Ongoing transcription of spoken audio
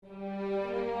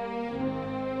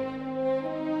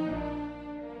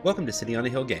Welcome to City on a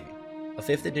Hill Gaming, a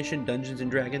 5th edition Dungeons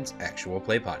 & Dragons actual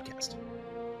play podcast.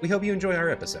 We hope you enjoy our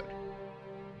episode.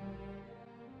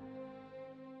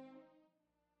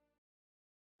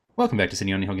 Welcome back to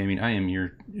City on a Hill Gaming. I am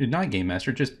your, not game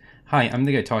master, just, hi, I'm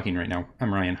the guy talking right now.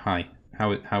 I'm Ryan. Hi.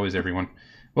 How is everyone?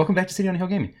 Welcome back to City on a Hill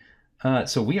Gaming.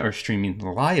 So we are streaming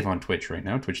live on Twitch right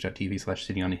now,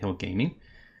 twitch.tv/City on a Hill Gaming.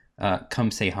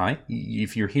 Come say hi.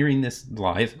 If you're hearing this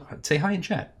live, say hi in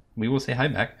chat. We will say hi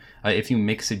back. If you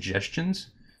make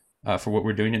suggestions for what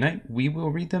we're doing tonight, we will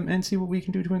read them and see what we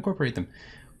can do to incorporate them.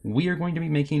 We are going to be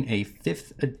making a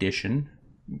 5th edition,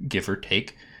 give or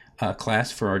take,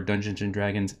 class for our Dungeons &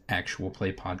 Dragons actual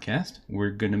play podcast.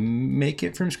 We're going to make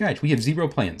it from scratch. We have 0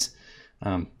 plans.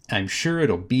 I'm sure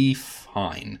it'll be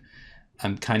fine.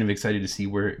 I'm kind of excited to see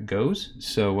where it goes.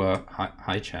 So,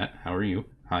 hi chat. How are you?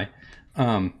 Hi.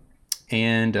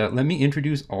 And let me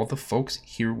introduce all the folks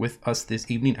here with us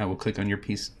this evening. I will click on your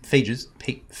piece. Phages?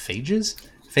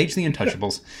 Phage the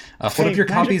Untouchables. Hold up your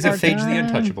copies of Phage the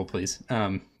Untouchable, please.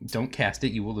 Don't cast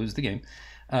it. You will lose the game.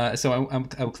 So I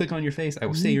will click on your face. I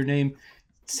will say your name,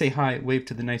 say hi, wave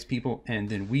to the nice people, and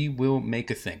then we will make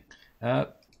a thing.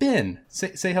 Ben,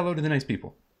 say hello to the nice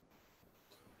people.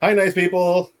 Hi, nice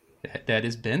people. That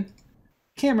is Ben.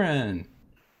 Cameron.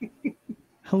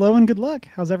 Hello and good luck.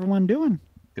 How's everyone doing?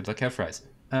 Good luck, have fries.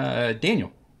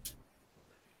 Daniel.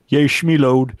 Yay,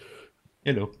 Schmeelode.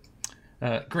 Hello.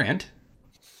 Grant.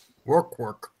 Work.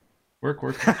 Work.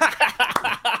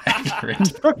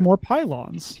 Construct more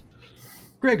pylons.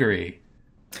 Gregory.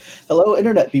 Hello,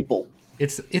 internet people.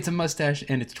 It's a mustache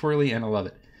and it's twirly and I love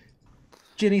it.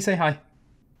 Jenny, say hi.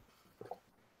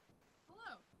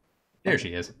 Hello. There she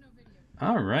is.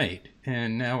 All right.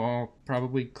 And now I'll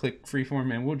probably click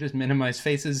freeform and we'll just minimize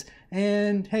faces.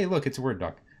 And hey, look, it's a Word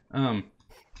doc.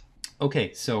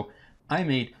 Okay, so I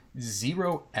made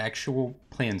 0 actual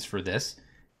plans for this.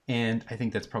 And I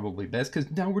think that's probably best because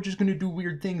now we're just going to do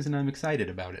weird things and I'm excited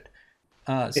about it.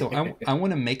 So I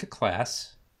want to make a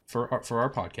class for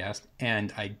our podcast.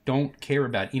 And I don't care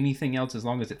about anything else as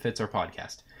long as it fits our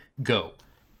podcast. Go.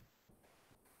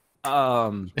 Sorry,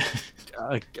 I'm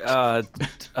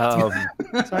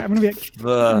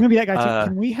gonna be that guy too.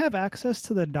 Can we have access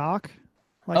to the doc?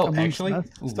 Actually,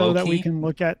 so that we can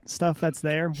look at stuff that's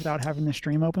there without having the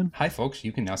stream open. Hi, folks.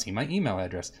 You can now see my email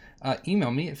address. Email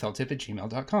me at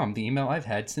feltip@gmail.com, the email I've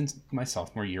had since my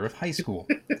sophomore year of high school.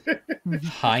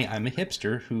 Hi, I'm a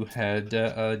hipster who had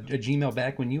a Gmail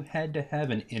back when you had to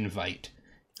have an invite.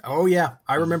 Oh, yeah.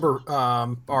 I remember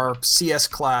our CS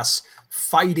class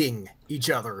fighting each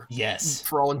other. Yes.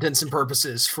 For all intents and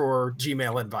purposes for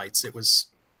Gmail invites. It was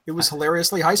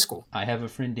hilariously high school. I have a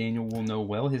friend Daniel will know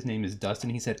well. His name is Dustin.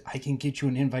 He said, I can get you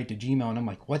an invite to Gmail. And I'm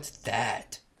like, what's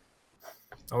that?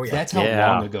 Oh, yeah. That's how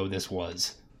long ago this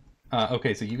was.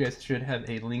 Okay, so you guys should have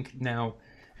a link now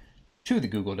to the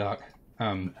Google Doc.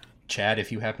 Chad,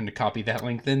 if you happen to copy that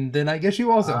link, then I guess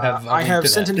you also have. I have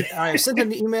sent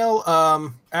an email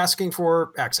asking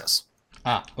for access.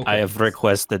 Okay. I have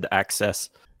requested access.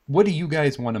 What do you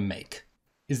guys want to make?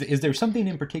 Is there something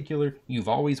in particular you've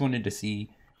always wanted to see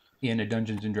in a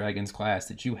Dungeons and Dragons class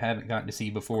that you haven't gotten to see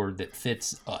before that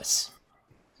fits us?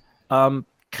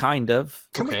 Kind of.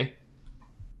 Okay.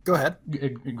 Go ahead.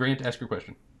 Grant, ask your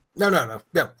question. No.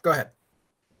 Go ahead.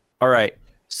 All right.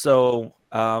 So,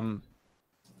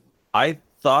 I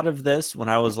thought of this when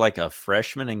I was like a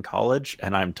freshman in college,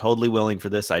 and I'm totally willing for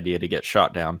this idea to get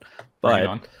shot down.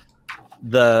 But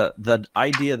the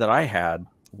idea that I had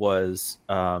was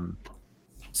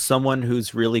someone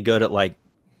who's really good at like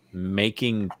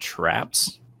making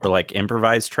traps or like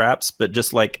improvised traps, but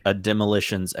just like a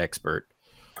demolitions expert.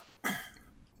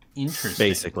 Interesting.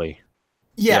 Basically.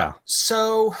 Yeah.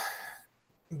 So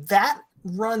that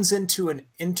runs into an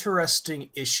interesting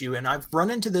issue, and I've run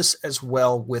into this as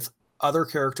well with other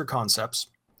character concepts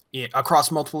across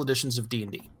multiple editions of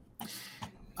D&D.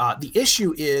 The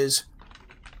issue is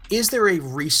there a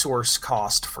resource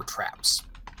cost for traps?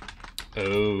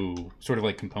 Oh, sort of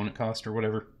like component cost or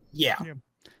whatever? Yeah.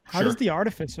 How does the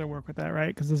Artificer work with that,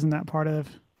 right? Because isn't that part of...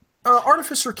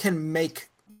 Artificer can make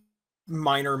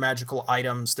minor magical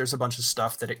items. There's a bunch of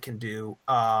stuff that it can do.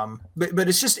 But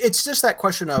it's just that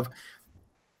question of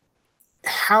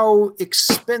how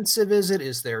expensive is it?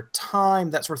 Is there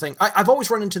time? That sort of thing. I've always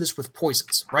run into this with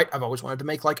poisons, right? I've always wanted to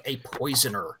make like a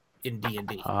poisoner in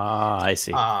D&D. I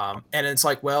see. And it's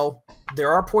like, well,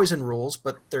 there are poison rules,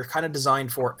 but they're kind of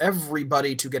designed for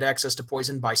everybody to get access to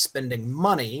poison by spending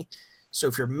money. So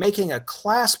if you're making a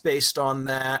class based on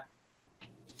that,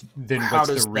 then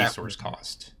what's the resource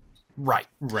cost? Right.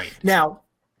 Right. Now,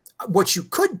 what you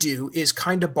could do is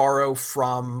kind of borrow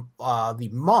from the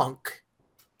monk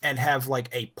and have like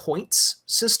a points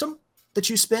system that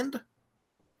you spend.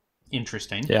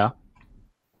 Interesting. Yeah.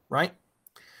 Right.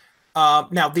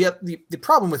 Now the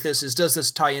problem with this is, does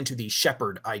this tie into the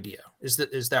shepherd idea? Is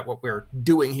that what we're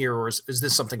doing here, or is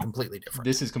this something completely different?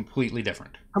 This is completely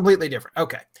different. Completely different.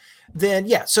 Okay. Then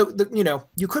yeah. So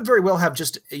you could very well have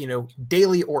just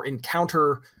daily or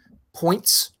encounter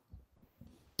points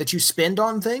that you spend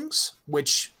on things,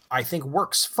 which I think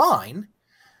works fine,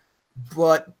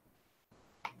 but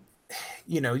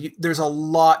there's a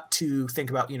lot to think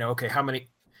about. Okay,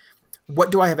 what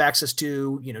do I have access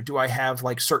to? Do I have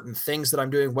like certain things that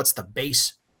I'm doing? What's the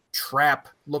base trap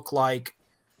look like?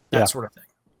 That sort of thing,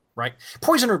 right?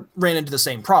 Poisoner ran into the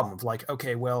same problem of like,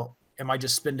 okay, well, am I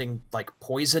just spending like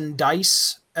poison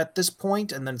dice at this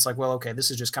point? And then it's like, well, okay, this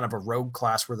is just kind of a rogue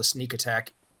class where the sneak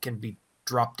attack can be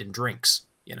dropped in drinks,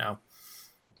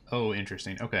 Oh,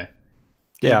 interesting. Okay.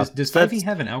 Yeah. Does 5e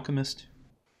have an alchemist?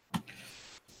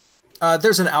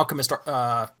 There's an alchemist,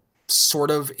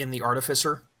 sort of, in the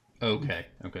artificer. Okay.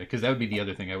 Because that would be the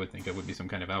other thing I would think. It would be some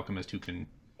kind of alchemist who can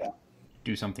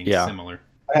do something similar.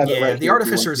 Yeah, the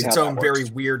artificer is its own very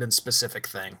weird and specific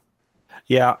thing.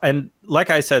 Yeah, and like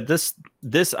I said, this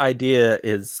idea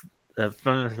is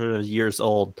years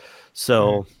old,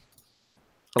 so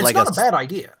it's not a bad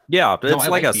idea. Yeah, it's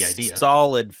like a idea.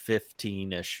 Solid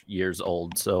 15-ish years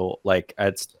old. So like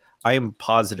I am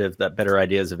positive that better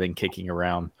ideas have been kicking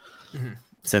around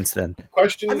since then.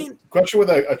 Question with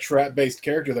a trap-based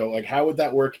character though, like how would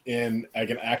that work in like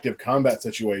an active combat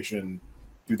situation?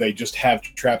 Do they just have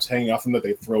traps hanging off them that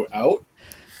they throw out,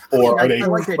 or are they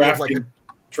crafting like a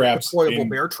traps? Deployable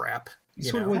bear trap.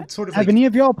 Sort of have any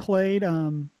of y'all played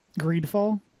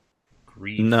Greedfall?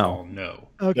 Greedfall, no.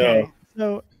 Okay, No.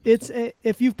 so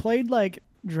if you've played like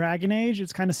Dragon Age,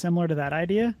 it's kind of similar to that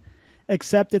idea,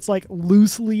 except it's like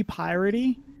loosely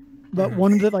piratey. But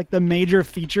one of the major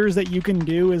features that you can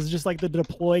do is just like the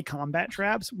deploy combat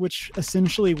traps, which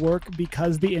essentially work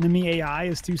because the enemy AI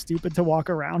is too stupid to walk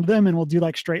around them and will do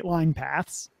like straight line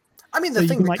paths. I mean, the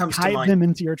thing that comes to mind, them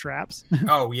into your traps.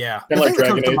 Oh yeah, the thing that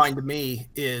comes to mind to me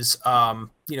is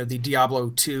the Diablo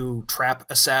 2 trap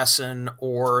assassin,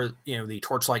 or the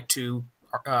Torchlight 2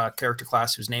 character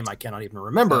class whose name I cannot even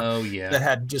remember. Oh yeah, that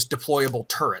had just deployable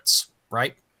turrets,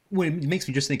 right? Well, it makes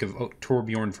me just think of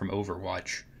Torbjorn from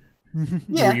Overwatch.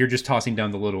 Yeah, where you're just tossing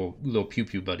down the little pew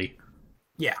pew buddy.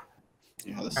 Yeah.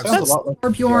 That sounds a lot like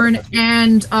Torbjorn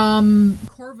and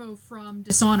Corvo from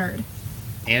Dishonored.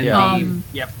 And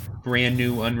brand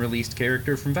new unreleased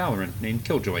character from Valorant named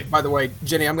Killjoy. By the way,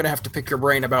 Jenny, I'm going to have to pick your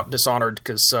brain about Dishonored,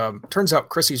 because turns out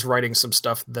Chrissy's writing some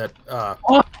stuff that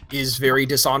is very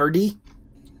Dishonored-y.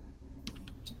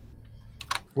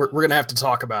 We're going to have to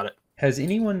talk about it. Has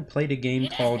anyone played a game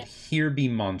called Here Be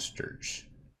Monsters?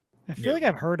 I feel like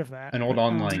I've heard of that. An old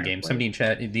online game. Somebody in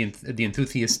chat, the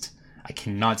enthusiast, I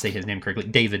cannot say his name correctly,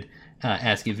 David,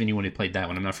 asked if anyone had played that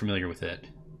one. I'm not familiar with it.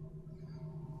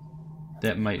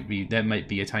 That might be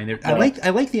a tie in there. I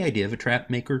like the idea of a trap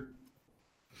maker.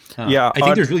 I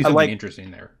think there's really something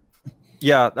interesting there.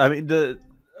 Yeah, I mean, the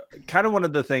kind of one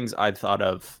of the things I thought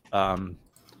of.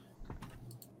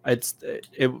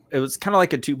 It was kind of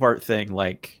like a two-part thing.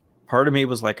 Like, part of me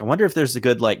was like, I wonder if there's a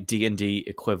good like D&D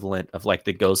equivalent of like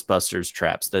the Ghostbusters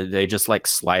traps that they just like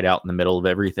slide out in the middle of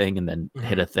everything and then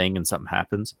hit a thing and something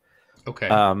happens. Okay.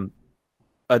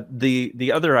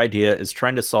 The other idea is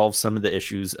trying to solve some of the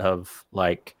issues of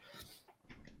like,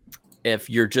 if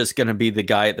you're just going to be the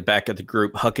guy at the back of the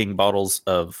group hucking bottles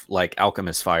of like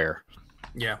alchemist fire.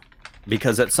 Yeah.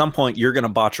 Because at some point you're going to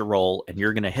botch a roll and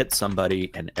you're going to hit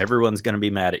somebody and everyone's going to be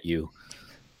mad at you.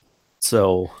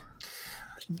 So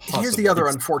here's the other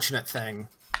unfortunate thing.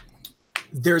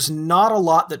 There's not a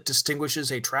lot that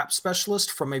distinguishes a trap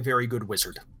specialist from a very good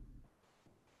wizard.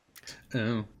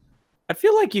 Oh. I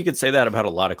feel like you could say that about a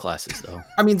lot of classes, though.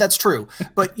 I mean, that's true.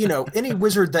 But, any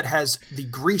wizard that has the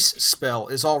grease spell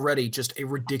is already just a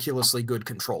ridiculously good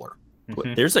controller.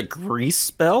 There's a grease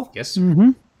spell? Yes. Mm-hmm.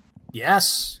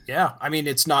 Yes. Yeah. I mean,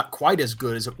 it's not quite as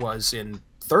good as it was in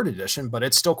 3rd edition, but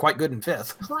it's still quite good in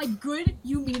 5th. By good,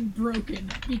 you mean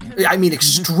broken. Because I mean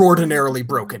extraordinarily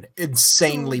broken.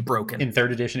 Insanely broken. In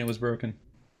 3rd edition, it was broken.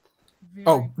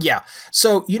 Oh, yeah.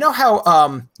 So, you know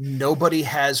how nobody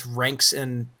has ranks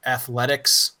in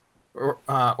athletics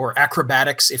or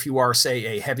acrobatics if you are,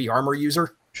 say, a heavy armor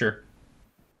user? Sure.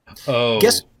 Oh.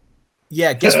 Guess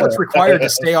what's required to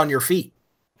stay on your feet?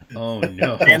 Oh,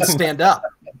 no. And stand up.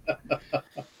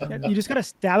 You just got to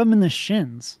stab them in the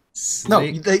shins. No,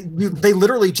 they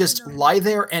literally just lie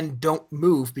there and don't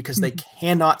move because they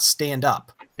cannot stand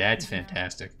up. That's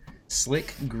fantastic.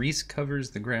 Slick grease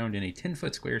covers the ground in a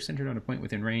 10-foot square centered on a point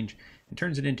within range and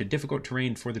turns it into difficult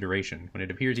terrain for the duration. When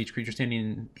it appears, each creature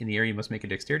standing in the area must make a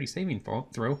dexterity saving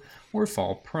throw or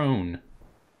fall prone.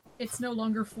 It's no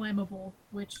longer flammable,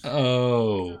 which...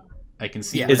 Oh, I can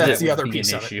see Yeah, where that's that the would other be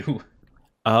piece an of it. issue.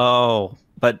 Oh,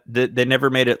 but they never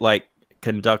made it like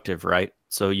conductive, right?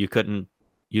 So you couldn't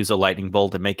use a lightning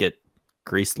bolt to make it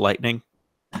greased lightning.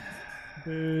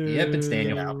 Yep, it's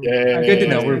Daniel. Yay. Good to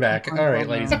know. We're back. All right,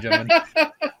 ladies and gentlemen.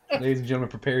 Ladies and gentlemen,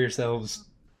 prepare yourselves.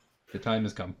 The time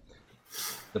has come.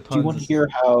 The Do you want to hear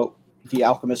how the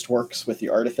alchemist works with the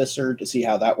artificer to see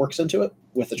how that works into it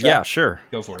with the trap? Yeah, sure.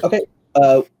 Go for it. Okay.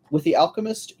 With the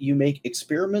alchemist, you make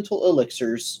experimental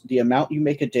elixirs. The amount you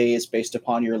make a day is based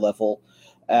upon your level.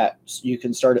 You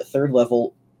can start at third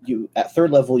level. At third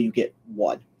level, you get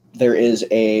 1. There is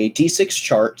a D6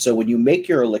 chart. So when you make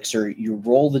your elixir, you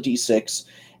roll the D6,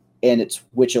 and it's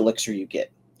which elixir you get.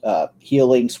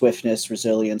 Healing, swiftness,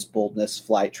 resilience, boldness,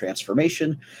 flight,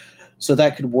 transformation. So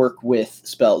that could work with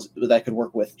spells. That could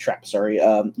work with traps. Sorry.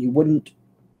 You wouldn't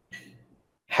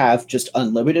have just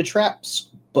unlimited traps,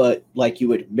 but like you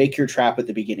would make your trap at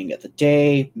the beginning of the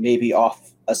day, maybe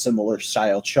off a similar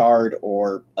style chart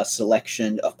or a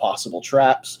selection of possible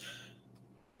traps.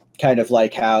 Kind of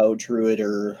like how Druid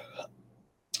or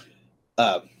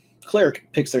Cleric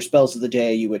picks their spells of the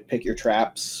day, you would pick your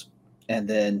traps, and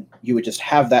then you would just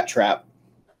have that trap.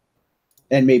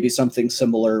 And maybe something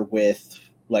similar with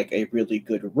like a really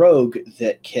good rogue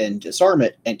that can disarm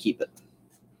it and keep it.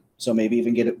 So maybe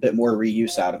even get a bit more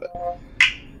reuse out of it.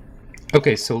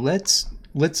 Okay, so let's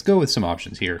go with some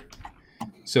options here.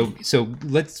 So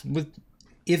let's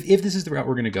if this is the route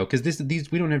we're going to go, because these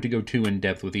we don't have to go too in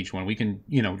depth with each one. We can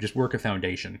just work a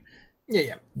foundation.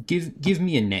 Yeah. Give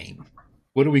me a name.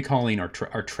 What are we calling our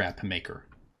trap maker?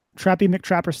 Trappy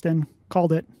McTrapperston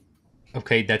called it.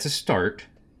 Okay, that's a start.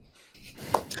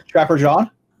 Trapper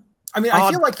John? I mean, I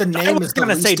feel like the name I was is the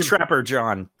gonna least say im- Trapper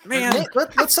John. Man,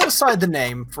 Let's set aside the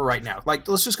name for right now. Like,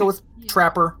 let's just go with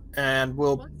Trapper, and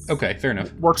we'll Okay, fair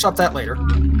enough. workshop that later.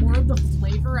 More of the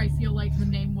flavor, I feel like the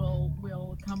name will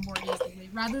come more easily.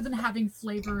 Rather than having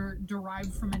flavor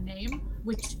derived from a name,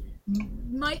 which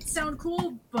might sound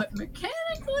cool, but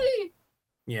mechanically...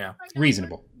 Yeah.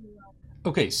 Reasonable.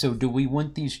 Okay, so do we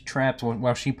want these traps,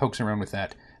 while she pokes around with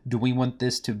that, do we want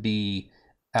this to be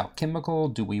alchemical?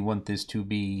 Do we want this to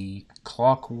be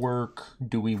clockwork?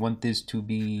 Do we want this to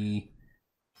be...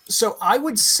 So I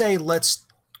would say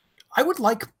I would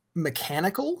like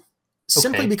mechanical,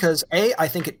 simply Okay. because I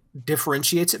think it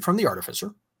differentiates it from the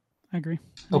artificer. I agree.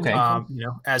 Okay.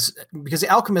 Because the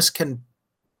alchemist can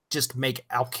just make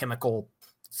alchemical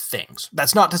things.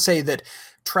 That's not to say that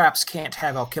traps can't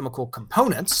have alchemical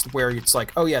components where it's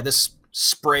like, oh yeah, this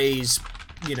sprays,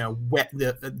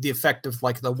 the effect of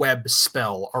like the web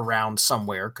spell around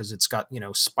somewhere because it's got,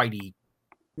 Spidey,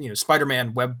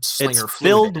 Spider-Man web slinger. it's fluid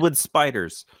filled in it. with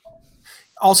spiders.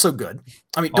 Also good.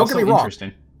 I mean, don't Also get me wrong.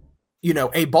 interesting.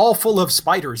 A ball full of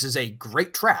spiders is a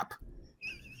great trap.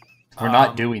 We're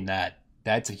not doing that.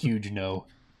 That's a huge no.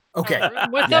 Okay.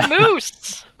 With the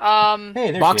moose.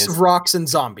 Hey, there Box she is. of rocks and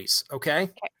zombies. Okay.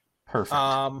 Perfect.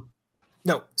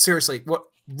 No, seriously.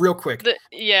 Real quick.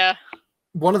 Yeah.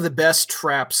 One of the best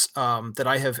traps that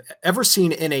I have ever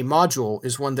seen in a module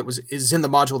is one that is in the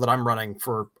module that I'm running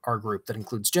for our group that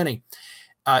includes Jenny.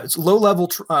 It's a low-level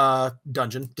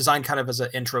dungeon, designed kind of as an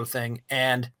intro thing,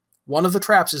 and one of the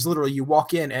traps is literally you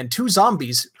walk in and 2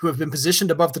 zombies who have been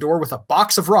positioned above the door with a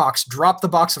box of rocks drop the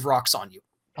box of rocks on you.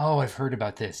 Oh, I've heard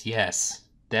about this. Yes.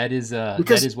 That is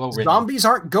Because that is well written. zombies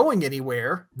aren't going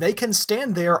anywhere. They can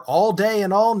stand there all day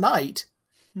and all night.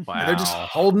 Wow. And they're just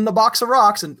holding the box of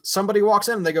rocks, and somebody walks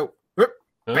in and they go, "Whoop,"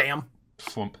 bam.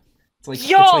 Swamp. It's like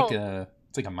Yo!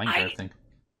 it's like a Minecraft thing.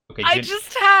 Okay, I Jen-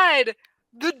 just had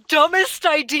the dumbest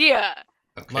idea,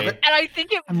 okay. Love it. and I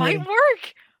think it I'm might ready.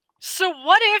 work. So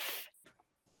what if?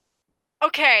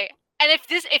 Okay, and if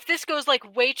this goes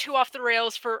like way too off the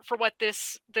rails for what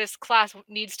this class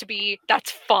needs to be,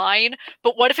 that's fine.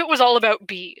 But what if it was all about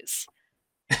bees?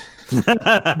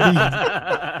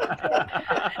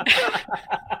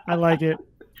 I like it.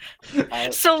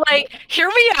 So, like, hear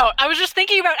me out. I was just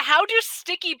thinking about how do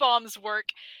sticky bombs work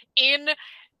in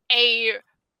a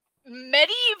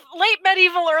late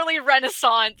medieval, early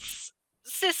Renaissance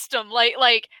system?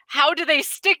 Like, how do they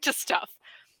stick to stuff?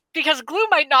 Because glue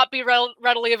might not be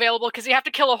readily available because you have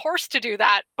to kill a horse to do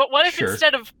that. But what if Sure.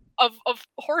 instead of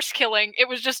horse killing, it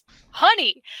was just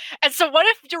honey? And so what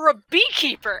if you're a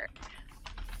beekeeper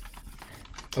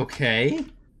Okay.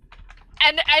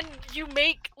 and you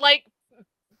make, like,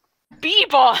 bee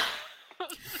bombs?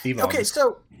 Steve Okay, Owens.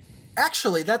 so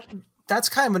actually that's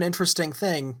kind of an interesting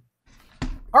thing.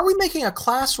 Are we making a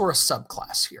class or a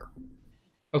subclass here?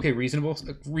 Okay, reasonable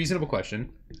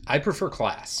question. I prefer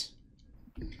class.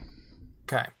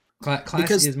 Okay.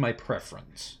 Class is my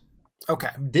preference. Okay.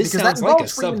 This because sounds that like a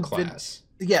involves subclass.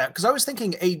 Yeah, because I was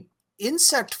thinking a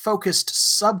insect-focused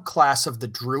subclass of the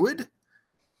druid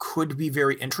could be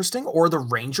very interesting, or the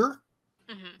ranger.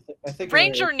 I think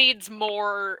Ranger needs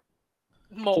more.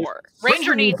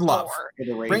 Ranger needs love.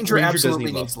 more. Ranger does absolutely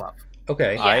need love. needs love.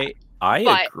 Okay. Yeah. I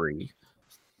but- agree.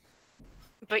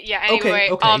 But yeah, anyway.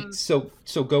 Okay.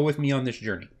 So go with me on this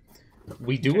journey.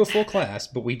 We do a full class,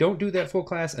 but we don't do that full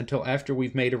class until after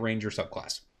we've made a ranger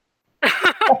subclass.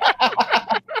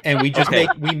 And we just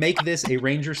make this a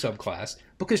ranger subclass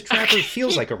because Trapper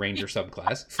feels like a ranger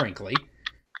subclass, frankly.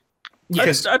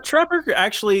 Because a trapper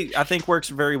actually, I think, works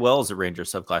very well as a ranger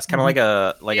subclass, kind of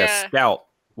like a scout.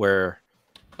 Where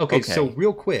okay, so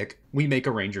real quick, we make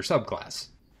a ranger subclass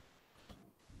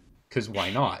because why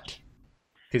not?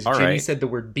 Because Jenny said the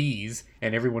word bees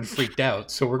and everyone freaked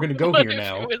out, so we're going to go here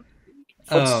now.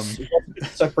 Let's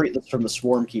separate this from the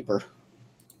Swarm Keeper.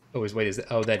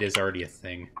 That is already a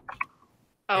thing.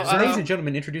 Oh, So, ladies and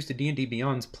gentlemen, introduced to D&D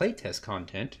Beyond's playtest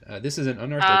content. This is an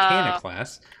Unearthed Arcana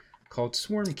class called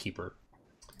Swarm Keeper.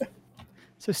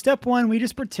 So step one, we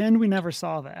just pretend we never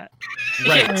saw that.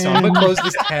 Right, so I'm going to close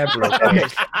this tab real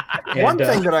quick. Okay. One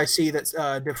thing that I see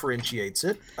that differentiates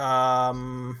it.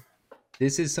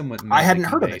 This is somewhat I hadn't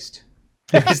heard of it.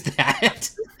 What is that?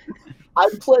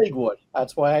 I'm playing one.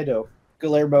 That's why I know.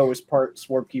 Guillermo is part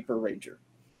Swarm Keeper Ranger.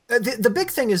 The big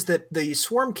thing is that the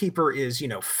Swarm Keeper is,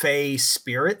 fey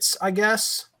spirits, I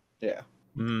guess. Yeah.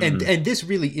 And this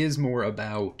really is more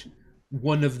about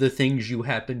one of the things you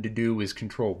happen to do is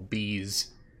control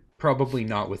bees. Probably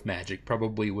not with magic,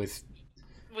 probably with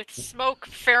smoke,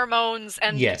 pheromones,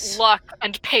 and Yes. luck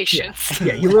and patience.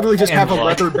 Yeah, you literally just And have a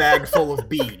luck. leather bag full of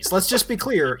bees. Let's just be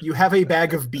clear. You have a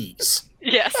bag of bees.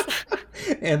 Yes.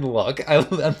 and luck. I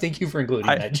thank you for including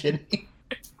that, Jenny.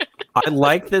 I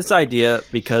like this idea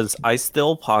because I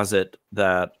still posit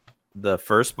that the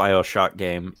first BioShock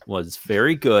game was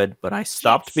very good, but I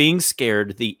stopped being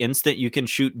scared the instant you can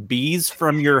shoot bees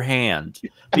from your hand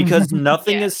because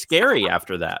nothing is scary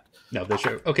after that. No, that's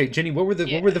true. Okay, Jenny, what were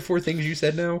the four things you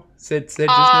said now? Said just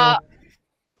now?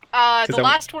 The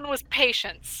last one was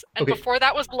patience, and Okay. before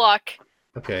that was luck,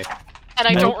 Okay. and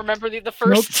I don't remember the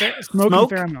first. Smoke and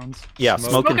Smoke? pheromones. Yeah, Smoke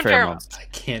smoke and and pheromones. I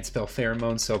can't spell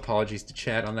pheromones, so apologies to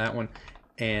chat on that one.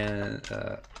 And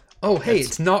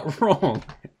it's not wrong.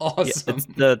 Awesome.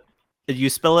 Yeah, you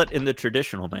spell it in the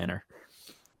traditional manner.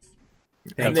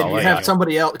 And That's then all you I have know.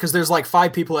 somebody else, because there's like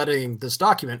 5 people editing this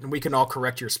document, and we can all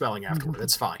correct your spelling afterward.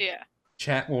 That's fine. Yeah.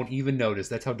 Chat won't even notice.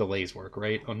 That's how delays work,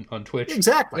 right? On Twitch.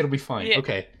 Exactly. It'll be fine. Yeah.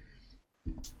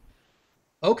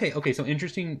 Okay. So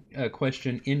interesting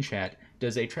question in chat.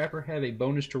 Does a trapper have a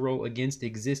bonus to roll against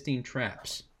existing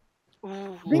traps? Ooh. I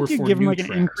Or think you for give them new like an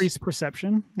traps? increased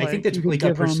perception. I think that's you could like a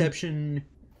give 'em- perception,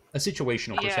 a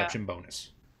situational Yeah. perception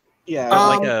bonus.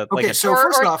 Yeah. Okay, so or,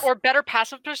 first or, off, or better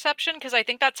passive perception, because I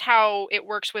think that's how it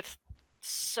works with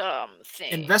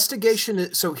something.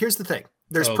 investigation. So here's the thing.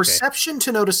 There's Okay. perception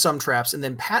to notice some traps, and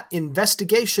then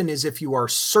investigation is if you are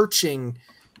searching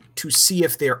to see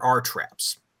if there are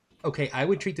traps. Okay, I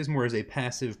would treat this more as a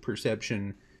passive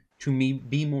perception to me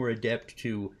be more adept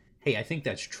to, hey, I think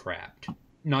that's trapped,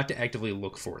 not to actively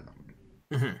look for them.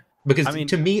 Mm-hmm. Because I mean-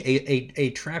 to me, a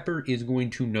trapper is going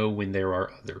to know when there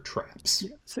are other traps.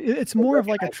 So it's more of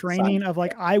like a training of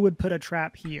like I would put a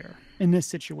trap here in this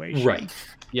situation. Right.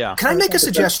 Yeah. Can I make a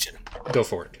suggestion? Go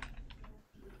for it.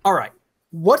 All right.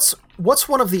 What's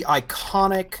one of the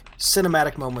iconic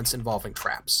cinematic moments involving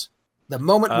traps? The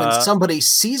moment when somebody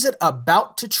sees it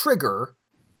about to trigger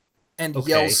and Okay.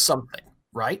 yells something,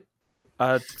 right?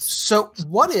 So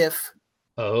what if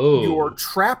Oh. your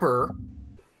trapper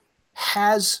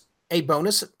has a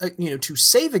bonus, to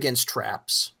save against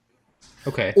traps,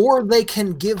 Okay. or they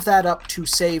can give that up to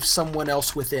save someone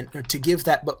else within, or to give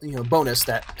that bonus,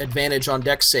 that advantage on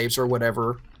dex saves or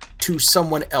whatever, to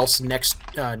someone else next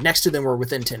to them or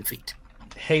within 10 feet.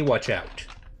 Hey, watch out.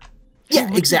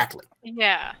 Yeah, exactly.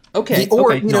 Yeah. Okay.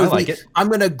 Or okay. No, I like it. I'm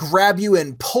going to grab you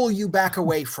and pull you back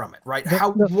away from it, right?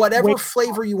 Whatever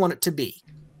flavor you want it to be.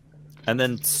 And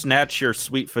then snatch your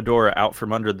sweet fedora out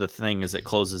from under the thing as it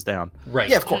closes down. Right.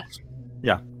 Yeah, of course.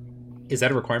 Yeah. Is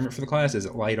that a requirement for the class? Is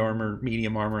it light armor,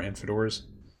 medium armor, and fedoras?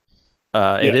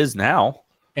 It is now.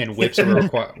 And whips are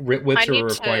whips are a need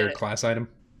required to- class item.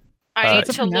 I need It's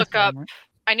a to look finesse up. one, right?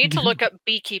 I need to look up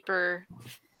beekeeper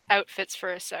outfits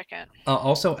for a second.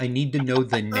 Also, I need to know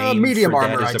the name Medium for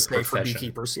armor, that I'd as a say, for profession.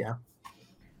 beekeepers, yeah.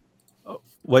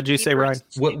 What'd you say, Ryan?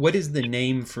 What is the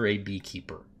name for a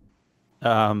beekeeper?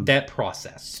 That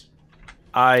process.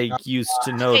 I used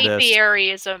to know this.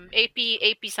 Apiaryism.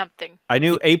 AP something. I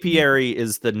knew apiary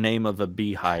is the name of a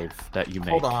beehive that you make.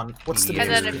 Hold on. What's the And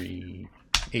then difference?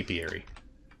 Apiary.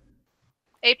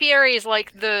 Apiary is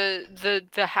like the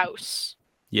house.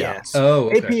 Yeah. Yes. Oh,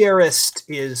 okay. Apiarist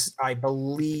is, I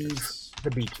believe,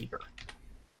 the beekeeper.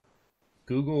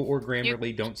 Google or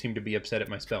Grammarly don't seem to be upset at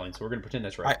my spelling, so we're gonna pretend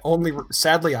that's right.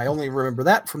 Sadly, I only remember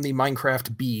that from the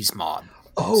Minecraft Bees mod.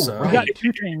 Oh, So- We got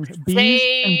two things: bees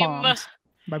and Same. bombs.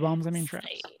 By bombs, I mean traps.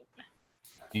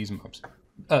 Bees mobs.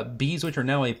 Bees, which are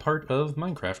now a part of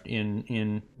Minecraft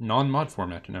in non-mod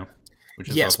format now, which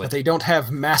is Yes, lovely. but they don't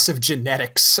have massive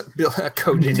genetics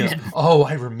coded No. in. Oh,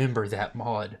 I remember that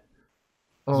mod.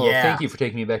 Oh, Yeah. thank you for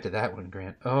taking me back to that one,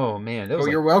 Grant. Oh man, that was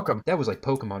You're welcome. that was like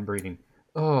Pokemon breeding.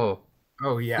 Oh,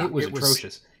 Oh yeah, it was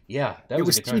atrocious. Yeah, that It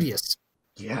was a good time. tedious.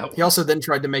 Yeah, He also then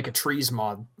tried to make a trees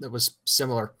mod that was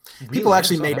similar. really, People I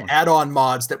actually never saw made that one. add-on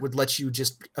mods that would let you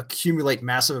just accumulate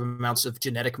massive amounts of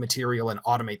genetic material and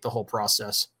automate the whole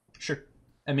process. Sure.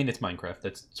 I mean, it's Minecraft.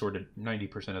 That's sort of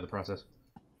 90% of the process.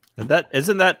 And that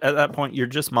isn't that at that point you're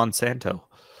just Monsanto.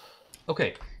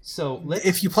 Okay, so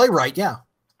If you play right, yeah.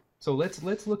 So let's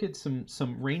look at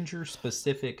some ranger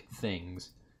specific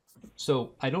things.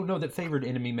 So I don't know that favored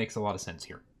enemy makes a lot of sense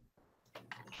here.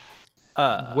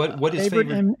 What is Favorite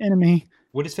favorite enemy,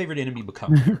 what does favorite enemy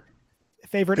become here?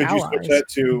 favorite Could you allies. switch that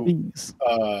to Bees.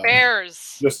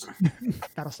 Bears. just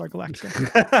Battlestar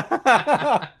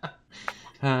Galactica.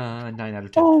 9 out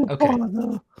of 10. Oh, okay.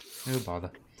 bother. No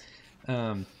bother.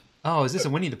 Is this a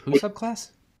Winnie the Pooh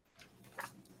subclass?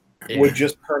 would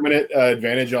just permanent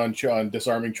advantage on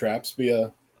disarming traps be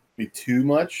too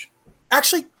much?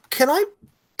 Actually, can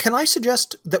I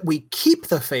suggest that we keep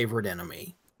the favorite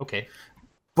enemy, Okay.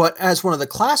 but as one of the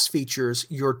class features,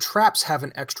 your traps have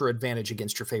an extra advantage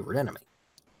against your favorite enemy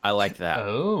I like that.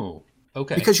 Oh.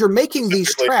 Okay. because you're making these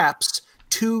Specifically- traps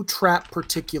to trap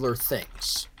particular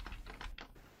things.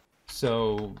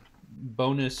 So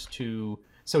bonus to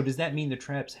so does that mean the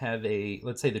traps have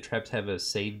let's say the traps have a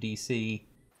save DC,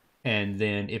 and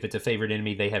then if it's a favorite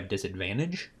enemy they have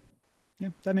disadvantage? Yeah,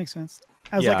 that makes sense.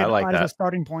 As Yeah, like, I like as that. a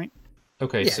starting point.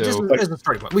 Okay, Yeah, just so as a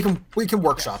starting point. We can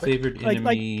workshop it. favorite Like-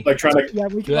 enemy Like trying to Yeah,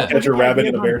 we can Yeah. like, Catch a look at rabbit ideas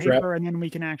in a on bear trap. paper, and then we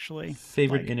can actually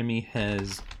favorite like, enemy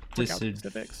has work out the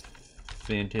specifics.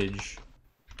 disadvantage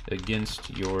against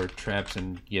your traps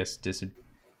and yes disadvantage.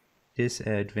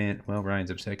 Well,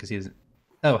 Ryan's upset because he hasn't.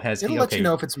 Oh, has It'll he? let Okay. you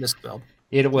know if it's misspelled.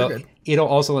 It'll good. it'll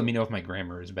also let me know if my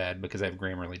grammar is bad because I have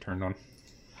Grammarly turned on.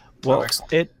 Well,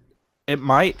 excellent. it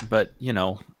might, but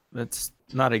it's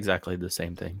not exactly the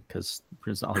same thing because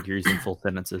it's not like you're using full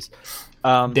sentences.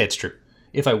 That's true.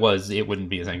 If I was, it wouldn't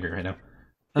be as angry right now.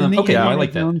 In the Okay, no, I Indiana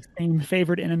like that. Jones theme, the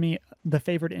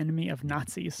favorite enemy of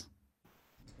Nazis.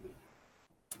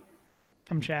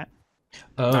 From chat.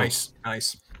 Oh, Nice.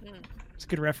 It's a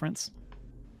good reference.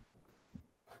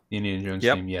 The Indiana Jones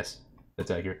Yep. theme. Yes, that's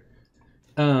accurate.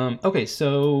 Okay,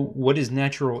 so what does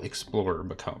Natural Explorer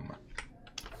become?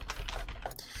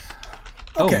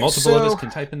 Okay, multiple of us so- can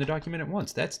type in the document at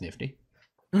once. That's nifty.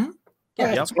 Yeah,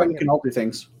 Yep. That's why you can all do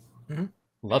things.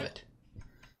 Love it.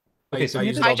 Okay, so I you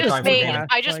use just, it all I the just time for made gaming.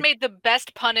 I just Like- made the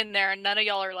best pun in there, and none of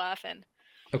y'all are laughing.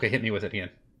 okay, hit me with it again.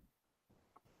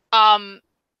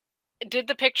 Did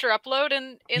the picture upload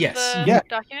in Yes. the Yeah.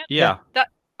 document? Yeah.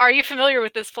 Are you familiar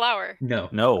with this flower? No.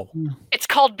 No. It's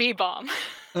called bee balm.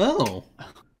 Oh.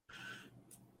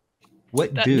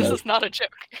 What This do? is not a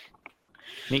joke.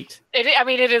 Neat.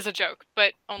 It is a joke,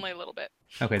 but only a little bit.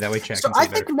 Okay, that way chat So can see I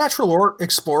it think better. Natural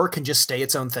Explorer can just stay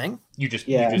its own thing. You just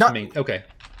Yeah. Not- made okay.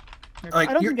 Like,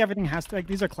 I don't you're- think everything has to. Like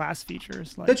these are class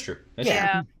features. Like, That's true. That's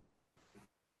Yeah.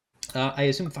 Yeah. true. I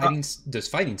assume does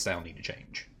fighting style need to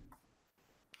change?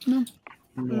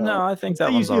 No, I think that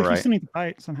you one's still- all You right. still need to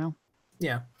fight somehow.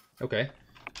 Yeah. Okay.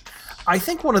 I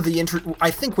think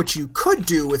I think what you could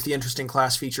do with the interesting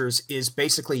class features is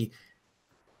basically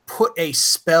put a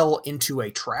spell into a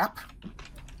trap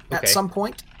at Okay. some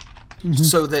point, Mhm.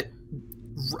 so that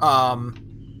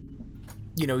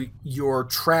your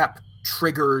trap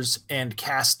triggers and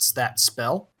casts that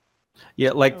spell.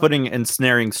 Yeah, like putting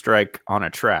ensnaring strike on a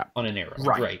trap. On an arrow.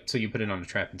 Right. So you put it on a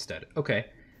trap instead. Okay.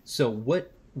 So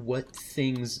what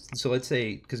things so let's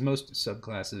say because most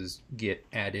subclasses get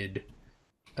added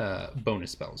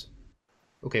bonus spells.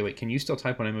 Okay, wait, can you still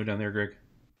type when I move down there, Greg?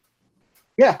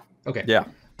 Yeah. Okay. Yeah.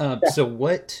 So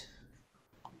what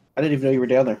I didn't even know you were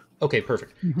down there. okay,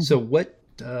 perfect. So what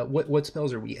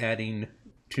spells are we adding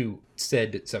to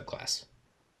said subclass?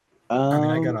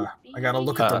 I mean, I gotta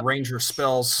look at the Uh, ranger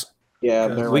spells. Yeah,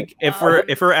 Good. they're We, like,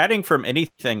 if we're adding from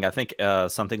anything, I think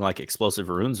something like explosive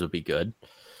runes would be good.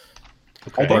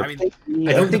 Okay. I mean,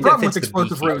 I don't the think that problem with fits the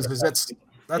explosive beast runes is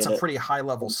that's a Yeah. pretty high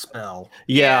level spell.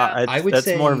 Yeah, Yeah. I would that's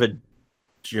more of say- a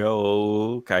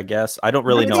joke, I guess. I don't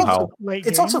really But know it's how. also-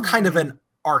 It's also kind of an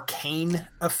arcane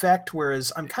effect,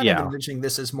 whereas I'm kind of Yeah. envisioning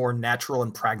this as more natural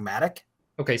and pragmatic.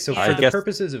 Okay, so Yeah. for I the guess-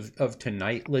 purposes of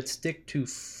tonight, let's stick to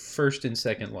first and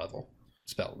second level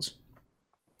spells.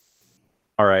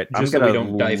 All right, I'm Just so gonna we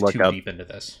don't dive look too up. deep into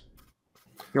this.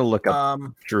 You'll look up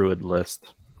druid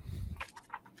list.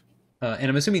 And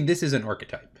I'm assuming this is an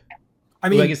archetype. I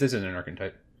Well, I mean, guess this isn't an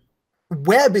archetype.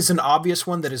 web is an obvious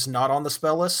one that is not on the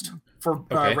spell list for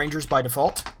Okay. rangers by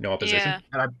default. No opposition. Yeah.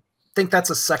 And I think that's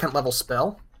a second level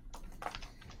spell.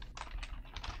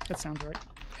 That sounds right.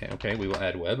 Okay, we will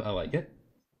add web. I like it.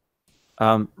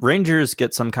 Rangers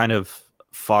get some kind of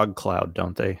fog cloud,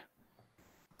 don't they?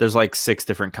 There's like 6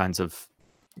 different kinds of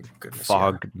Goodness,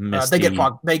 fog, yeah. misty.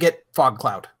 They get fog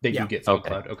cloud. They Yeah. do get fog Okay.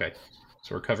 cloud. Okay,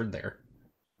 so we're covered there.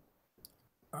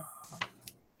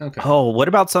 Okay, Oh, what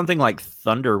about something like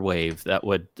thunder wave? That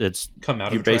would come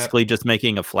out you're of trap. basically just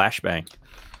making a flashbang.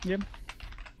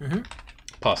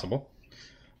 Possible.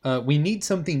 We need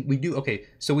something. We do. Okay,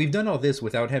 so we've done all this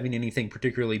without having anything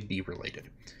particularly bee related.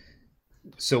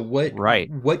 So what? Right.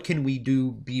 What can we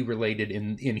do bee related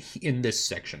in this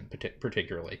section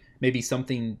particularly? Maybe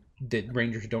something that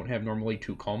rangers don't have normally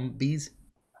to calm bees,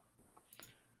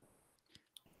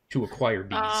 to acquire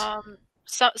bees.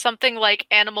 Something like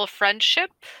animal friendship.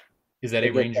 Is that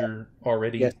a ranger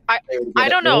already? Yes. I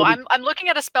don't know. I'm looking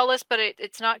at a spell list, but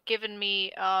it's not giving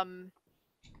me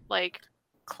like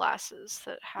classes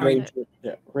that have it.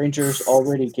 Rangers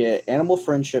already get animal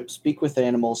friendship, speak with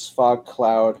animals, fog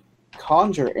cloud,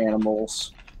 conjure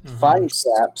animals, find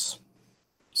saps.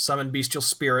 Summon bestial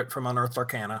spirit from Unearthed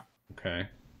Arcana. Okay.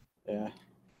 Yeah.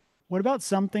 What about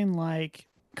something like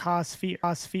cause fear?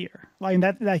 Like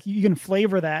that, like you can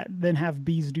flavor that, then have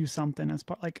bees do something as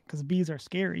part, like because bees are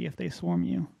scary if they swarm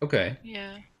you. Okay.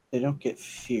 Yeah. They don't get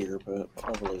fear, but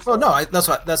probably. Well, no,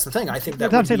 that's the thing. I think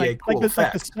that I'm would be saying a cool like the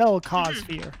effect. spell cause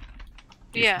fear.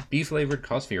 Yeah. Bee flavored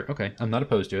cause fear. Okay, I'm not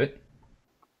opposed to it.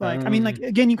 Like I mean, like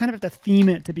again, you kind of have to theme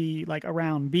it to be like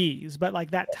around bees, but like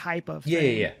that type of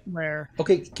thing Yeah. where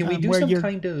Okay, can we do where some you're-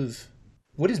 kind of?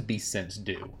 What does beast sense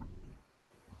do?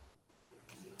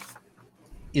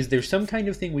 Is there some kind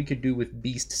of thing we could do with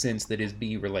beast sense that is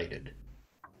bee related?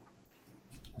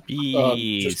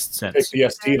 Beast Just sense. take the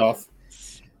ST off.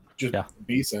 Just Yeah.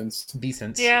 B sense. Bee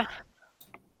sense. Yeah.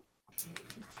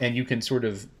 And you can sort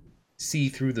of see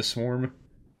through the swarm.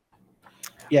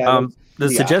 Yeah. The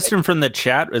Yeah. suggestion from the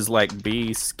chat is like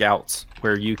bee scouts,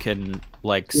 where you can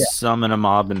like Yeah. summon a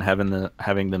mob and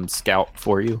having them scout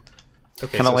for you.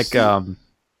 Okay, Kind of so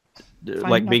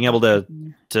like being able to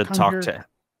talk conjure- to,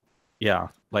 yeah,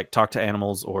 like talk to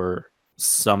animals or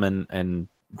summon and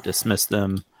dismiss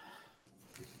them.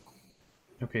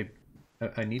 Okay,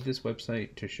 I need this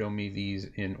website to show me these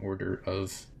in order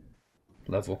of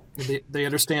level. They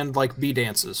understand like bee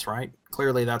dances, right?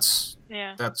 Clearly, that's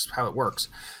Yeah. how it works.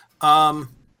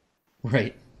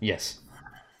 Right. Yes.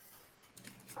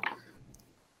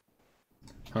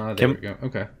 There Can- we go.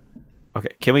 Okay. Okay,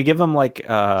 can we give them like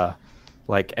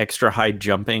extra high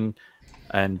jumping,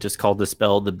 and just call the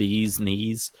spell the bee's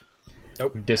knees?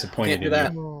 I'm disappointed Can't do in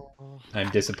that. you. I'm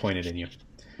disappointed in you.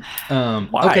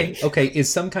 Why? Okay.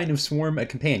 Is some kind of swarm a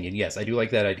companion? Yes, I do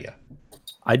like that idea.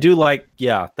 I do like,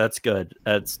 yeah, that's good.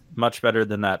 That's much better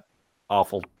than that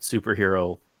awful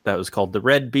superhero that was called the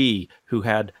Red Bee, who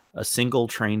had a single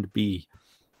trained bee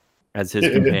as his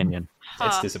companion.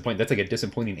 That's Huh. disappointing. That's like a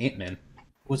disappointing Ant-Man.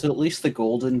 Was it at least the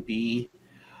golden bee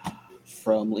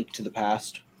from Link to the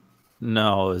Past?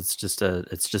 No, it's just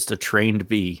a trained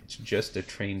bee. It's just a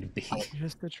trained bee.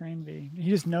 Just the trained bee. He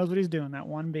just knows what he's doing. That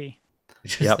one bee.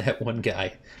 Just Yep. that one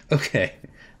guy. Okay.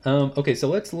 Okay, so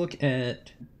let's look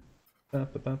at...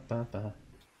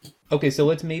 Okay, so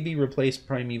let's maybe replace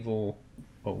Primeval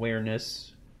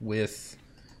Awareness with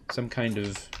some kind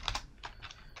of...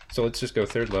 So let's just go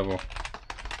third level.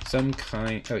 Some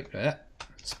kind...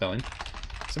 spelling.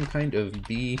 Some kind of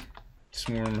bee,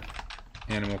 swarm,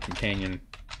 animal companion,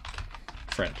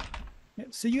 friend. Yeah,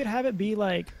 so you'd have it be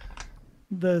like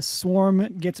the swarm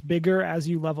gets bigger as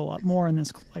you level up more in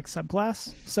this like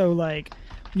subclass. So like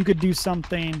you could do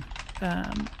something,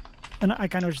 and I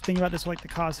kind of was thinking about this like the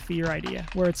cause fear idea,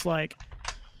 where it's like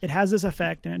it has this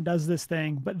effect and it does this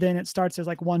thing, but then it starts as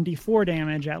like 1d4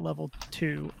 damage at level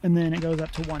 2, and then it goes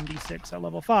up to 1d6 at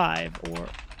level 5, or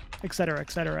et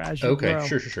cetera as you Okay, grow.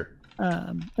 sure.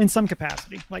 In some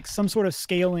capacity, like some sort of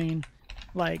scaling,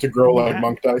 like To grow like yeah.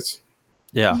 monk dice.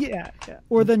 Yeah. Yeah.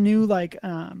 Or the new like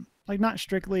like not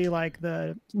strictly like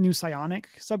the new psionic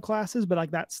subclasses, but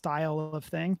like that style of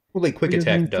thing. Well, like quick You're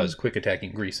attack doing does. some- Quick attack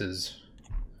increases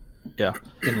Yeah.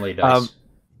 inlay dice.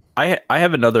 I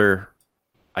have another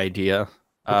idea.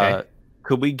 Okay.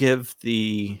 Could we give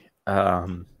the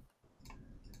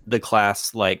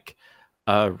class like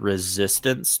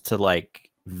resistance to like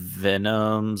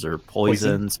venoms or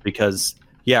poisons? Because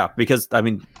I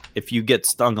mean, if you get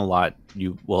stung a lot,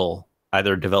 you will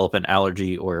either develop an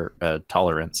allergy or a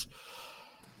tolerance,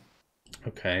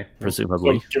 Okay.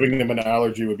 presumably. So giving them an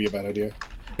allergy would be a bad idea.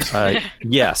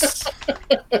 Yes.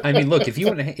 I mean, look, if you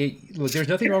want to, look, there's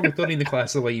nothing wrong with building the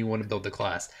class the way you want to build the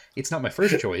class. It's not my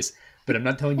first choice, but I'm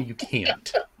not telling you you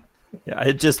can't. Yeah,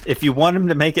 it just, if you want him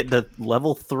to make it to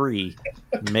level 3,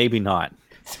 maybe not.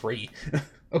 3.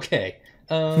 Okay.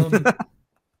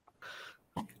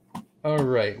 All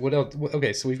right. What else?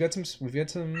 Okay, so we've got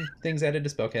some things added to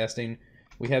spellcasting.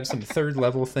 We have some third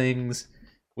level things.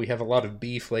 We have a lot of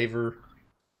bee flavor.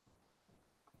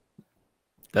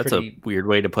 That's Pretty- a weird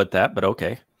way to put that, but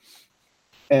okay.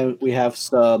 And we have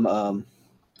some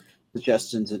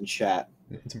suggestions in chat.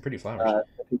 And some pretty flowers.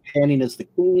 The companion is the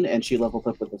queen, and she levels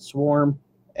up with a swarm.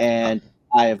 And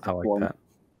I have the I like swarm. that.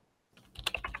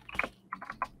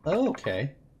 Oh,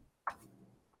 okay.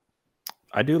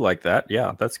 I do like that.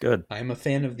 Yeah, that's good. I'm a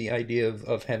fan of the idea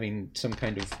of having some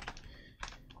kind of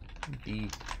bee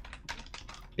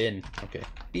bin. Okay.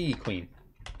 Bee queen.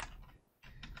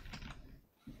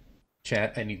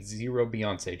 Chat, I need 0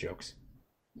 Beyonce jokes.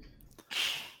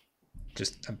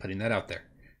 Just, I'm putting that out there.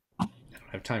 I don't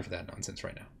have time for that nonsense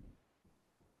right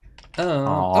now.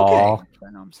 Aw. Okay.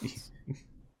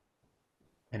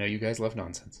 I know you guys love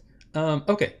nonsense.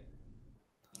 Okay.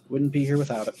 Wouldn't be here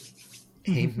without it.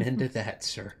 Amen to that,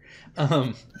 sir.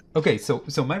 Okay, so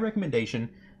my recommendation,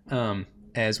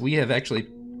 as we have actually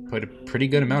put a pretty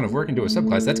good amount of work into a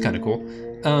subclass, that's kind of cool.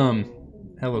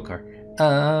 Hello,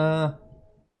 Car.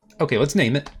 Okay, let's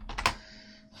name it.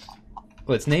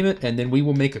 Let's name it, and then we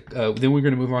will make a. Then we're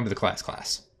going to move on to the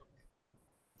class.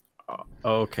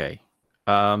 Okay.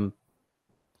 But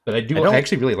I don't-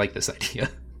 actually really like this idea.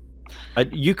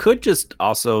 You could just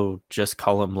also just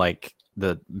call him like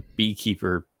the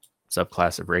beekeeper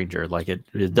subclass of ranger. Like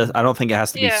it does. I don't think it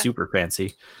has to be Yeah. super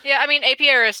fancy. Yeah, I mean,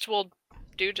 apiarist will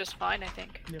do just fine, I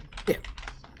think.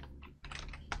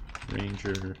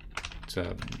 Ranger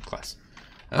subclass.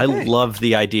 I Okay. love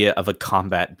the idea of a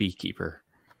combat beekeeper.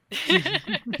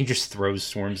 He just throws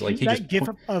swarms like he that just. gif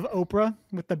of Oprah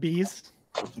with the bees.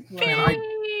 Man,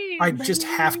 I just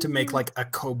have to make like a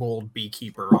kobold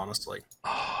beekeeper, honestly.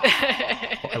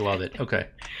 I love it. Okay.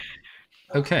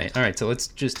 Okay. All right. So let's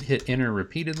just hit enter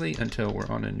repeatedly until we're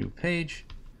on a new page.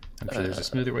 I'm sure there's a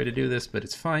smoother way to do this, but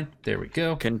it's fine. There we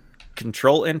go. Can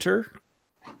control enter?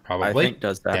 Probably. I think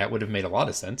does that. That would have made a lot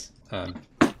of sense. That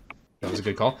was a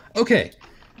good call. Okay.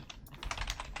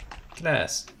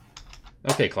 Class.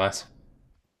 Okay, class.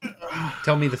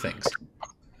 Tell me the things.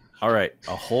 All right,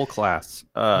 a whole class.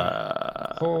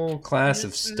 Whole class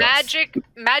of stuff.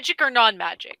 Magic or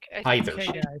non-magic? I think. Either.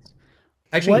 Okay, guys.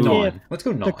 Actually, What non. if Let's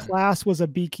go The non. class was a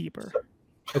beekeeper.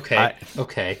 Okay.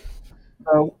 Okay.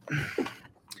 So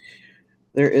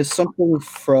there is something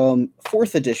from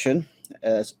 4th edition,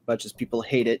 as much as people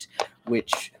hate it,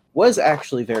 which was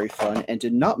actually very fun and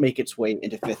did not make its way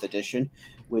into 5th edition,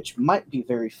 which might be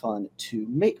very fun to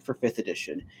make for 5th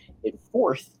edition. In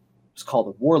 4th, it's called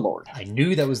a warlord. I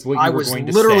knew that was what you I were was going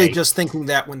to literally say. just thinking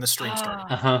that when the stream started.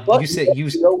 Uh huh. But You said you.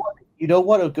 you know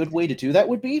what a good way to do that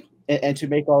would be, and to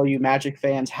make all you Magic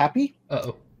fans happy?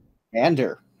 Uh-oh.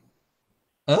 Commander.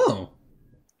 Oh.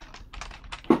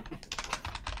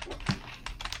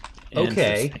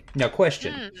 Okay. Interesting. Now,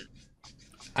 question. Hmm.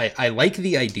 I like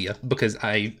the idea because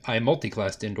I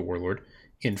multi-classed into Warlord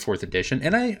in 4th edition,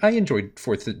 and I enjoyed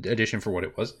 4th edition for what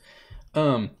it was.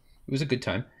 It was a good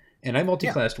time, and I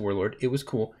multi-classed Warlord. It was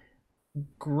cool.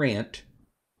 Grant,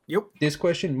 Yep. this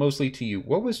question mostly to you.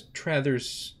 What was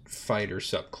Trather's fighter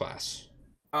subclass?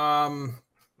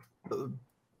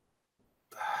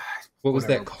 What was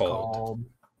that whatever it called?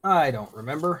 I don't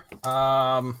remember.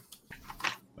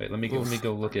 Wait, let me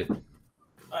go look at.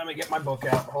 Let me get my book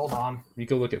out. Hold on. Let me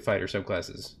go look at fighter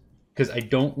subclasses because I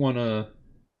don't want to.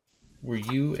 Were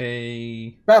you a?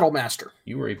 Battle Master.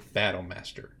 You were a battle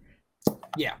master.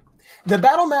 Yeah. The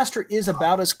Battle Master is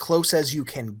about as close as you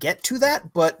can get to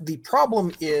that, but the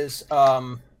problem is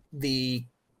the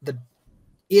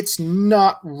it's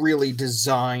not really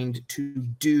designed to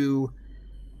do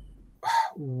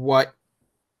what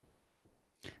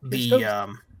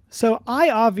the So I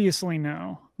obviously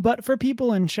know, but for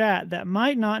people in chat that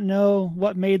might not know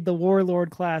what made the warlord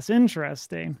class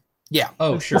interesting, Yeah.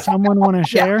 Oh, Does sure. someone want to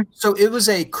share? So it was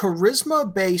a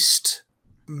charisma-based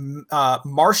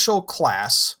martial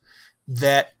class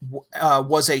that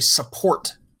was a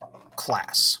support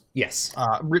class. Yes.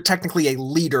 Technically a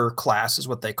leader class is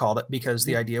what they called it, because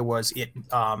the idea was it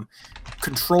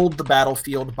controlled the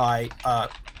battlefield by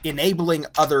enabling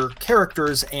other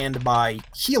characters and by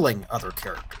healing other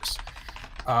characters.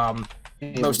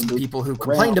 Most of the people who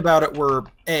complained about it were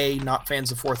A, not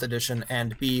fans of 4th edition,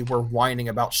 and B, were whining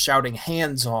about shouting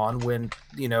hands on when,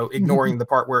 ignoring the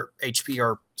part where HP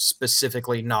are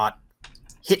specifically not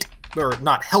hit or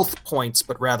not health points,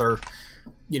 but rather,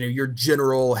 your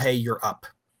general, hey, you're up,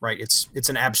 right? It's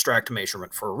an abstract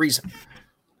measurement for a reason.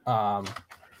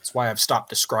 That's why I've stopped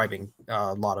describing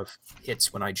a lot of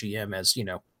hits when I GM as,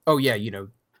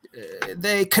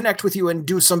 they connect with you and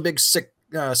do some big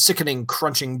sickening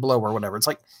crunching blow or whatever. It's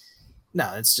like,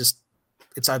 no,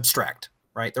 it's abstract,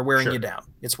 right? They're wearing you down.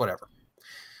 It's whatever.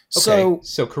 Okay,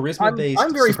 so charisma based.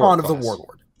 I'm very fond of the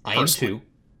Warlord. I am too.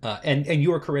 And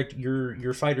you are correct.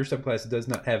 Your fighter subclass does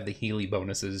not have the Healy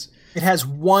bonuses. It has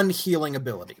one healing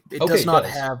ability. It does not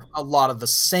have a lot of the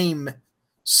same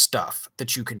stuff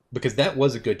that you can. Because that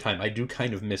was a good time. I do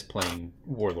kind of miss playing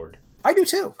Warlord. I do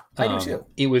too.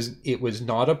 It was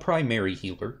not a primary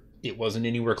healer. It wasn't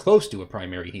anywhere close to a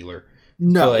primary healer.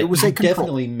 No, it was a control.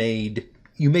 Definitely made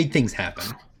things happen.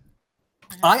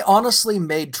 I honestly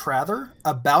made Trather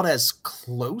about as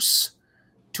close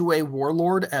to a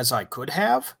Warlord as I could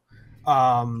have,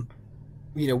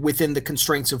 within the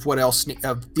constraints of what else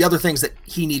of the other things that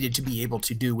he needed to be able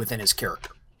to do within his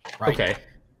character. Right? Okay.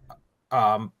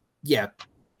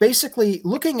 Basically,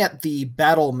 looking at the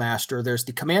Battle Master, there's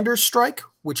the Commander's Strike,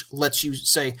 which lets you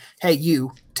say, "Hey,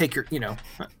 you take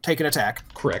take an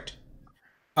attack." Correct.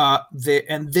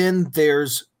 And then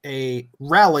there's a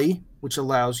Rally, which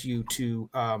allows you to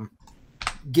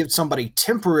give somebody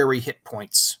temporary hit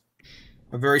points,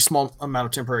 a very small amount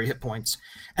of temporary hit points,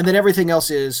 and then everything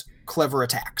else is clever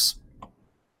attacks.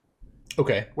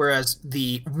 Okay. Whereas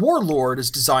the Warlord is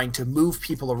designed to move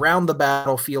people around the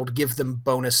battlefield, give them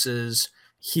bonuses,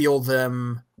 heal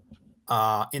them,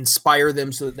 inspire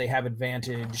them so that they have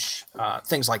advantage,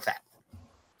 things like that.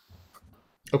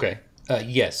 Okay.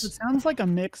 Yes. It sounds like a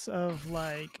mix of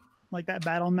like that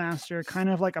Battle Master, kind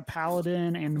of like a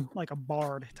paladin and like a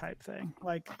bard type thing.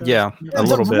 A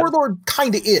little bit. The Warlord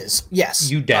kind of is,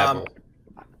 yes. You dabble.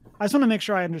 I just want to make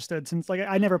sure I understood, since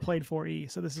I never played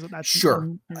 4E, so that's sure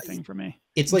a new thing for me.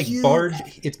 It's like bard.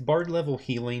 It's bard level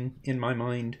healing in my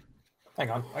mind. Hang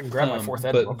on, I can grab my 4th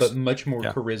ed books. But much more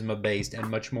charisma based and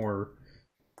much more.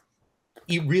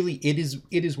 It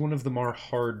is one of the more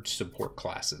hard support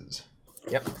classes.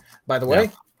 Yep. By the way,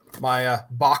 my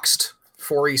boxed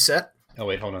 4E set. Oh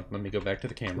wait, hold on. Let me go back to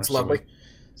the camera. It's lovely.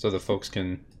 So the folks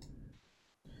can.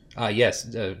 Yes.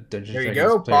 There you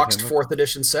go. Boxed 4th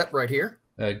edition set right here.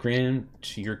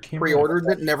 Grant, your camera. Pre-ordered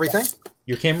it and everything.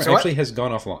 Your camera actually has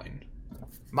gone offline.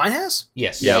 Mine has?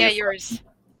 Yes. Yeah, yours.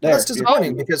 That's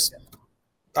disappointing because.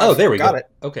 There we go. Got it.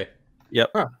 Okay.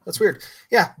 Yep. Huh, that's weird.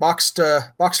 Yeah, boxed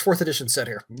 4th edition set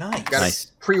here.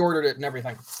 Nice. Pre-ordered it and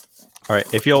everything. All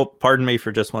right. If you'll pardon me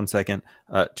for just one second,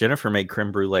 Jennifer made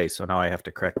creme brulee, so now I have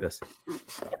to correct this.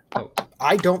 Oh.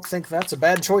 I don't think that's a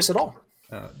bad choice at all.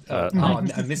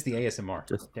 I missed the ASMR.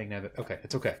 Okay,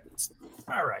 it's okay.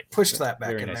 All right, push that back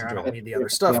Very in nice. there. I don't need the other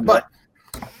stuff. But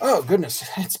oh goodness,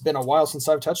 it's been a while since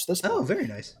I've touched this. Oh, very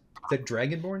nice. Is that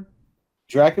Dragonborn?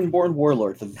 Dragonborn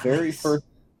Warlord, the very first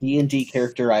D&D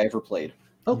character I ever played.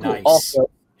 Oh, cool. Nice. Also,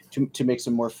 to make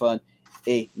some more fun,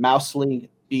 a Mouseling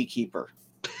Beekeeper.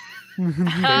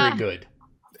 Very good.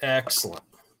 Excellent.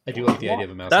 I do like the idea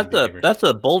of a mouse. That's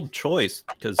a bold choice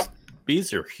because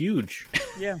bees are huge.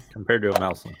 Yeah. Compared to a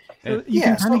mouseling. So you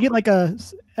can kind of get like an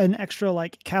extra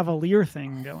like cavalier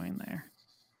thing going there.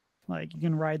 Like you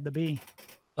can ride the bee.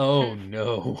 Oh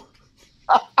no.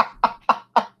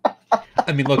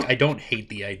 I mean, look, I don't hate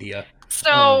the idea.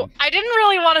 So I didn't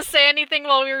really want to say anything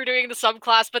while we were doing the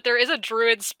subclass, but there is a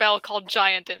druid spell called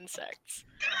Giant Insects,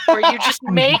 where you just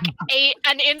make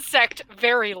an insect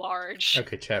very large.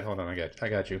 Okay, chat, hold on, I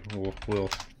got you.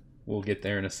 We'll get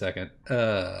there in a second.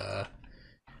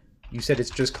 You said it's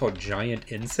just called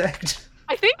Giant Insect?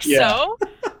 I think so.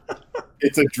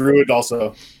 It's a druid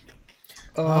also.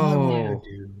 Oh.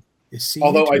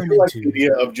 Although I do like the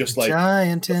idea of just like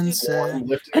giant insect.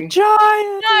 A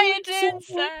giant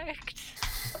insect.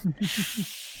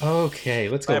 Okay,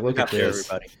 let's go look at this.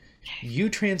 Everybody. You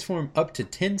transform up to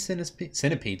 10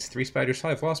 centipedes, 3 spiders,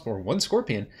 5 wasps, or 1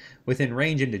 scorpion within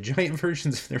range into giant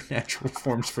versions of their natural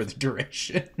forms for the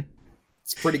duration.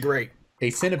 It's pretty great. A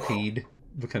centipede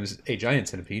becomes a giant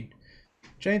centipede.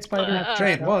 giant spider,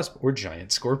 giant wasp, or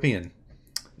giant scorpion.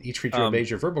 Each creature obeys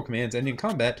your verbal commands, and in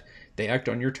combat, they act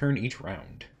on your turn each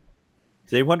round.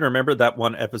 Does anyone remember that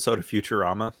one episode of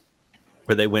Futurama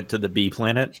where they went to the bee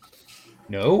planet?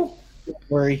 No? Don't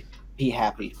worry, be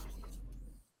happy.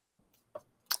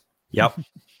 Yep.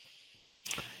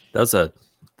 That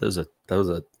was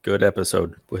a good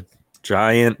episode with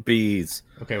giant bees.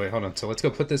 Okay, wait, hold on. So let's go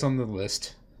put this on the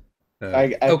list.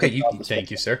 I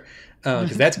Thank you, sir.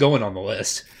 Because that's going on the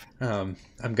list. I'm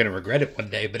going to regret it one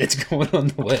day, but it's going on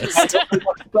the list.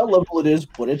 What level it is,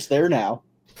 but it's there now.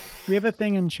 We have a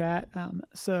thing in chat.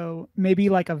 So maybe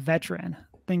like a veteran.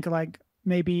 Think like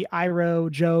maybe Iroh,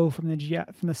 Joe from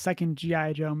the second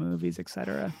GI Joe movies,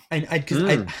 etc. I like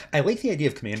the idea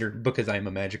of commander because I am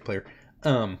a Magic player.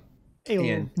 And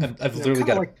I've literally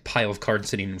got a pile of cards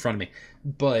sitting in front of me,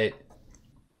 but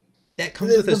that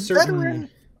comes with a certain.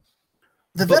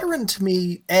 Veteran to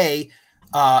me,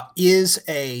 is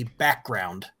a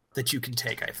background that you can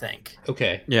take. I think.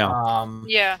 Okay. Yeah.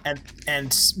 Yeah.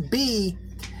 And B.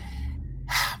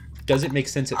 Does it make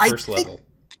sense at first level?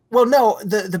 Well, no.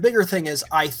 The bigger thing is,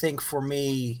 I think for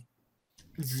me,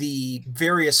 the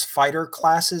various fighter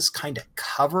classes kind of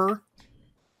cover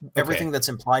everything that's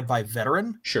implied by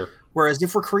veteran. Sure. Whereas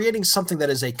if we're creating something that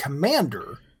is a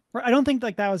commander, I don't think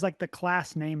like that was like the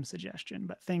class name suggestion,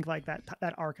 but think like that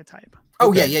archetype. Oh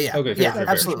Okay. yeah. Okay, Yeah, fair.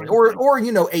 absolutely. Or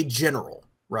a general,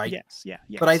 right? Yes, yeah.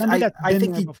 But I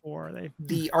think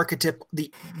the archetype,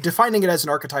 defining it as an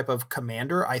archetype of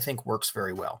commander, I think works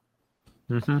very well.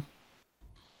 Mm-hmm.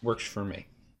 Works for me.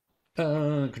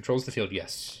 Controls the field,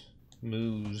 yes.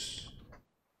 Moves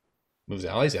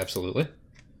allies, absolutely.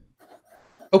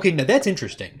 Okay, now that's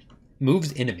interesting.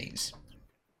 Moves enemies.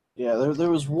 Yeah, there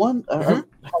was one. I have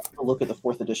to look at the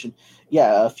 4th edition.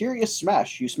 Yeah, Furious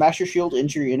Smash. You smash your shield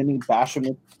into your enemy, bash them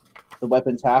with the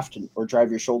weapon's haft, or drive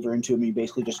your shoulder into them. You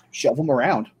basically just shove them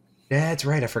around. That's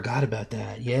right. I forgot about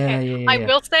that. Yeah. I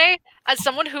will say, as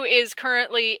someone who is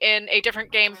currently in a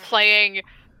different game playing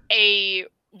a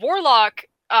warlock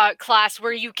class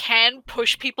where you can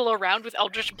push people around with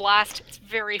Eldritch Blast, it's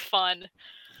very fun.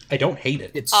 I don't hate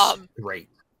it. It's great.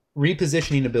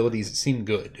 Repositioning abilities seem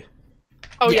good.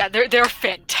 Oh yeah, they're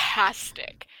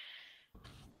fantastic.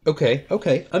 Okay,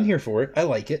 I'm here for it. I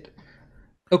like it.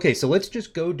 Okay, so let's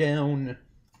just go down.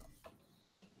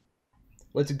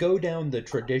 Let's go down the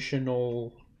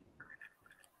traditional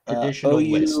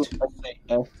list.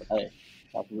 I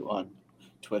have you on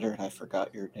Twitter, and I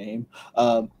forgot your name.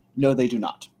 No, they do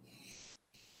not.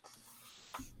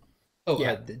 Oh,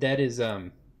 yeah, that is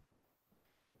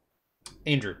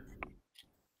Andrew.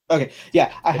 Okay,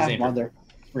 yeah, I have him Andrew. on there.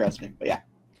 Forgot his name, but yeah.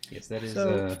 Yes, that is.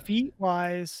 So feat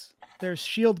wise, there's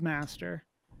Shield Master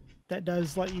that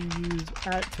does let you use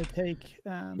to take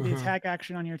the attack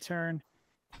action on your turn.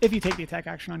 If you take the attack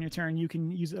action on your turn, you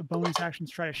can use a bonus action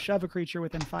to try to shove a creature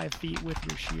within 5 feet with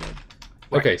your shield.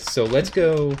 Okay, so let's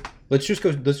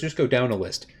just go down a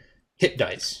list. Hit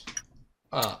dice.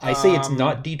 I say it's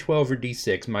not D12 or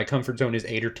D6. My comfort zone is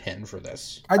 8 or 10 for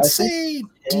this. I'd say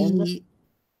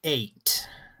D8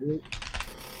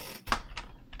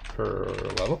 per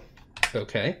level.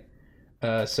 Okay.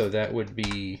 So that would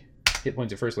be hit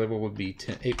points at first level would be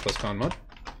 8 plus con mod.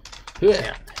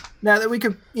 Yeah. Now that we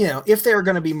could, if they're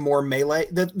going to be more melee,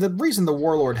 the reason the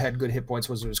Warlord had good hit points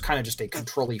was it was kind of just a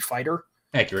control-y fighter.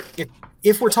 Accurate.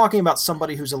 If we're talking about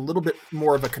somebody who's a little bit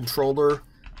more of a controller,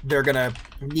 they're going to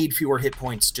need fewer hit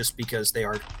points just because they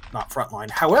are not frontline.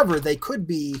 However, they could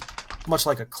be, much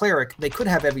like a cleric, they could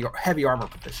have heavy armor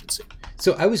proficiency.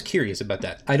 So I was curious about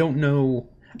that. I don't know.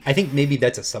 I think maybe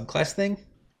that's a subclass thing.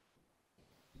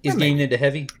 Is getting into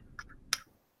heavy?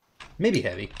 Maybe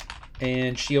heavy.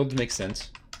 And shields makes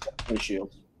sense.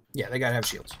 Shields. Yeah, they gotta have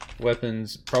shields.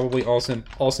 Weapons, probably all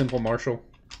simple martial.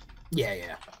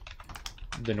 Yeah.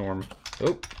 The norm.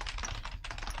 Oh.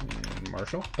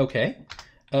 Martial. Okay.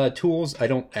 Tools, I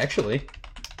don't actually.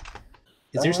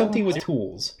 Is there something with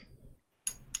tools?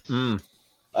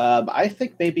 I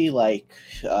think maybe like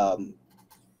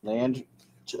land.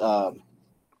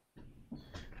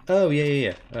 Oh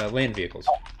yeah. Land vehicles.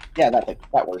 Yeah,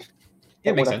 that works.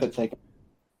 Yeah, makes sense.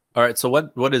 All right, so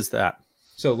what is that?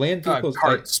 So land vehicles,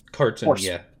 carts,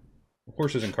 and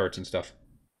horses and carts and stuff.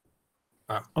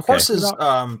 Horses, most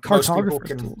people Cartographers'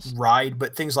 can tools. ride,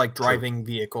 but things like driving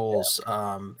vehicles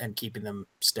and keeping them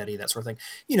steady, that sort of thing.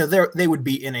 They would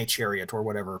be in a chariot or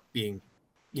whatever, being,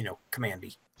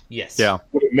 commandy. Yes. Yeah.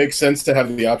 Would it make sense to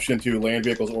have the option to land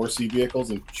vehicles or sea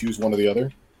vehicles and choose one or the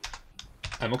other?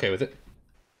 I'm okay with it.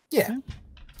 Yeah.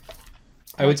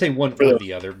 I would say one or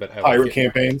the other, but I Pirate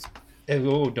campaigns.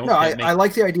 Oh, don't. No, I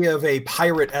like the idea of a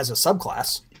pirate as a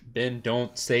subclass. Ben,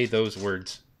 don't say those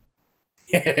words.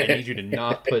 I need you to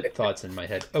not put thoughts in my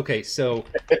head. Okay, so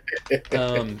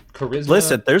charisma.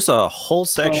 Listen, there's a whole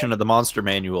section of the monster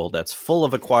manual that's full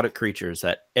of aquatic creatures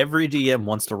that every DM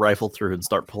wants to rifle through and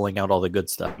start pulling out all the good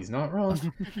stuff. He's not wrong.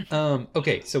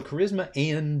 Okay, so charisma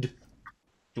and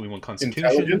do we want constitution,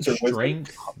 Intelligence or wisdom?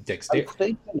 strength, I dexterity?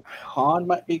 think con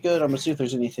might be good. I'm gonna see if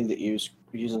there's anything that uses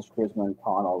charisma and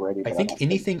con already. I but think don't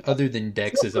anything other than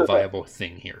dex is a viable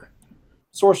thing here.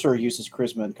 sorcerer uses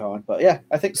charisma and con, but yeah,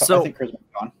 I think So- charisma and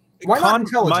con. Why not Con-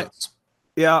 intelligence?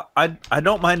 Yeah, I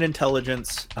don't mind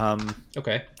intelligence.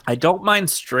 Okay. I don't mind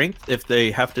strength if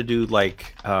they have to do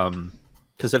like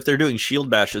because if they're doing shield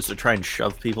bashes to try and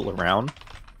shove people around.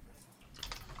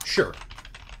 Sure.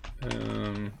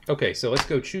 Okay, so let's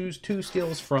go choose 2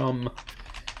 skills from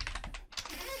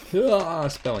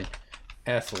spelling.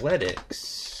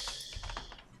 Athletics.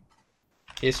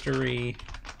 History.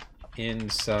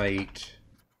 Insight.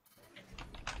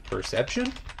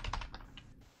 Perception?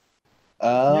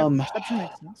 Perception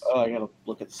makes sense. Oh, I gotta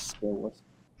look at the skill list.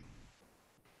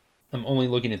 I'm only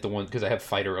looking at the one because I have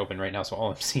fighter open right now, so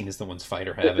all I'm seeing is the ones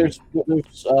fighter having. There's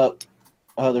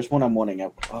one I'm wanting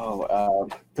out.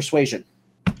 Persuasion.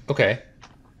 Okay.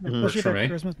 Especially for for me.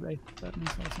 Christmas Day. That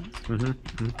makes a lot of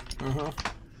sense.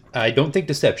 I don't think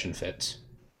deception fits.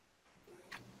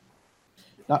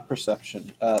 Not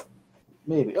perception.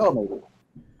 Maybe. Oh, maybe.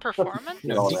 Performance?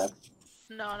 Get all that.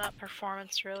 No, not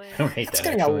performance, really. I don't hate That's that.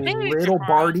 getting Actually. a Maybe little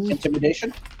tomorrow. bardy.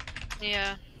 Intimidation.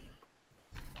 Yeah.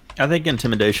 I think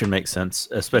intimidation makes sense,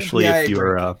 especially Yeah, I if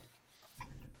you're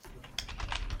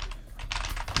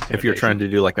if you're trying to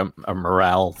do like a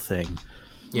morale thing.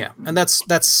 Yeah, and that's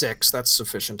 6. That's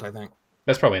sufficient, I think.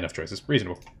 That's probably enough choices.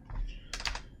 Reasonable.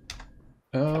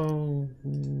 Oh,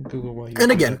 Google, why you And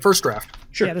do again, that? first draft.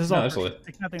 Sure. Yeah, this is No, all absolutely.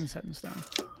 perfect. Like, nothing set in stone.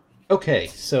 Okay,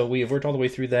 so we have worked all the way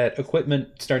through that. Equipment,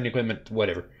 starting equipment,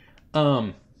 whatever.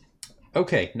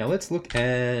 Okay, now let's look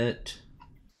at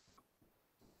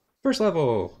first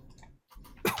level.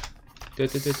 I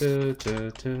guess Hey,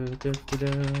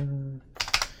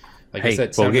 that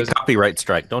we'll sound get doesn't- copyright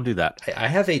strike. Don't do that. I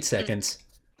have 8 seconds.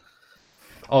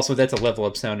 Also, that's a level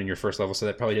up sound in your first level, so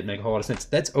that probably didn't make a whole lot of sense.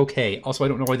 That's okay. Also, I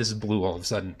don't know why this is blue all of a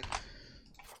sudden.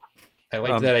 I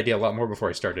liked that idea a lot more before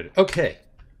I started it. Okay.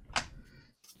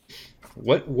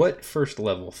 What first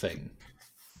level thing?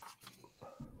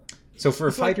 So for a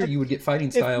It's like fighter, you would get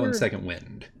fighting style and we're- second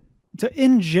wind.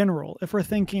 In general, if we're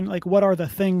thinking like what are the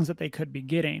things that they could be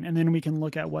getting, and then we can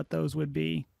look at what those would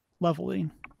be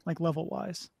leveling, like level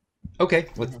wise. Okay,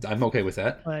 I'm okay with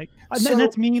that. Like, So- and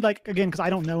that's me, like again, because I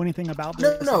don't know anything about No,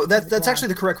 this. no, that's Why. actually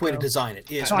the correct way to So- design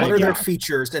it. Is So what I are their get-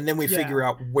 features, and then we Yeah. figure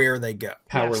out where they go.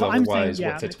 Power so level I'm saying, wise,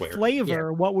 yeah, what fits like where.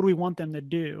 flavor, what would we want them to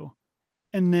do,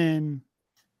 and then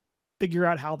figure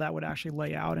out how that would actually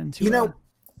lay out into. You know,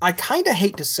 I kind of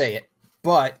hate to say it,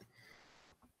 but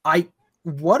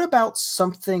what about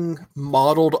something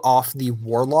modeled off the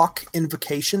Warlock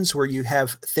invocations where you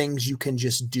have things you can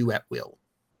just do at will?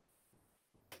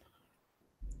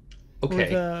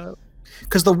 Okay.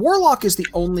 Because the Warlock is the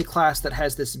only class that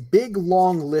has this big,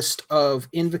 long list of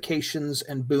invocations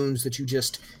and boons that you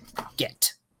just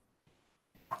get.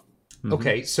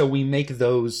 Okay, so we make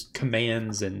those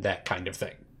commands and that kind of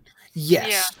thing.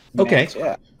 Yes. Okay.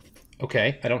 Yeah.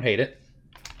 Okay, I don't hate it.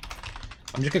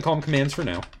 I'm just gonna call them commands for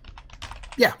now.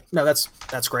 Yeah. No, that's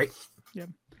great.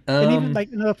 And even like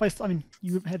another place, I mean,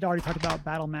 you had already talked about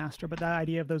Battle Master, but that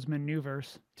idea of those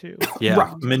maneuvers too. Yeah,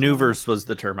 Right. maneuvers was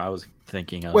the term I was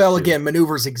thinking of. Well, too. again,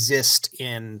 maneuvers exist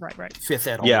in Right. 5th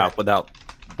ed. yeah, already. without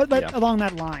But Yeah. along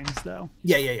that lines, though.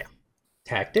 Yeah.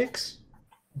 tactics.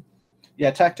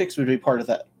 Yeah, tactics would be part of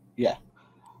that. Yeah.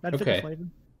 That'd fit Okay. the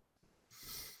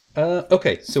flavor.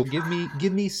 Okay, so give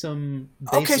me some.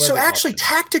 Base Okay, so level actually, options.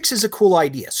 tactics is a cool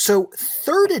idea. So,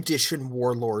 3rd edition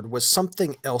Warlord was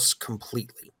something else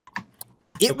completely.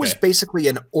 It was Okay. basically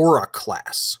an aura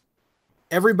class.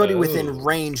 Everybody Oh. within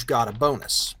range got a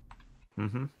bonus.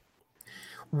 Mm-hmm.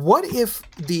 What if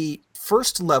the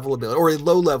first level ability or a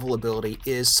low level ability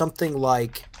is something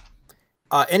like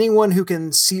anyone who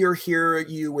can see or hear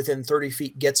you within 30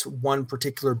 feet gets one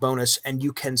particular bonus, and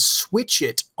you can switch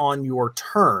it on your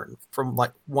turn from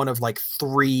like one of like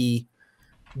 3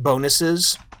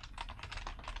 bonuses?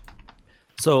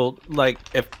 So, like,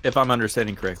 if I'm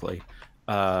understanding correctly,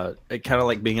 it kind of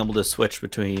like being able to switch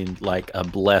between like a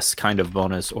bless kind of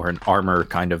bonus or an armor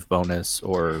kind of bonus,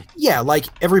 or Yeah, like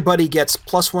everybody gets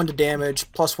 +1 to damage,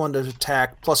 +1 to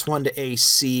attack, +1 to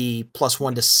AC,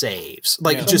 +1 to saves.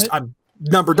 Like Yeah. just I'm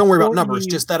number. Don't worry about Or numbers.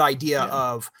 you- Just that idea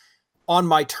of on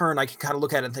my turn, I can kind of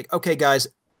look at it and think, okay, guys,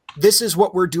 this is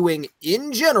what we're doing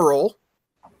in general.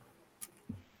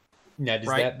 Now, does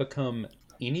Right. that become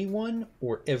anyone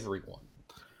or everyone?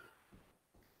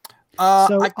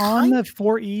 So I on kind- the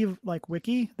 4E like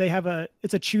wiki, they have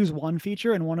it's a choose one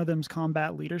feature, and one of them's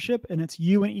combat leadership, and it's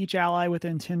you and each ally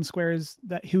within 10 squares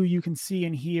that who you can see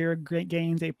and hear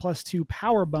gains a +2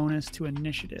 power bonus to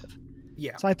initiative.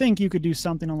 Yeah. So I think you could do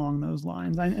something along those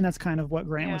lines, and that's kind of what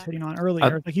Grant was Yeah. hitting on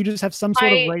earlier. Like you just have some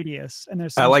sort of radius, and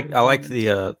there's. I some like sort of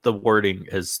bonus. the wording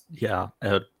is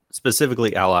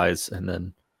specifically allies, and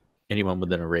then anyone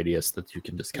within a radius that you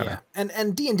can just kind of. Yeah.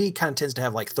 And D&D kind of tends to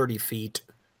have like 30 feet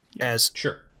as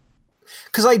Sure.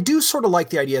 because I do sort of like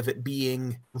the idea of it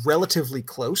being relatively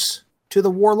close to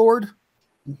the warlord.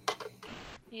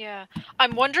 Yeah.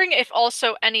 I'm wondering if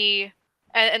also any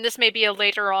and this may be a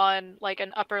later on like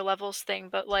an upper levels thing,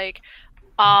 but like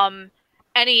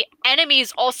any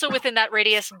enemies also within that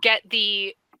radius get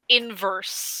the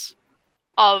inverse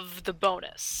of the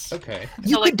bonus. Okay.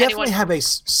 You like, could definitely anyone- have a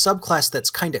subclass that's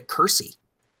kind of cursy.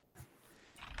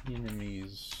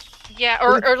 Enemies. Yeah,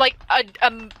 or like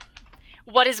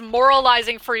what is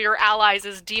moralizing for your allies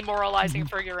is demoralizing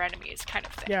for your enemies, kind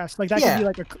of thing. Yeah, so like that Yeah.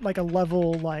 could be like a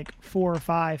level like 4 or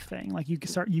 5 thing. Like you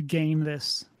gain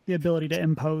the ability to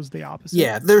impose the opposite.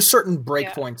 Yeah, there's certain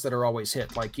breakpoints Yeah. that are always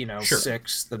hit, like Sure.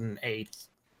 6th and 8th,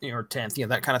 or 10th,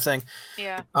 that kind of thing.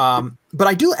 Yeah. But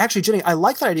I do actually, Jenny, I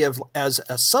like that idea of as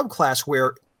a subclass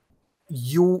where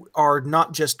you are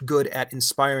not just good at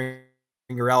inspiring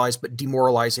your allies, but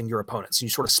demoralizing your opponents. You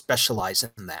sort of specialize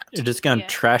in that. You're just gonna Yeah.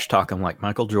 trash talk them like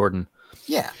Michael Jordan.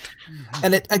 Yeah.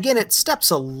 And it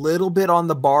steps a little bit on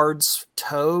the bard's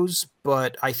toes,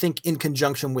 but I think in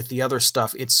conjunction with the other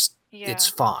stuff, it's Yeah.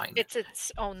 fine. It's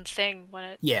its own thing when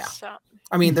it's Yeah.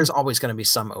 I mean, there's always going to be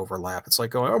some overlap. It's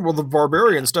like, oh, well, the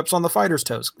barbarian steps on the fighter's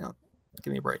toes. No,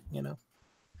 give me a break,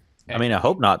 I mean, I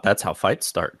hope not. That's how fights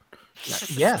start.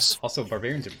 Yes. Also,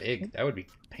 barbarians are big. That would be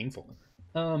painful.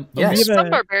 Yes. We have Some a-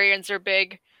 barbarians are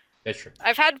big. That's true.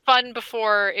 I've had fun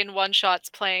before in one shots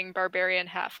playing barbarian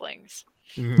halflings.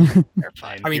 Mhm. They're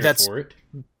fun. I'm I mean, here that's- for it.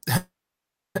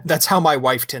 That's how my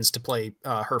wife tends to play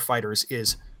her fighters,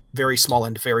 is very small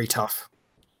and very tough.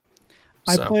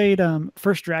 I So- played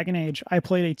first Dragon Age. I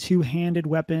played a 2-handed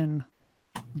weapon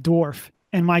dwarf,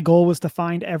 and my goal was to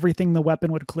find everything the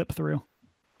weapon would clip through.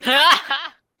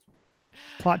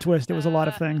 Plot twist: it was a lot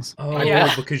of things. Oh,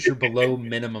 Yeah. because you're below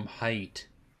minimum height.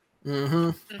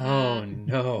 Mhm. Oh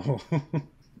no.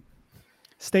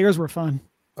 Stairs were fun.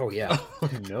 Oh yeah. Oh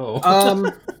no.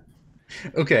 Um.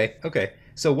 Okay.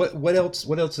 So what else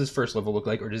does first level look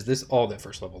like, or does this all that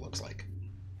first level looks like?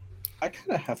 I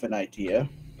kind of have an idea.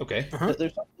 Okay. Uh-huh.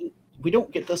 We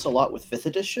don't get this a lot with 5th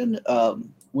edition.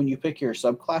 When you pick your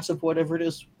subclass of whatever it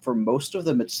is, for most of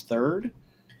them it's 3rd.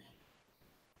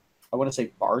 I want to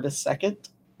say Bard is 2nd.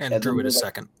 And And Druid then is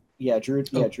like- 2nd. Yeah, Druid.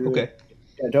 Oh, Yeah, Druid. okay.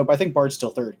 Yeah, no, but I think Bard's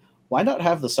still 3rd. Why not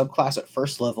have the subclass at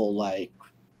first level like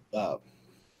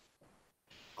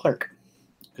Cleric?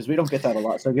 Because we don't get that a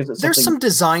lot. So it gives it There's something. some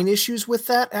design issues with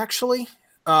that, actually,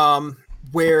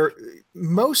 where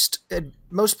most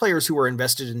players who are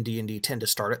invested in D&D tend to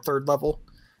start at 3rd level,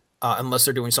 unless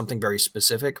they're doing something very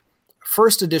specific.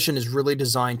 First edition is really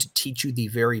designed to teach you the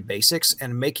very basics,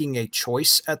 and making a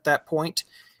choice at that point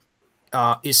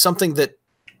is something that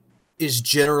is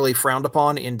generally frowned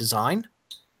upon in design.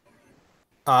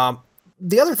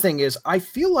 The other thing is, I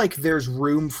feel like there's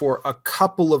room for a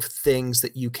couple of things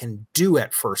that you can do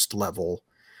at first level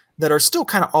that are still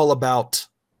kind of all about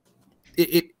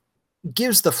it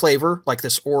gives the flavor, like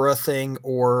this aura thing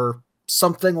or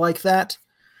something like that.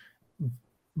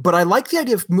 But I like the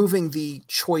idea of moving the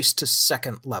choice to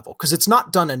 2nd level because it's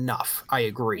not done enough. I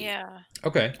agree. Yeah.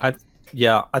 Okay.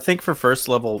 Yeah, I think for first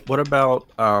level, what about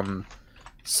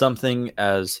something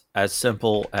as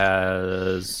simple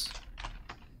as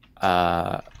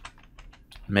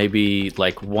maybe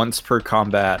like once per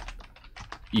combat,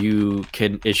 you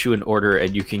can issue an order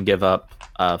and you can give up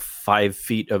 5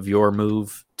 feet of your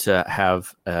move to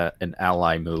have an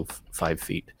ally move 5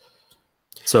 feet.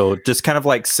 So just kind of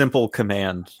like simple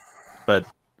command, but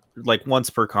like once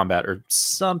per combat or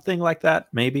something like that,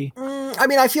 maybe. I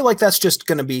mean, I feel like that's just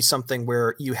going to be something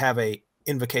where you have a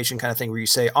invocation kind of thing where you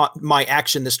say, my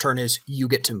action this turn is you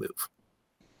get to move.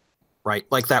 Right?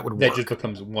 Like that would work. That just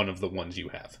becomes one of the ones you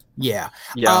have. Yeah.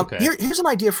 Yeah. Okay. Here's an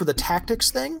idea for the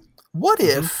tactics thing. What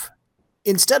if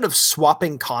instead of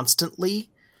swapping constantly,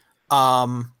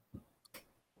 what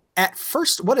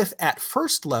if at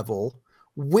first level,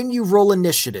 when you roll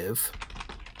initiative,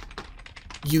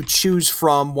 you choose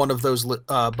from one of those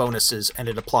bonuses and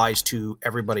it applies to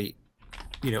everybody,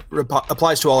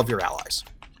 applies to all of your allies.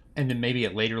 And then maybe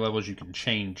at later levels you can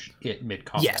change it mid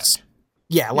combat. Yes.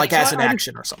 Yeah, like so as an I just-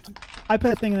 action or something. I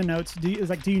put a thing in the notes. Do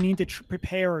you need to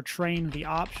prepare or train the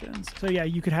options? So yeah,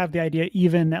 you could have the idea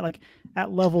even at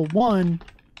at level 1,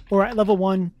 or at level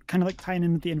 1, kind of like tying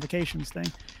in with the invocations thing.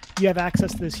 You have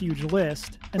access to this huge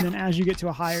list, and then as you get to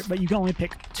a higher, but you can only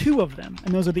pick 2 of them,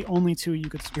 and those are the only 2 you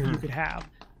could have.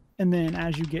 And then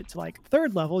as you get to like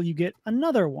 3rd level, you get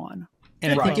another one.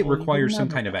 And I Right. think it Level, you get requires some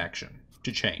another kind of one. action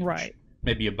to change. Right.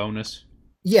 Maybe a bonus.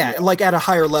 Yeah, like at a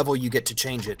higher level, you get to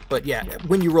change it. But yeah,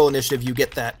 when you roll initiative, you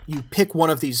get that. You pick one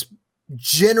of these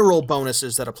general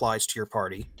bonuses that applies to your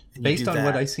party. and you Based do on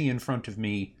what that. I see in front of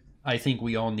me, I think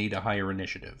we all need a higher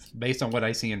initiative. Based on what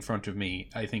I see in front of me,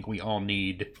 I think we all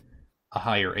need a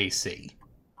higher AC.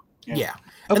 Yeah,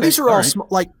 Okay, and these are all right.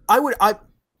 like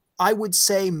I would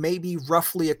say maybe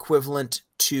roughly equivalent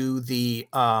to the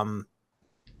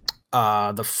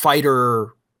fighter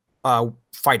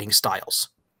fighting styles,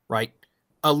 right?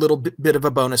 A little bit of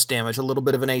a bonus damage, a little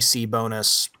bit of an AC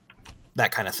bonus,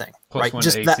 that kind of thing, Plus right? 1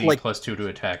 Just AC, that, like plus 2 to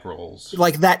attack rolls.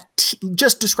 that.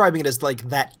 Just describing it as like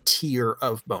that tier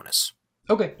of bonus.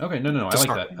 Okay, no, I like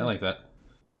start. that. I like that.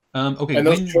 Okay, And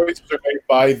those when- choices are made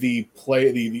by the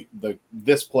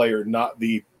this player, not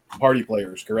the party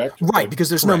players, correct? Right, because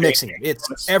there's no Correct. mixing it.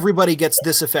 It's everybody gets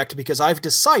this effect because I've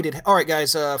decided. All right,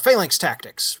 guys, phalanx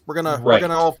tactics. We're gonna Right.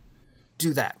 all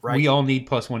do that, right? we all need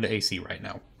plus 1 to AC right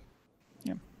now.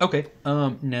 Yeah. Okay.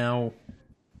 Now,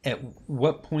 at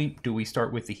what point do we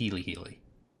start with the Healy?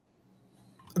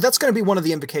 That's going to be one of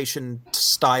the invocation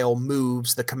style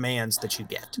moves, the commands that you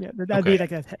get. Yeah, that'd Okay.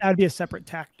 be that'd be a separate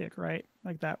tactic, right?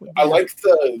 Like that would. I like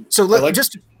the So I like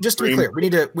just to be dream- clear,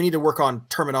 we need to work on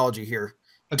terminology here.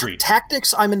 Agreed.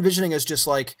 Tactics, I'm envisioning as just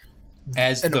like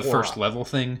As an the aura. first level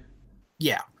thing,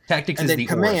 yeah, tactics and is then the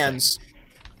aura thing. commands,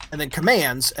 and then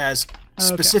commands as Okay.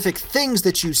 specific things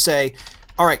that you say.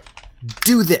 All right,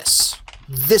 do this.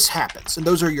 This happens, and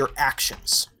those are your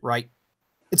actions, right?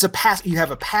 It's you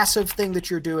have a passive thing that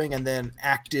you're doing, and then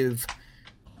active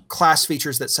class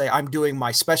features that say I'm doing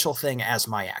my special thing as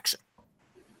my action.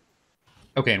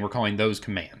 Okay, and we're calling those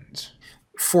commands.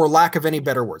 For lack of any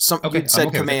better words, Okay, you'd said I'm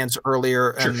okay with commands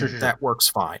earlier, Sure, and sure. that works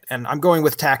fine. And I'm going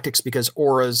with tactics because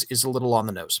auras is a little on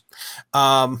the nose.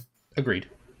 Agreed.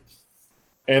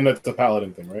 and that's the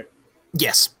paladin thing, right?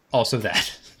 Yes, Also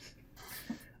that.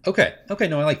 Okay,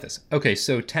 no, I like this. Okay,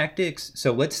 so tactics,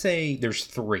 so let's say there's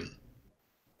 3.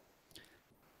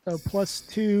 So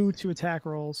 +2 to attack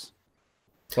rolls.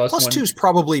 Plus plus 1 2 is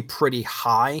probably pretty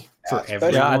high. for Yeah,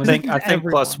 everyone. Yeah, I think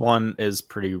Everyone. plus 1 is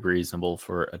pretty reasonable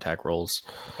for attack rolls.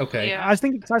 Okay, Yeah. I was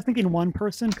thinking one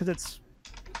person because it's.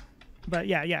 But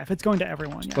yeah, if it's going to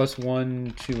everyone, yeah. plus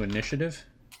 1 to initiative.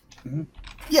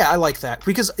 Yeah, I like that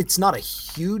because it's not a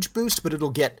huge boost, but it'll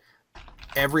get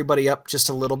everybody up just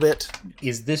a little bit.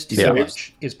 Is this too Yeah.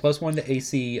 much? Is plus 1 to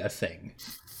AC a thing?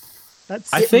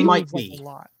 That's I think- might like be. a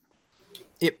lot.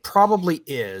 It probably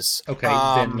is. Okay,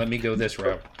 then let me go this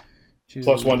route.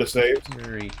 Plus 1 to save.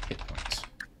 Temporary hit points.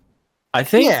 I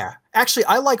think Yeah, actually,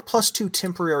 I like +2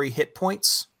 temporary hit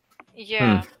points.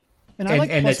 Yeah. And I And-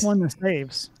 like and plus that's- 1 to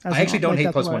saves. as I actually well. don't hate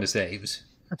that's plus what- 1 to saves.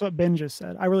 That's what Ben just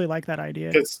said. I really like that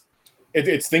idea.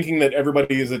 It's thinking that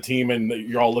everybody is a team and that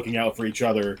you're all looking out for each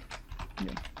other.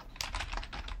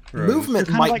 Rose. Movement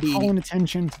You're kind might of like be. calling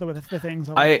attention to the things.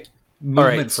 I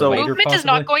Movement right, for so- later, Movement is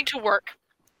possibly? not going to work.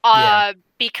 Yeah.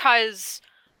 Because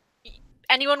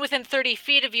anyone within 30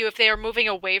 feet of you, if they are moving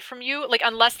away from you, like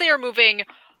unless they are moving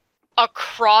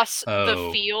across Oh.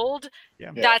 the field,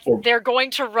 Yeah. that Or- they're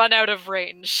going to run out of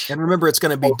range. And remember, it's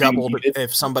going to be Or being doubled needed.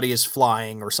 if somebody is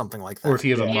flying or something like that. Or if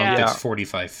you have a monk Yeah. that's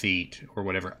 45 feet or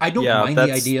whatever. I don't Yeah, mind the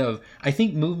that's- idea of... I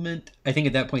think movement, I think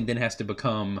at that point then has to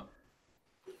become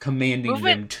commanding them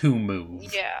Movement- to move.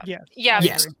 Yeah. Yes. Yeah. I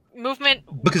Yes. agree.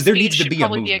 Movement. Because there speed needs to should be a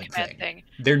probably movement command thing.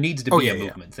 There needs to Oh, be yeah, a yeah.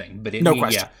 movement thing. But it, No yeah,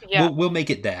 question. Yeah. We'll make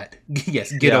it that.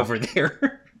 Yes, get Yeah. over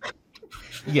there.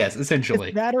 Yes, essentially.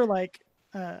 It's that or like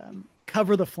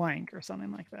cover the flank or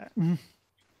something like that.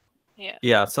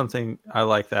 Yeah, something I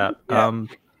like that. Yeah.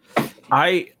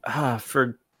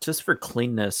 For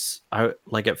cleanness, I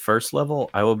like at first level,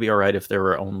 I would be all right if there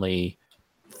were only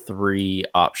 3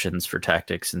 options for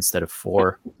tactics instead of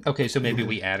 4. Okay, so maybe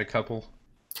we add a couple.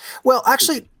 Well,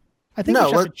 actually, I think No, we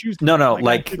should have let- to choose. No, I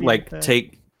like could be with the-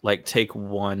 take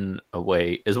 1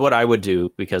 away is what I would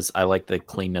do because I like the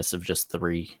cleanness of just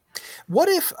 3. what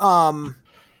if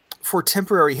for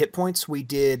temporary hit points we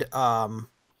did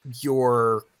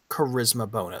your charisma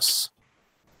bonus,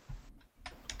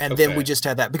 and then we Okay. just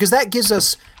had that because that gives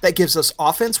us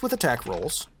offense with attack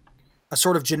rolls, a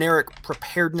sort of generic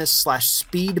preparedness /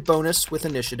 speed bonus with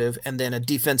initiative, and then a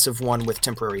defensive one with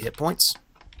temporary hit points.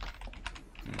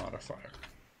 Modifier.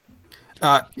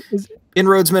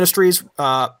 Inroads Ministries.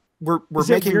 We're Is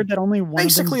it making weird that only one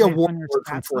basically of a them is based on your warlord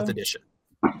from stats, 4th though? edition.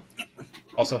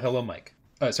 Also, hello, Mike.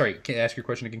 Sorry, can I ask your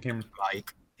question again, Cameron?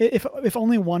 Mike. If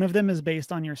only one of them is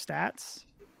based on your stats,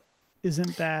 is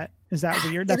that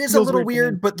weird? That It is a feels little to me.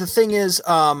 weird, but the thing is,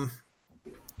 the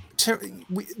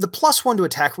 +1 to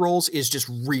attack rolls is just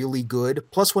really good.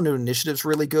 +1 to initiative is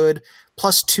really good.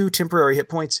 +2 temporary hit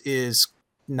points is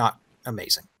not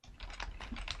amazing.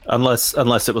 Unless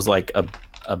it was like a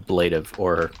ablative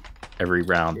or every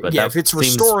round. But yeah, that if it's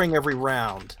seems, restoring every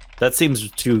round. that seems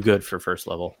too good for first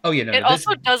level. Oh yeah, no. It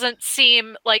also doesn't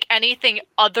seem like anything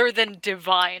other than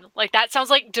divine. Like that sounds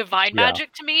like divine Yeah.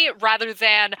 magic to me, rather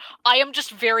than I am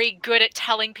just very good at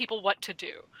telling people what to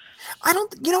do.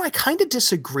 I kind of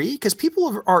disagree because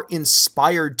people are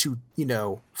inspired to,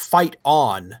 fight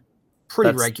on pretty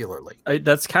That's- regularly.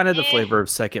 That's kind of the Eh. flavor of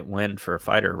second wind for a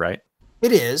fighter, right?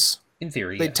 It is. In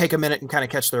theory, They yeah. take a minute and kind of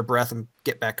catch their breath and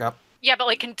get back up. Yeah, but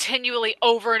like continually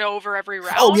over and over every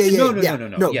round. Oh yeah, yeah, No, yeah.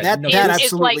 no. Yeah, that no, that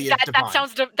is like absolutely is that divine.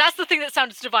 sounds that's the thing that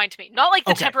sounds divine to me. Not like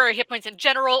the Okay. temporary hit points in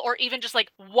general, or even just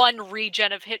like one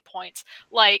regen of hit points.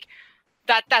 Like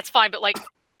that's fine, but like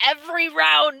every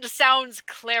round sounds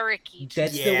cleric-y. to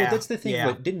That's me. the Yeah, that's the thing. yeah.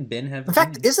 What didn't Ben have? In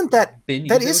fact, isn't that Ben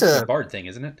that use is it? It was a- a bard thing,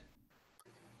 isn't it?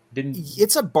 Didn't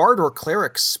it's a bard or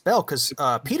cleric spell because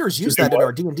Peter's used do that in what?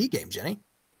 our D&D game, Jenny.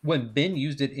 when Ben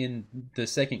used it in the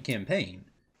second campaign?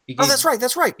 He Oh, that's right.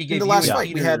 That's right. He In gave the you last and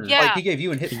fight, we had Peter- Yeah. like he gave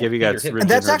you and hit. He gave you Peter guys hit regen- and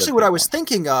that's Regenerative actually what I hit was points.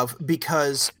 thinking of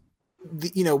because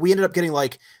we ended up getting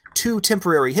like 2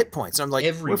 temporary hit points. I'm like,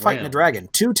 Every we're fighting a round. dragon.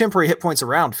 2 temporary hit points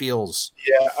around feels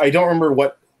Yeah, I don't remember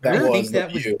what that I was. think that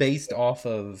but was you- based off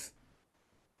of.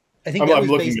 I think I'm that was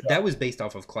looking based. it up. That was based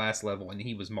off of class level, and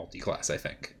he was multi-class. I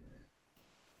think.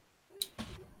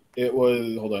 It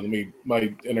was. Hold on.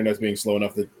 My internet's being slow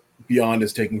enough that Beyond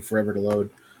is taking forever to load.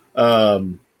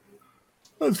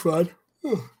 That's fine.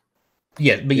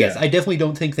 Yeah, but yes, Yeah. I definitely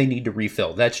don't think they need to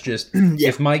refill. That's just Yeah.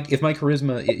 if my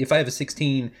charisma. If I have a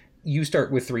 16, you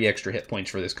start with 3 extra hit points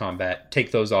for this combat.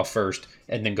 Take those off first,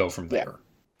 and then go from Yeah. there.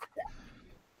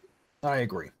 I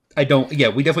agree. I don't. Yeah,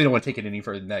 we definitely don't want to take it any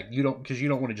further than that. You don't, because you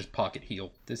don't want to just pocket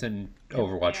heal. This in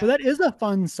Overwatch. So that is a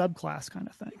fun subclass kind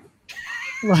of thing.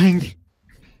 Like,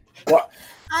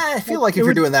 I feel like It if you're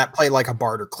would- doing that, play like a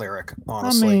bard or cleric, I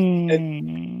honestly.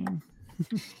 mean,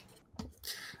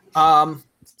 Um,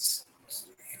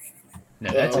 No,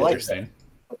 that's I like interesting.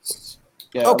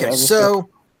 Yeah, okay, I was so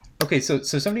Okay, so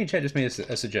somebody in chat just made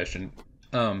a suggestion.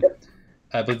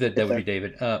 I believe that would be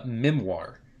David.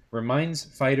 Memoir reminds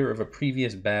fighter of a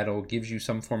previous battle, gives you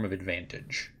some form of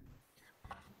advantage.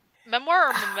 Memoir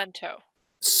or memento?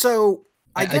 so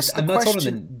I guess I'm the not sold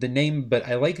question. on the name, but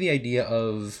I like the idea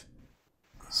of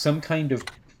some kind of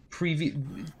previous,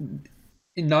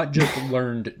 not just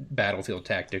learned battlefield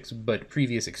tactics, but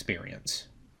previous experience.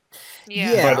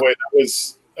 Yeah. Yeah. By the way, that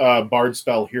was Bard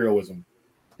spell heroism.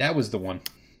 That was the one.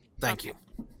 Thank you.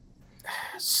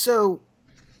 So,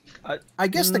 I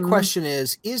guess the question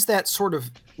is that sort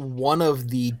of one of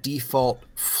the default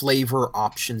flavor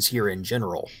options here in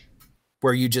general,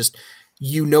 where you just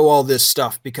all this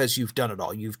stuff because you've done it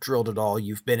all, you've drilled it all,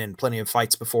 you've been in plenty of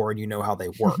fights before, and you know how they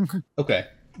work. Okay.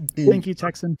 thank you,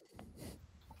 Texan.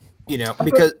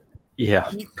 Because Yeah.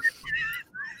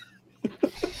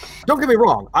 don't get me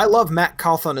wrong, I love Matt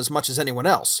Cawthon as much as anyone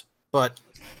else, but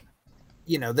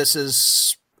this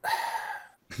is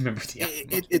Remember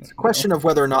it's a question of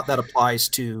whether or not that applies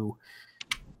to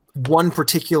one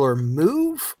particular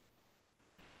move,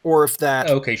 or if that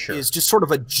Okay, sure. is just sort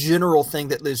of a general thing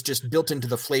that is just built into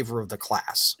the flavor of the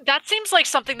class. That seems like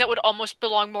something that would almost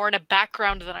belong more in a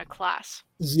background than a class.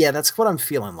 Yeah, that's what I'm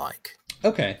feeling like.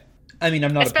 Okay. I mean,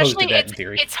 I'm not opposed to that in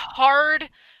theory. it's hard.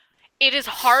 It is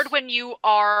hard when you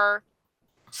are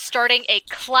starting a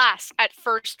class at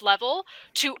first level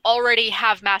to already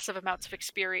have massive amounts of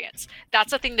experience.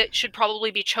 That's a thing that should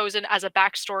probably be chosen as a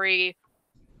backstory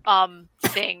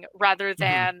thing rather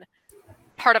than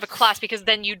part of a class, because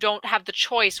then you don't have the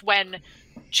choice when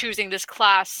choosing this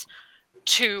class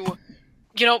to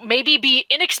maybe be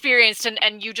inexperienced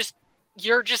and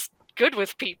you're just good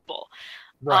with people.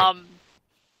 Right.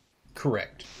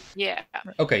 Correct. Yeah.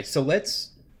 Okay, so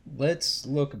let's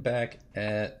look back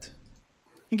at.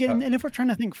 Again, and if we're trying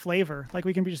to think flavor, like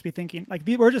we can just be thinking, like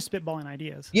we're just spitballing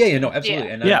ideas. Yeah, no, absolutely.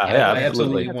 Yeah. And Yeah, I absolutely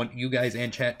absolutely. want you guys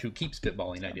and chat to keep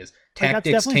spitballing ideas. Like, that's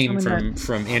Tactics definitely came something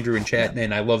from Andrew and chat,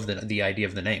 and I love the idea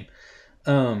of the name.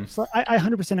 So I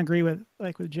 100% agree with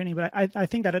Jenny, but I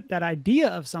think that that idea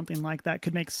of something like that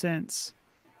could make sense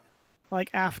like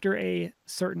after a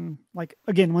certain, like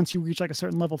again, once you reach like a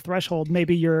certain level threshold,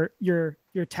 maybe your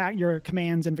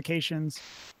commands, invocations,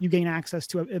 you gain access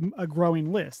to a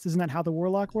growing list. Isn't that how the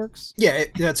warlock works? Yeah,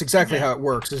 that's exactly how it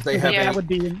works. Is they have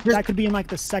that could be in like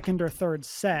the second or third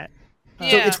set.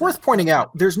 So it's worth pointing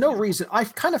out. There's no reason. I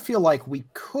kind of feel like we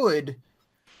could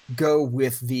go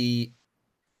with the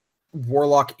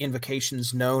warlock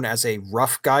invocations known as a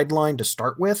rough guideline to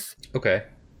start with. Okay.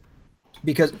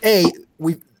 Because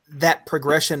that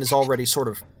progression is already sort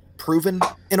of proven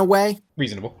in a way.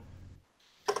 Reasonable.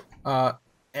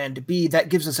 And B, that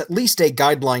gives us at least a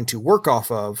guideline to work off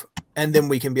of, and then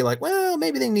we can be like, well,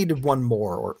 maybe they needed one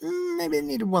more, or maybe they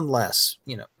needed one less.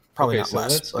 Probably not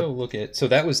less. Let's go look at. So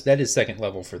that is second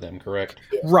level for them, correct?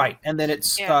 Right, and then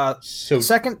it's so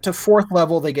second to fourth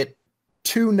level they get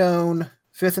 2 known,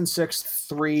 fifth and sixth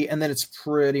 3, and then it's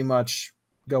pretty much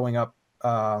going up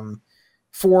 4s,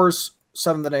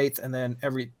 7th and 8th, and then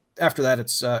after that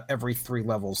it's every 3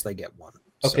 levels they get 1.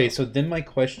 Okay, so then my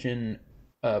question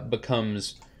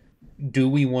becomes, do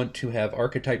we want to have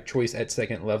archetype choice at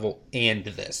second level and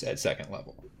this at second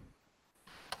level?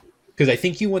 Because I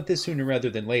think you want this sooner rather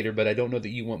than later, but I don't know that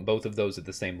you want both of those at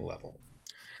the same level.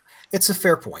 It's a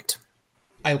fair point.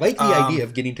 I like the idea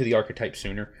of getting to the archetype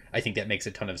sooner. I think that makes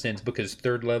a ton of sense, because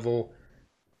third level,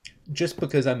 just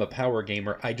because I'm a power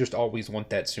gamer, I just always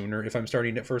want that sooner. If I'm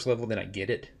starting at first level, then I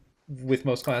get it with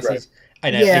most classes.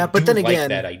 Right. And I but then again,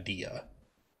 that idea.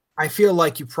 I feel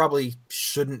like you probably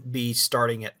shouldn't be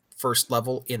starting at first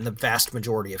level in the vast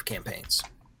majority of campaigns.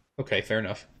 Okay, fair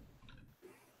enough.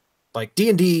 Like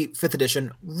D&D 5th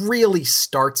edition really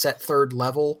starts at third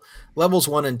level. Levels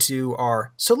 1 and 2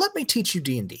 are, so let me teach you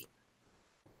D&D.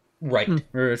 Right.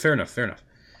 Fair enough.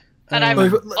 And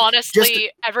I've honestly,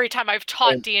 every time I've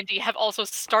taught D&D, have also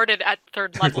started at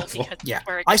third level.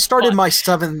 Because I started my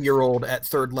 7-year-old at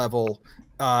third level,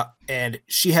 and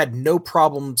she had no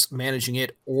problems managing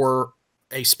it or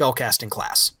a spellcasting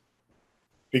class.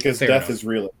 Because death is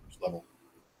real at first level.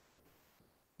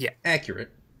 Yeah.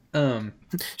 Accurate. In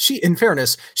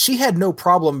fairness, she had no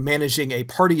problem managing a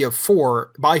party of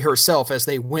 4 by herself as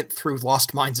they went through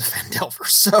Lost Mines of Phandelver.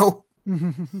 So,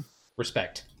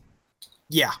 respect.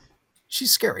 Yeah,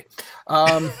 she's scary.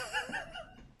 I'm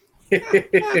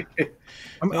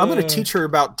going to teach her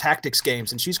about tactics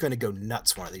games, and she's going to go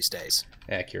nuts one of these days.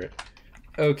 Accurate.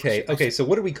 Okay. So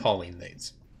what are we calling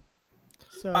these?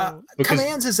 So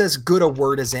commands is as good a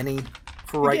word as any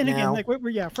for right now.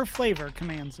 For flavor,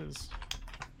 commands is.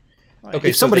 Okay,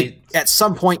 if somebody at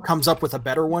some point comes up with a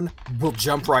better one, we'll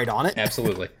jump right on it.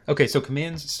 Absolutely. Okay, so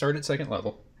commands start at second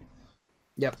level.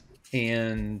 Yep.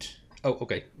 And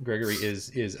okay. Gregory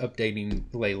is updating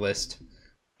the lay list.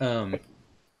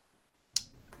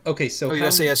 Okay, so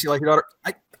yes, you like your daughter.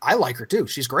 I like her too.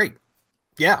 She's great.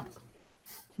 Yeah.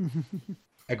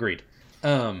 Agreed.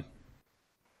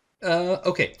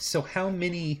 Okay, so how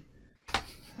many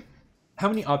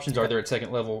options are there at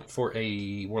second level for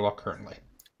a warlock currently?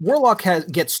 Warlock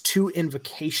gets 2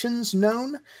 invocations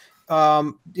known.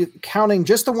 Counting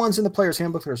just the ones in the player's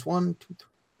handbook, there's 1, 2,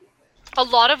 3. A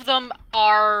lot of them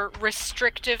are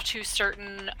restrictive to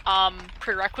certain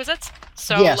prerequisites.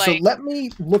 So so let me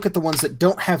look at the ones that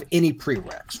don't have any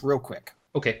prereqs real quick.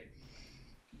 Okay.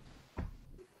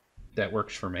 That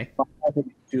works for me. If it's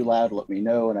too loud, let me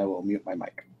know, and I will mute my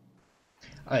mic.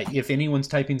 If anyone's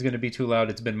typing is going to be too loud,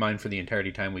 it's been mine for the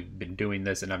entirety time we've been doing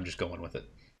this, and I'm just going with it.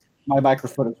 My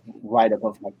microphone is right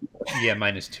above my keyboard. Yeah,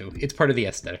 mine is too. It's part of the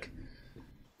aesthetic.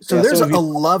 So there's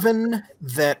 11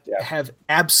 that have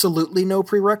absolutely no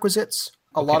prerequisites.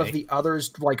 A lot of the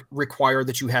others require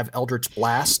that you have Eldritch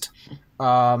Blast.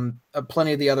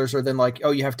 Plenty of the others are then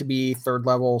you have to be 3rd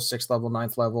level, 6th level,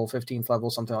 9th level, 15th level,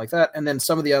 something like that. And then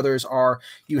some of the others are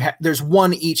there's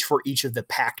 1 each for each of the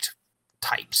pact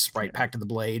types, right? Pact of the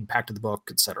Blade, Pact of the Book,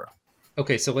 etc.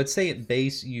 Okay, so let's say at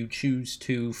base you choose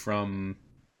 2 from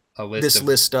a list.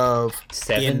 List of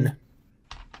 7.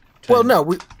 Well,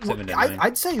 no,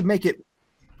 I'd say make it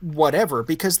whatever,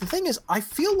 because the thing is, I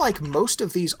feel like most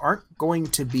of these aren't going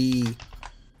to be.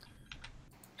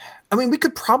 I mean, we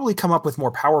could probably come up with more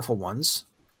powerful ones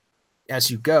as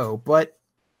you go, but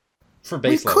for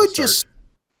base we could just,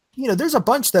 there's a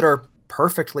bunch that are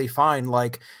perfectly fine.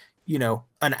 Like,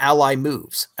 an ally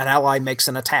moves, an ally makes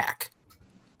an attack.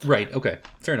 Right. Okay.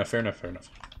 Fair enough.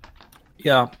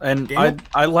 Yeah, and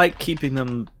I like keeping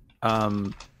them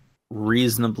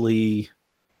reasonably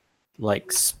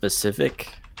specific,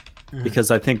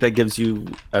 because I think that gives you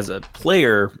as a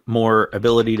player more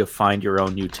ability to find your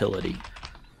own utility.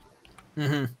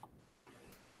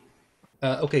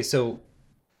 Okay, so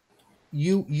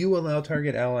you allow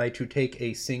target ally to take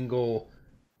a single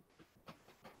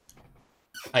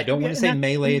I don't want Yeah, to say and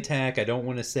melee attack. I don't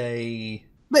want to say.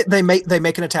 They make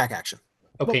an attack action.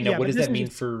 Okay, Well, now yeah, what but does this that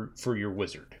is mean for your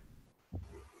wizard?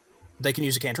 They can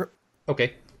use a cantrip.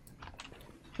 Okay.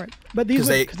 Right, but these 'Cause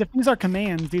are they- because if these are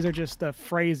commands, these are just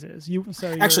phrases.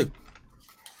 Actually,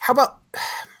 how about?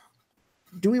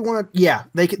 Do we want to? Yeah,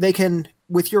 they can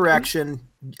with your action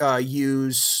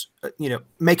use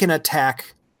make an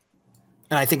attack,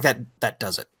 and I think that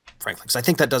does it, frankly, because I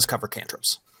think that does cover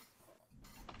cantrips.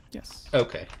 yes.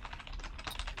 Okay.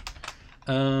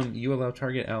 You allow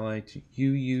target ally to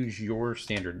use your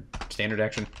standard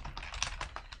action,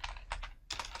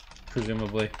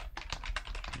 presumably,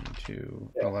 to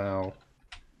allow.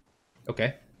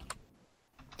 Okay.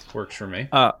 Works for me.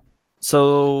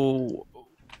 So,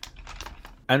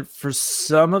 and for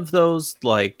some of those,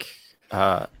 like,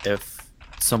 if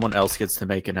someone else gets to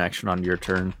make an action on your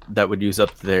turn, that would use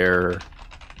up their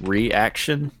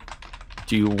reaction.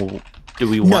 Do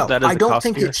we want that as I a don't cost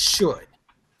think here? it should.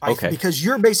 Okay. Because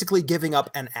you're basically giving up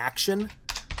an action.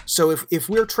 So if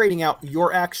we're trading out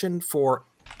your action for,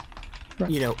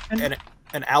 Right.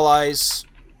 an ally's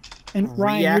And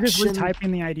Ryan, you're just reaction-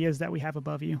 retyping the ideas that we have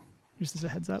above you, just as a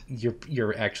heads up.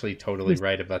 You're actually totally Yes.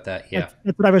 right about that. Yeah.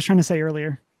 That's what I was trying to say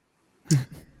earlier.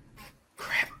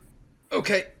 Crap.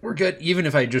 Okay, we're good. Even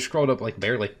if I just scrolled up like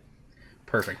barely.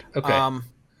 Perfect. Okay.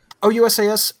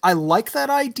 OUSAS, I like that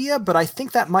idea, but I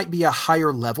think that might be a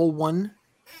higher level one.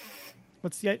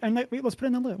 What's the? And wait, let's put it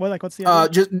in the list. What's the?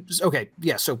 Idea? Just okay,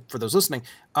 yeah. So for those listening,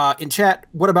 in chat,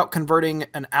 what about converting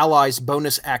an ally's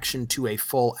bonus action to a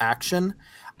full action?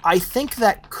 I think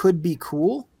that could be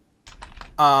cool.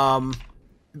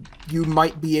 You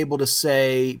might be able to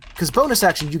say, because bonus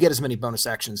action, you get as many bonus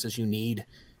actions as you need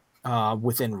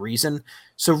within reason.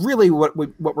 So really, what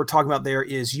we're talking about there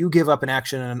is you give up an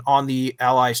action, and on the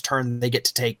ally's turn, they get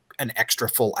to take an extra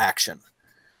full action.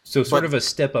 So sort of a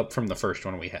step up from the first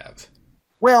one we have.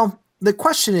 Well, the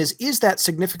question is that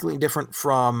significantly different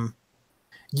from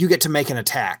you get to make an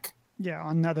attack? Yeah,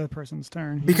 on another person's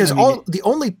turn. Because I mean, the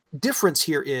only difference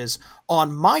here is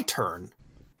on my turn,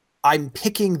 I'm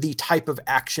picking the type of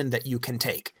action that you can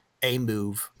take: a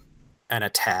move, an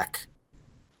attack,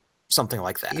 something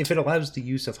like that. If it allows the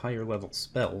use of higher level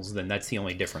spells, then that's the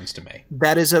only difference to me.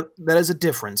 That is a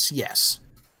difference, yes.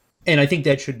 And I think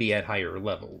that should be at higher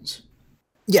levels.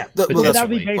 Yeah, But Well, that's that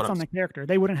would be what based I'm- on the character.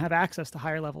 They wouldn't have access to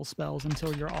higher level spells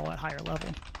until you're all at higher level.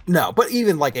 No, but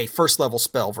even like a first level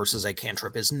spell versus a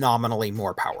cantrip is nominally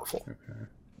more powerful.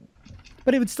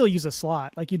 But it would still use a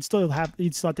slot. Like you'd still have to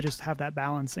just have that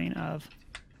balancing of.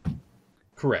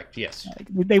 Correct. Yes.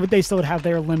 Like, they still would have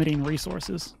their limiting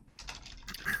resources.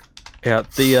 Yeah,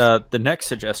 the next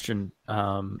suggestion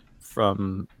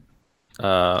from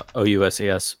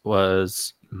OUSAS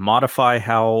was modify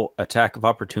how attack of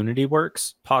opportunity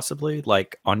works, possibly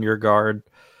like on your guard,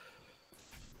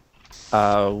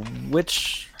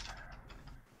 which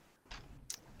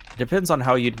depends on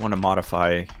how you'd want to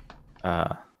modify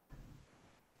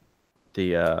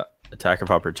the attack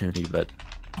of opportunity, but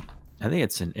I think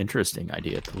it's an interesting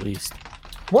idea at the least.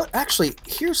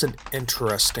 Here's an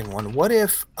interesting one. What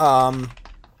if, and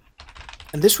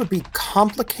this would be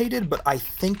complicated, but I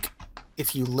think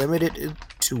if you limit it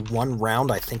to one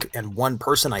round, and one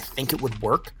person, I think it would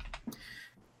work.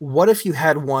 What if you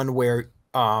had one where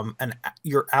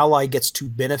your ally gets to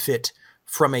benefit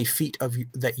from a feat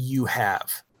that you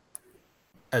have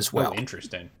as well? Oh,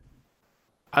 interesting.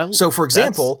 So, for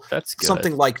example, that's good.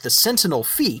 something like the Sentinel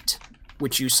feat,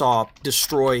 which you saw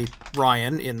destroy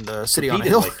Ryan in the City on a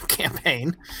Hill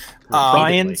campaign.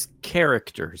 Ryan's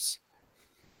characters.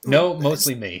 No,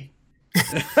 mostly me.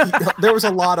 There was a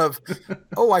lot of,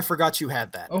 I forgot you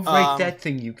had that. Oh, right, that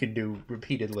thing you can do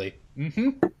repeatedly.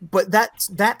 Mm-hmm. But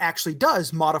that actually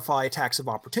does modify attacks of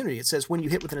opportunity. It says when you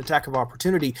hit with an attack of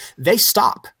opportunity, they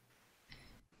stop.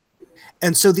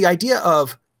 And so the idea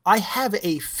of, I have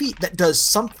a feat that does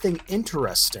something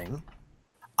interesting,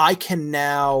 I can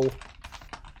now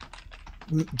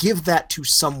give that to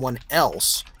someone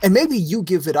else, and maybe you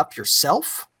give it up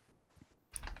yourself.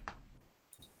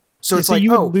 So it's like,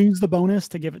 you would lose the bonus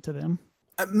to give it to them.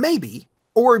 Maybe,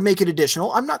 or make it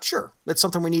additional. I'm not sure. That's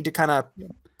something we need to kind of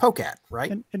poke at,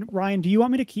 right? And Ryan, do you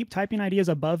want me to keep typing ideas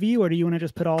above you, or do you want to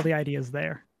just put all the ideas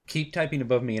there? Keep typing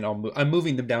above me, and I'm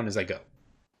moving them down as I go.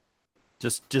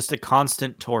 Just a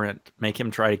constant torrent. Make him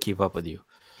try to keep up with you.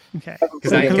 Okay.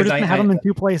 Because we're just gonna have them in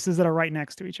two places that are right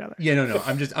next to each other. Yeah, no.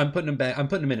 I'm putting them back. I'm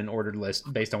putting them in an ordered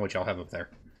list based on what y'all have up there.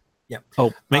 Yeah.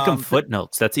 Oh, make them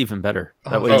footnotes. That's even better.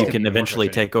 That way you can eventually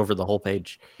take over the whole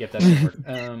page. Yep, that's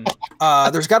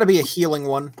work. There's got to be a healing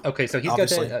one. Okay, so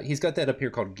he's got that up here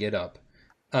called Get Up.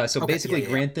 So basically,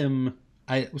 grant them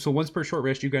So once per short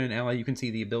rest, you got an ally. You can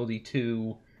see the ability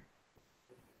to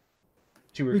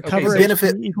recover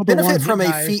benefit equal to one from hit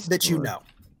a dice, feat that you or- know.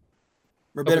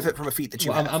 Or benefit from a feat that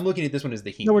you Well, have. I'm looking at this one as the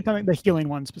healing. No, we're talking the healing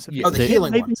one specifically. Yeah. Oh, the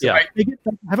healing one. Yeah. They get,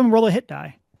 have them roll a hit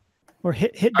die, or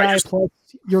hit I die just- plus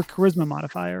your charisma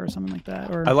modifier, or something like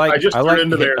that. Or I I just like threw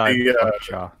into hit there die the, on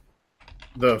Shaw.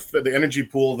 the energy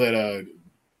pool that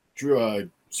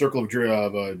Circle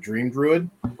of Dream Druid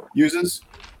uses.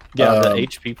 Yeah, the Um,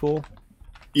 HP pool.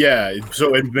 Yeah, so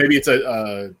maybe it's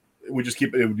it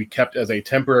would be kept as a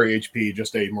temporary HP,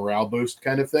 just a morale boost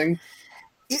kind of thing.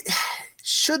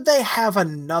 Should they have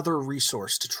another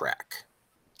resource to track?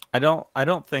 I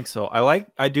don't think so.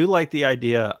 I do like the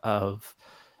idea of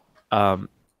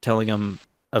telling them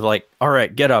of like, all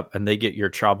right, get up, and they get your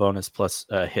Cha bonus plus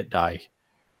hit die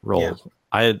roll.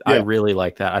 Yeah. I really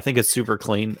like that. I think it's super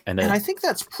clean, and And I think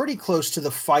that's pretty close to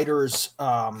the fighter's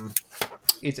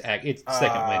It's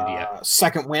second wind, yeah.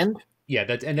 Second wind. Yeah,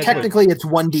 that's Technically, it's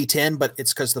 1d10, but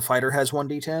it's because the fighter has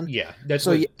 1d10. Yeah, that's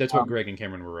So, what Greg and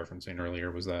Cameron were referencing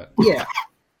earlier. Was that? Yeah.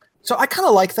 So I kind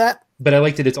of like that. But I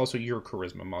like that it's also your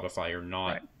charisma modifier, not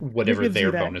Right. whatever It gives you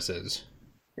their that. bonus is.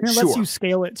 And it lets Sure. you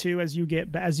scale it too as you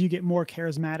get more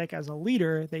charismatic as a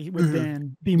leader. They would Mhm.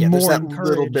 then be Yeah, there's more that little bit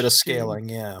encouraged of to- scaling.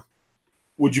 Yeah.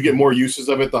 Would you get more uses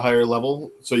of it the higher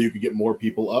level, so you could get more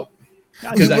people up?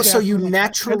 I Because think So you definitely-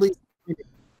 naturally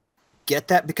get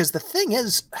that because the thing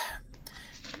is,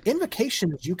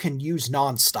 invocations you can use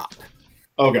nonstop.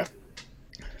 Okay,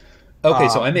 Okay,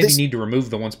 so I maybe this- need to remove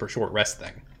the once per short rest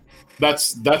thing.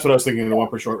 that's what I was thinking. The one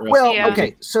per short rest. Well, Yeah.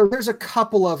 okay, so there's a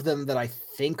couple of them that I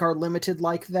think are limited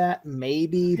like that,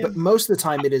 maybe, but most of the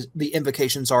time it is the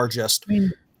invocations are just I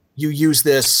mean, you use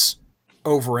this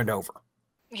over and over.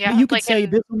 Yeah, you could like say in-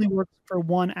 this only works for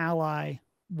one ally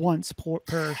once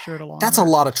per shirt along. That's a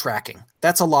lot of tracking.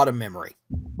 That's a lot of memory.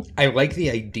 I like the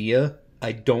idea.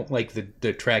 I don't like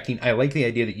the tracking. I like the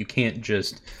idea that you can't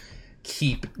just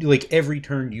keep like every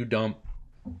turn you dump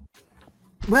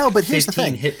Well, but here's the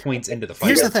 15 thing. hit points into the fight.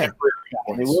 Here's the thing.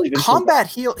 And they will eventually- Combat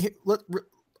heal.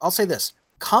 I'll say this: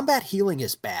 combat healing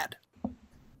is bad.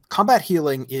 Combat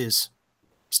healing is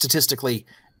statistically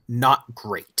not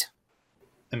great.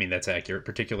 I mean, that's accurate,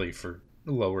 particularly for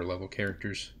lower level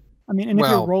characters. I mean, and if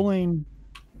well- you're rolling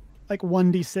like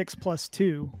 1d6 plus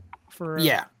 2 for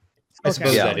Yeah, I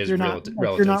suppose Yeah. that is you're relative.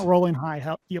 not you're not rolling high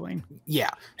healing. yeah.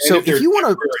 And So if if they're you want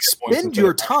temporary to hit points spend instead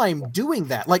your of- time doing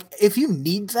that, like if you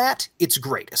need that, it's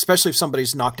great. Especially if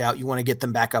somebody's knocked out, you want to get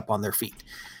them back up on their feet.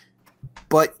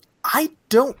 But I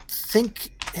don't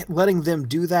think letting them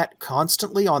do that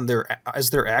constantly as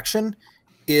their action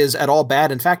is at all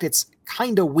bad. In fact, it's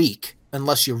kind of weak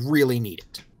unless you really need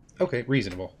it. Okay,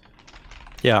 reasonable.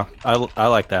 Yeah, I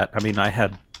like that. I mean, I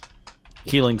had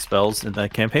healing spells in the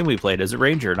campaign we played as a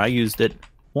ranger, and I used it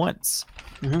once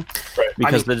Right.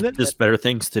 because I mean, there's just better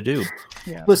things to do.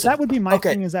 Yeah. Listen, that would be my okay.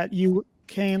 thing is that you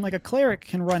can like a cleric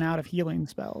can run out of healing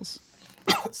spells.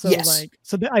 So Yes.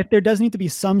 there does need to be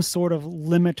some sort of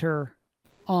limiter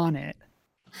on it.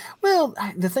 Well,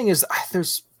 the thing is,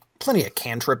 there's plenty of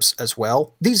cantrips as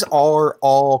well. These are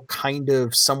all kind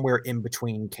of somewhere in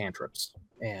between cantrips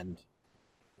and,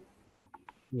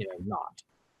 not.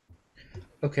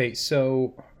 Okay,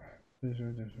 so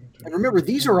And remember,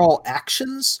 these are all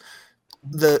actions.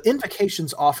 The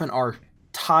invocations often are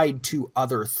tied to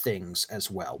other things as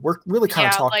well. We're really kind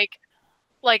of yeah, talking.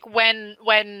 like when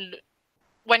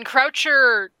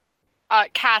Croucher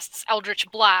casts Eldritch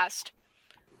Blast,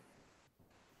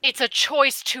 it's a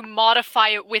choice to modify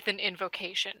it with an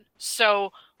invocation.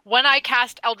 So when I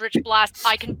cast Eldritch Blast,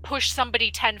 I can push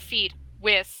somebody 10 feet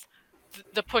with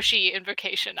the pushy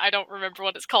invocation. I don't remember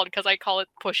what it's called because I call it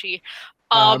pushy.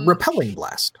 Repelling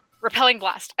blast. Repelling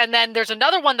Blast. And then there's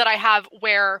another one that I have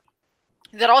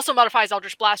that also modifies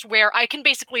Eldritch Blast, where I can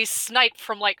basically snipe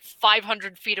from like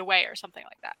 500 feet away or something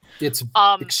like that. It's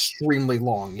extremely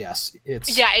long. Yes,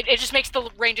 it's Yeah, it just makes the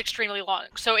range extremely long.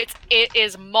 So it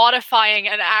is modifying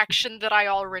an action that I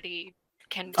already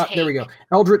can take. There we go.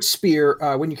 Eldritch Spear.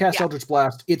 When you cast Yeah. Eldritch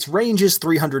Blast, its range is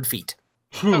 300 feet,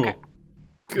 Okay.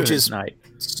 which is night.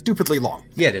 stupidly long.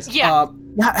 yeah, it is. Yeah.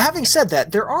 Having said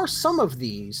that, there are some of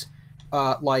these,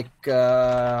 like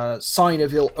Sign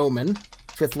of Ill Omen,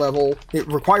 5th level. It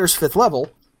requires 5th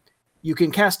level. You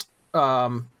can cast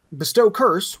Bestow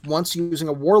Curse once using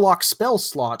a Warlock spell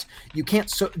slot. You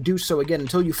can't do so again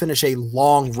until you finish a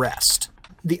long rest.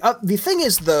 The thing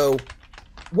is, though,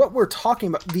 what we're talking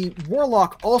about, the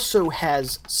Warlock also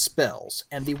has spells,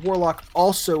 and the Warlock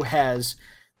also has,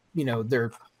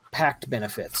 their pact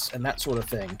benefits and that sort of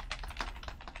thing.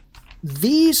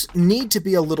 These need to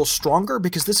be a little stronger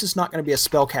because this is not going to be a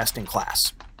spellcasting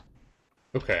class.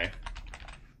 Okay.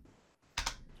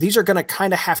 these are going to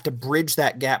kind of have to bridge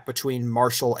that gap between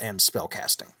martial and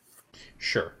spellcasting.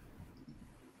 Sure.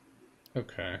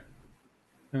 Okay.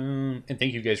 And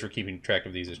thank you guys for keeping track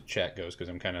of these as chat goes, because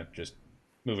I'm kind of just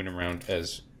moving around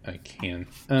as I can.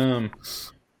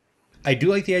 I do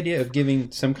like the idea of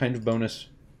giving some kind of bonus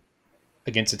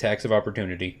against attacks of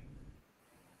opportunity,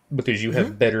 because you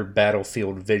have better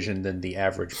battlefield vision than the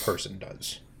average person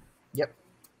does. Yep.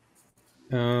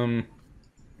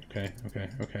 Okay.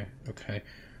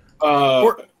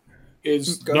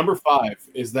 Is Go. number 5,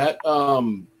 is that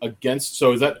against,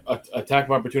 so is that attack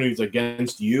of opportunities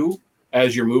against you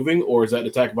as you're moving, or is that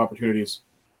attack of opportunities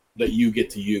that you get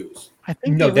to use? I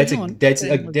think No, the that's original that's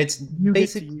thing was that's you get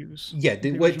basic. to use. Yeah,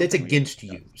 The what original that's thing we against get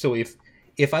to you. So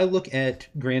if I look at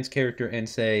Grant's character and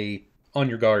say on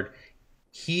your guard,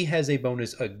 he has a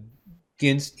bonus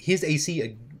against his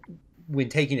AC when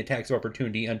taking attacks of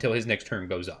opportunity until his next turn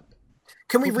goes up.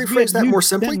 Can we Because rephrase that use more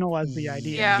simply? Sentinel as the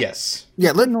idea. Yeah. Yes.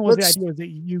 Yeah, Sentinel was the let's. idea was that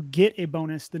you get a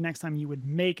bonus the next time you would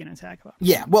make an attack.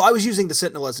 Yeah, well, I was using the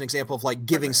Sentinel as an example of like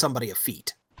giving somebody a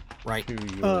feat, right? To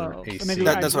your Oh, AC. so maybe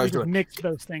That's what I was just doing. Mix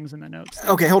those things in the notes.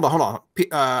 Okay, hold on.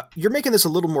 You're making this a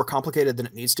little more complicated than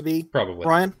it needs to be, Probably.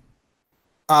 Ryan.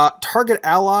 Target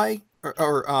ally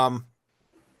or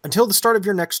until the start of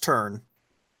your next turn.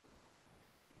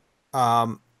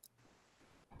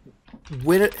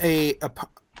 When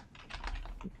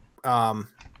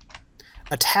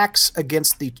attacks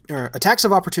against the attacks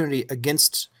of opportunity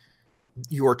against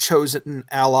your chosen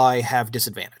ally have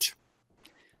disadvantage.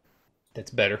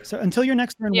 That's better. So until your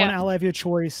next turn, Yeah. one ally of your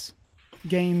choice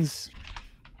gains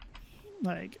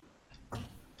like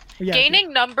yeah,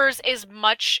 Gaining numbers is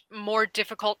much more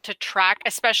difficult to track,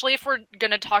 especially if we're going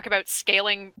to talk about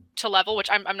scaling to level, which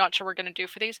I'm not sure we're going to do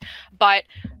for these. But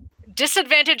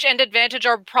disadvantage and advantage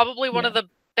are probably one of the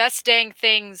best dang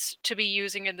things to be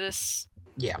using in this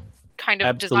Yeah. kind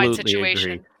of design Absolutely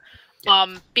situation.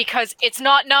 agree. Because it's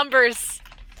not numbers.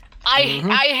 Mhm.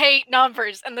 I hate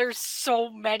numbers, and there's so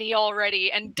many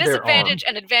already. And There are. disadvantage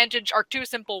and advantage are two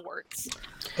simple words.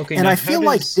 Okay. And now I how feel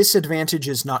like does- disadvantage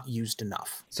is not used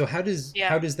enough. So how does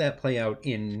Yeah. that play out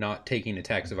in not taking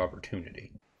attacks of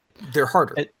opportunity? They're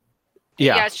harder.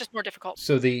 Yeah. It's just more difficult.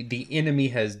 So the enemy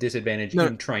has disadvantage No.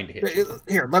 in trying to hit you.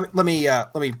 Here, let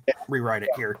me rewrite it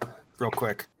here real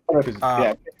quick.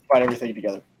 Yeah, find everything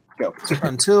together. Go.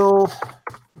 Until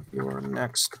your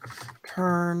next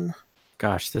turn.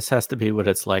 Gosh, this has to be what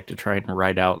it's like to try and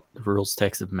write out the rules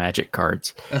text of Magic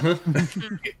cards. Uh-huh.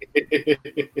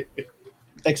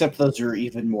 Except those are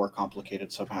even more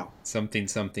complicated somehow.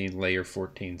 something layer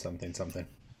 14 something.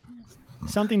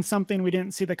 something we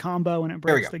didn't see the combo and it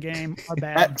There we breaks go. the game. Our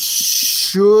bad. That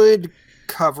should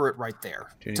cover it right there.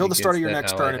 Opportunity Until the start of your against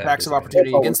next that turn, ally attacks have of opportunity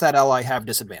disadvantage. against that ally have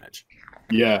disadvantage.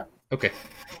 Yeah.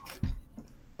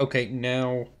 Okay,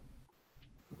 now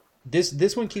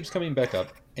this one keeps coming back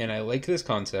up, and I like this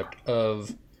concept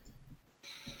of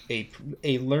a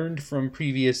learned from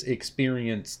previous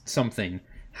experience something.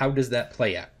 How does that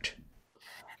play out?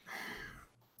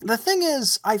 The thing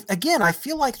is, I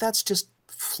feel like that's just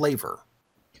flavor.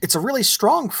 It's a really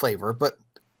strong flavor, but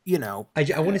you know, I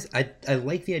want to. I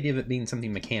like the idea of it being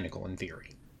something mechanical in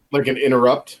theory. Like an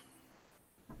interrupt.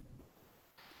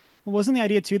 Wasn't the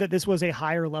idea too that this was a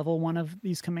higher level one of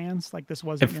these commands? Like this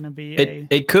wasn't If going to be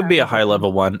It could be a high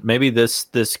level one. Maybe this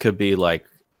could be like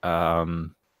After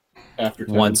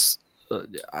 10. once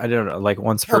I don't know, like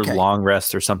once per Okay. long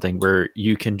rest or something where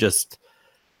you can just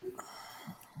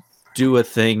do a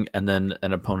thing and then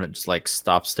an opponent just like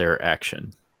stops their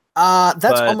action. that's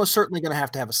But- almost certainly going to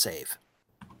have a save.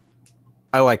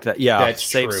 I like that. Yeah, That's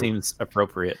save true. seems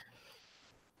appropriate.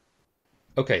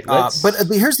 Okay, let's. But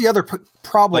here's the other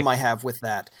problem Like- I have with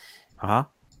that. Uh-huh.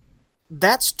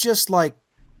 That's just like,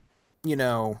 you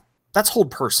know, that's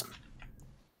hold person.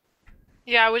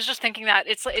 Yeah, I was just thinking that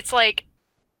it's like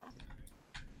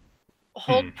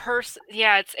hold person.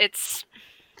 Yeah, it's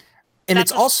And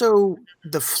That's it's also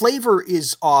the flavor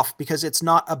is off because it's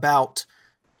not about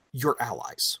your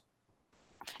allies.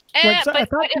 so I but thought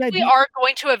the if we idea- are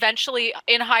going to eventually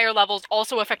in higher levels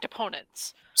also affect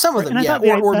opponents. Some of them, And I yeah, thought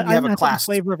the, or I you have thought a the class.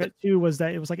 flavor of it too was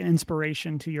that it was like an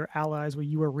inspiration to your allies where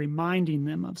you were reminding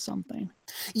them of something.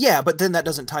 Yeah, but then that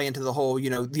doesn't tie into the whole, you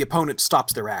know, the opponent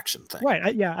stops their action thing. Right.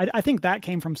 I think that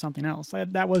came from something else.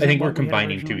 That was. I think we're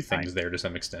combining two things there to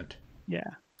some extent. Yeah.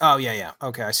 Oh, yeah.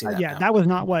 Okay, I see that. Yeah, now. that was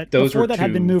not what. Those before were that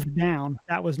had been two- moved down.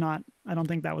 That was not. I don't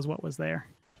think that was what was there.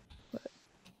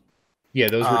 Yeah,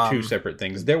 those were two Um, separate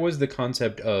things. There was the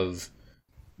concept of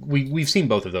we've seen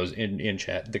both of those in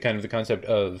chat. The concept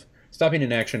of stopping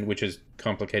an action, which is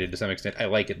complicated to some extent. I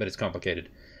like it, but it's complicated.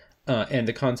 And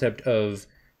the concept of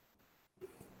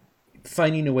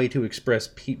finding a way to express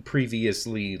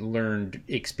previously learned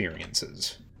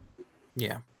experiences.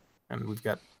 Yeah, and we've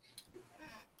got.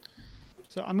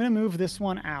 So I'm going to move this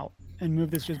one out and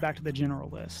move this just back to the general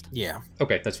list. Yeah.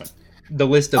 Okay, that's fine. The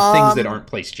list of things that aren't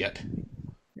placed yet.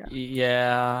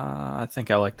 Yeah, I think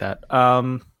I like that.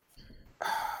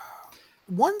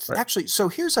 Actually, so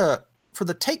here's for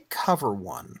the take cover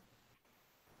one.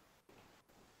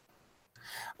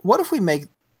 What if we make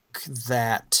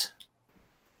that?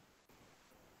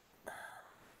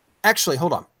 Actually,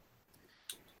 hold on.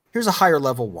 Here's a higher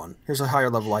level one. Here's a higher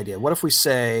level idea. What if we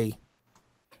say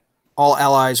all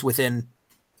allies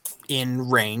in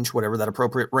range, whatever that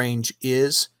appropriate range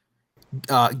is,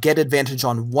 get advantage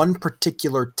on one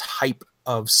particular type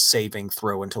of saving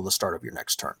throw until the start of your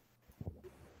next turn.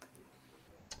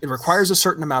 It requires a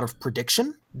certain amount of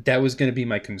prediction. That was going to be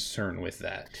my concern with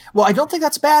that. Well, I don't think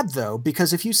that's bad, though,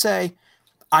 because if you say,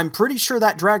 I'm pretty sure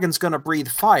that dragon's going to breathe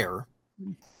fire,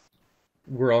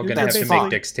 we're all going to have to make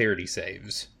dexterity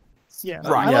saves. Yeah,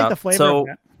 right. I like the flavor of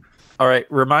that. All right,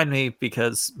 remind me,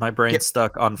 because my brain's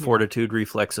stuck on fortitude,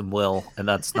 reflex, and will, and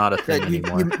that's not a thing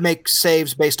anymore. You make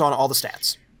saves based on all the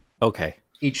stats. Okay.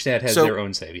 Each stat has their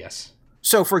own save, yes.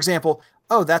 So, for example,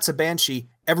 that's a banshee.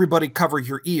 Everybody cover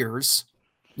your ears,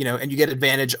 and you get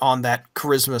advantage on that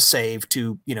charisma save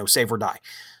to, save or die.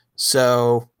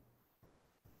 So,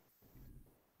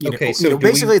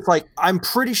 basically it's like, I'm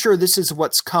pretty sure this is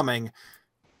what's coming.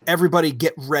 Everybody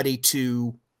get ready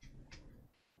to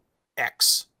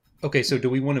X. Okay, so do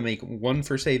we want to make one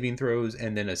for saving throws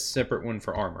and then a separate one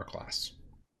for armor class?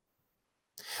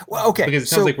 Well, okay. Because it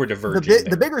sounds like we're diverging.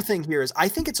 The bigger thing here is I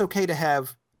think it's okay to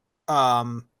have I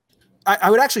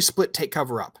would actually split take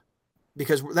cover up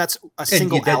because that's a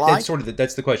single ally.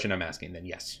 That's the question I'm asking then,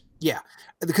 yes. Yeah,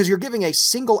 because you're giving a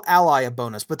single ally a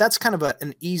bonus, but that's kind of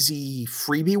an easy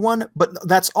freebie one. But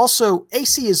that's also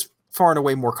AC is far and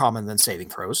away more common than saving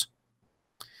throws.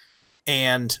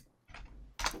 And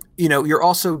you're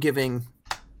also giving,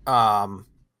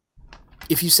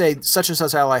 if you say such and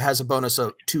such ally has a bonus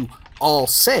to all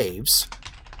saves,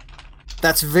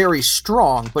 that's very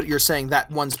strong, but you're saying that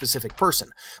one specific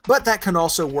person. But that can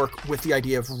also work with the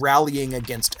idea of rallying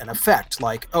against an effect,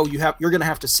 like, you're going to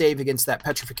have to save against that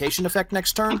petrification effect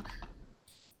next turn.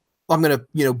 I'm going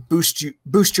to,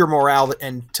 boost your morale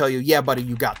and tell you, yeah, buddy,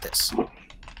 you got this.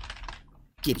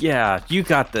 Yeah, you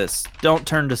got this. Don't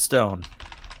turn to stone.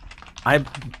 I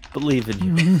believe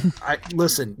in you.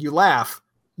 Listen, you laugh.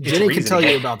 Jenny can tell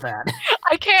you about that.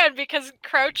 I can, because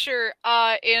Croucher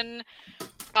in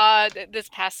this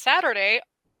past Saturday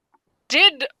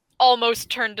did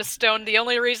almost turn to stone. The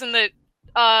only reason that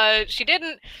she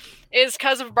didn't is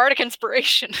because of Bardic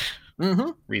Inspiration.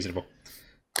 Mm-hmm. Reasonable.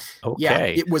 Okay. Yeah,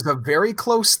 it was a very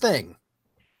close thing.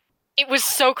 It was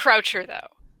so Croucher, though.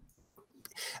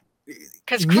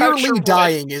 Because nearly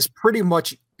dying is pretty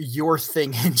much your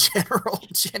thing in general,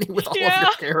 Jenny, with all of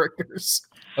your characters.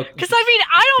 Because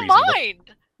I don't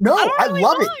mind. No, I really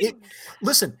love mind. it.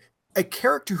 Listen, a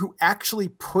character who actually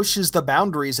pushes the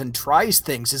boundaries and tries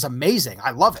things is amazing.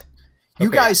 I love it. You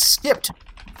guys skipped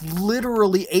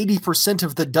literally 80%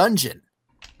 of the dungeon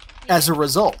as a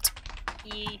result.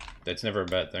 That's never a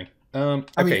bad thing.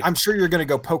 I mean, I'm sure you're going to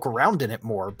go poke around in it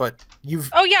more, but you've.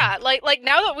 Oh yeah, like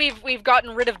now that we've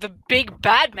gotten rid of the big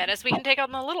bad menace, we can take on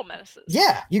the little menaces.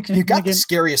 Yeah, you got the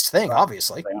scariest thing,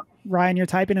 obviously. Ryan, you're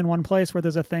typing in one place where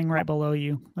there's a thing right below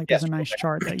you. Like there's a nice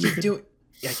chart that you could do it.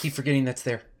 Yeah, I keep forgetting that's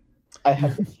there. I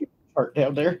have a cute chart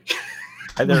down there.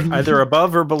 Either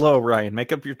above or below, Ryan.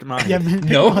 Make up your mind. Yeah,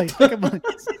 no.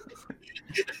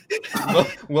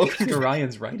 Welcome to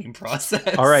Ryan's writing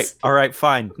process. All right,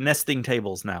 fine. Nesting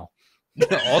tables now.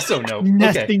 Also no.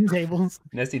 Nesting tables.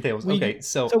 Nesting tables. Okay,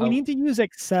 so we need to use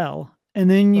Excel,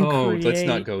 and then you create let's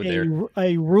not go there.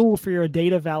 A rule for your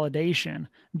data validation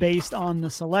based on the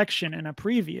selection in a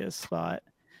previous spot.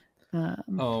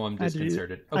 I'm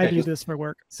disconcerted. I do this for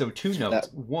work. So 2 notes.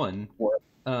 One.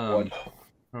 Prone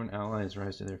allies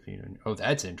rise to their feet. Oh,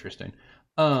 that's interesting.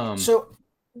 So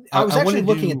I was actually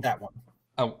looking at that one.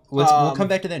 We'll come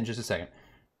back to that in just a second.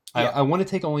 Yeah. I want to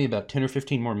take only about 10 or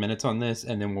 15 more minutes on this,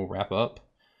 and then we'll wrap up.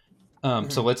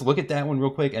 So let's look at that one real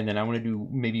quick, and then I want to do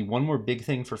maybe one more big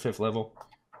thing for 5th level,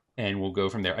 and we'll go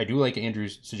from there. I do like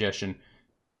Andrew's suggestion.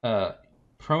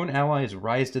 Prone allies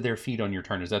rise to their feet on your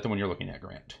turn. Is that the one you're looking at,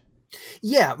 Grant?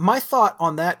 Yeah, my thought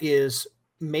on that is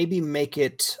maybe make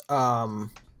it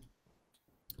one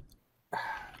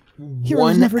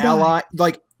ally,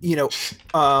 like,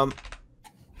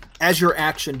 as your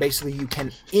action, basically you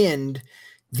can end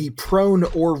the prone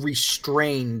or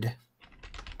restrained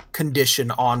condition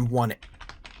on one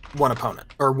opponent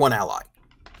or one ally.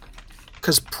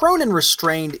 because prone and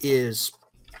restrained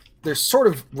they're sort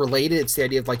of related. It's the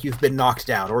idea of like you've been knocked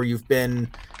down or you've been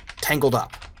tangled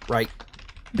up, right?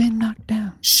 Been knocked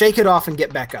down. Shake it off and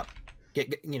get back up.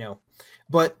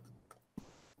 But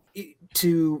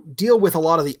to deal with a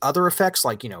lot of the other effects,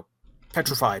 like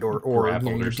petrified or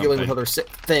you're dealing with other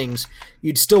things,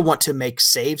 you'd still want to make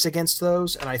saves against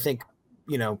those. And I think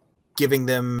giving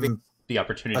them the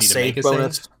opportunity a to save make a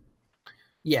bonus, save.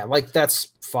 yeah, like that's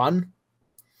fun.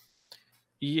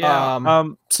 Yeah.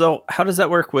 So how does that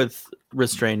work with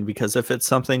restrained? Because if it's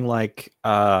something like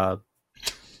yeah,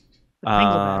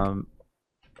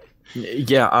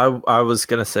 I was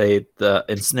gonna say the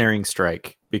ensnaring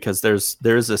strike, because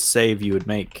there's a save you would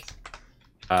make.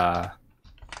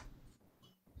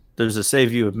 There's a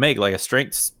save you would make, like a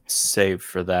strength save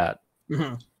for that.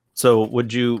 Mm-hmm. So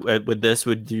would you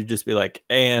would you just be like,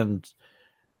 and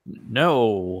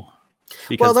no?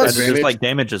 Because that's there's like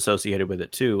damage associated with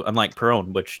it too, unlike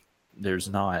prone, which there's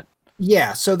not.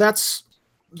 Yeah, so that's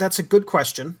a good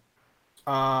question.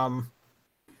 Maybe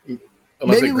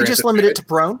we just limit it to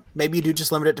prone. Maybe you do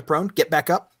just limit it to prone. Get back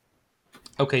up.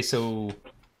 Okay, so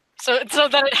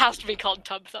then it has to be called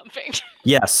tub thumping.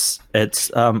 Yes,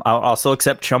 it's. I'll also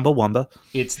accept Chumbawamba.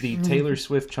 It's the Taylor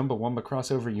Swift Chumbawamba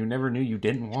crossover you never knew you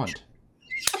didn't want.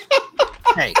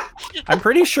 Hey, I'm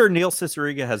pretty sure Neil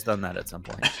Cicierega has done that at some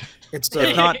point. If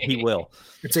not, he will.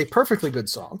 It's a perfectly good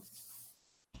song.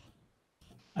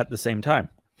 At the same time.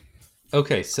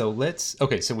 Okay, so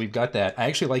we've got that. I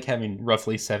actually like having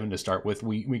roughly 7 to start with.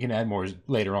 We can add more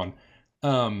later on.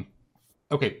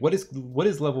 Okay, what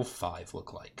does level 5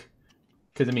 look like?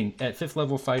 Because I mean, at 5th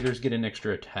level, fighters get an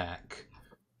extra attack.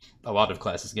 A lot of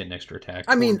classes get an extra attack.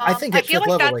 I mean, I think at 5th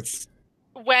level, that's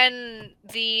when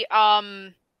the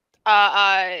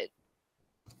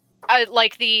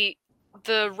like the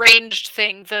ranged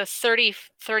thing, the 30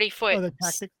 foot. Oh, the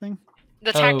tactics thing.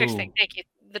 The tactics thing. Thank you.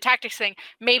 The tactics thing.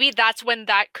 Maybe that's when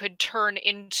that could turn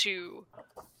into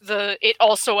it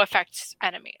also affects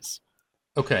enemies.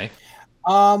 Okay.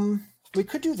 We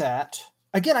could do that.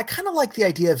 Again, I kind of like the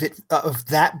idea of it of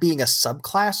that being a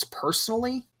subclass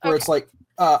personally, where it's like,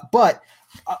 but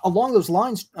along those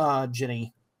lines,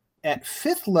 Jenny, at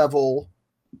 5th level,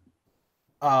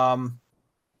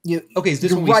 is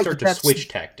this when we start to switch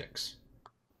tactics?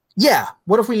 Yeah.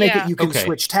 What if we make it you can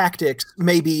switch tactics,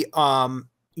 maybe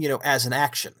as an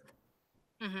action?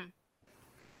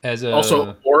 Mm-hmm.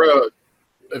 Also, aura,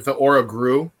 if the aura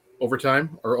grew over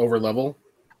time or over level.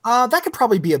 That could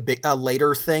probably be a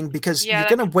later thing, because you're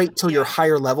going to wait till you're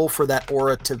higher level for that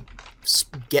aura to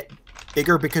get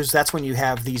bigger, because that's when you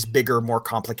have these bigger, more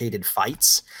complicated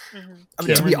fights. Mm-hmm. I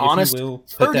mean, to be honest,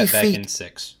 30 feet in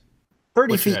 6.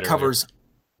 30 feet covers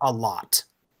a lot.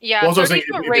 Yeah, well, 30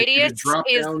 foot radius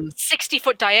is 60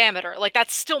 foot diameter. Like,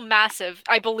 that's still massive.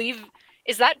 I believe,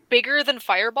 is that bigger than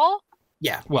Fireball?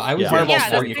 Yeah. Well, I was Fireball's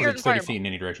 40 foot, 30 feet in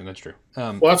any direction. That's true.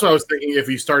 Well, that's what I was thinking. If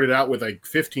you started out with like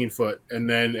 15 foot and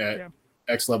then at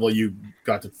X level you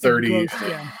got to 30.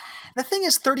 The thing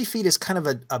is, 30 feet is kind of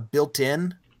a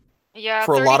built-in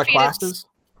for a lot of classes.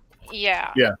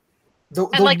 Yeah. Yeah.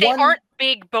 They aren't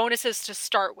big bonuses to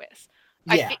start with.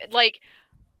 Yeah.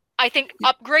 I think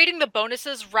upgrading the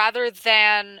bonuses rather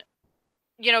than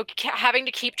having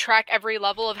to keep track every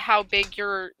level of how big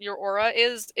your aura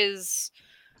is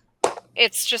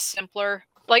it's just simpler.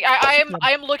 Like I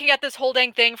am looking at this whole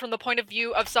dang thing from the point of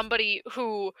view of somebody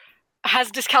who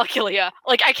has dyscalculia.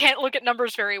 Like, I can't look at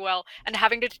numbers very well, and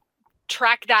having to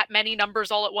track that many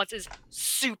numbers all at once is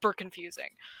super confusing.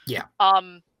 Yeah.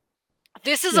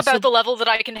 This is about the level that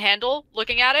I can handle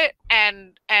looking at it,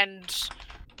 and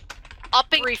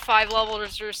upping every 5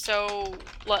 levels or so,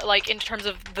 like in terms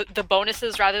of the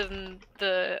bonuses rather than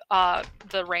the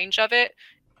range of it,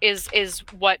 is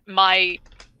what my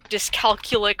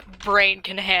dyscalculic brain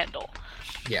can handle.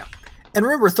 Yeah. And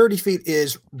remember, 30 feet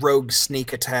is rogue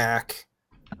sneak attack.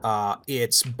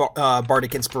 It's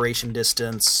bardic inspiration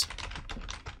distance.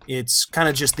 It's kind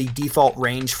of just the default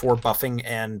range for buffing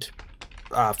and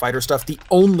fighter stuff. The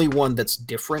only one that's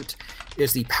different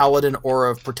is the Paladin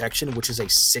Aura of Protection, which is a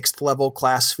 6th level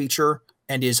class feature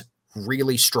and is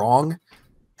really strong,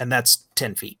 and that's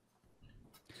 10 feet.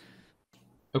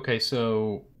 Okay,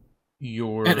 so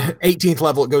your... At 18th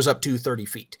level, it goes up to 30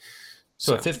 feet.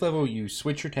 So at 5th level, you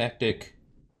switch your tactic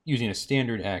using a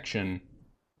standard action.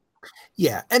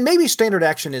 Yeah, and maybe standard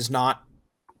action is not...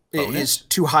 Bonus? Is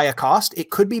too high a cost. It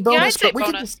could be bonus, but we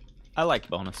bonus. I like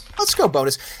bonus. Let's go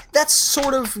bonus. That's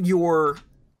sort of your...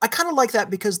 I kind of like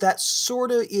that, because that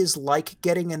sort of is like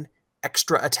getting an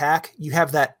extra attack. You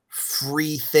have that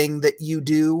free thing that you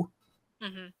do.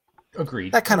 Mm-hmm.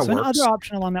 Agreed. That kind of works. Another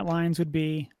option along that lines would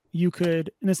be you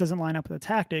could, and this doesn't line up with the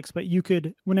tactics, but you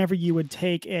could, whenever you would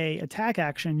take a attack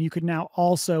action, you could now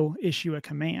also issue a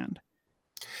command.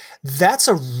 That's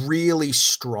a really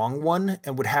strong one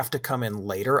and would have to come in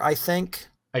later, I think.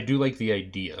 I do like the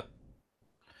idea.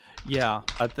 Yeah,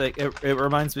 I think it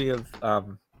reminds me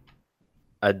of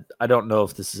I don't know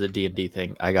if this is a D&D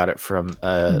thing. I got it from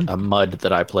a MUD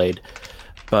that I played,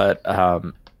 but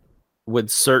with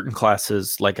certain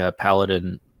classes, like a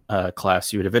paladin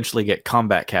class, you would eventually get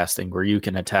combat casting, where you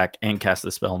can attack and cast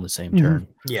the spell in the same turn.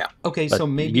 Yeah. Okay, But so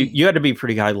maybe you had to be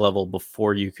pretty high level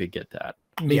before you could get that.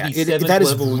 maybe Yeah, seventh that is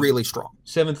level, really strong.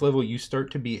 7th level, you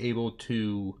start to be able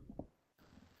to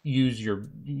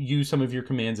use some of your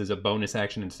commands as a bonus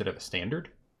action instead of a standard,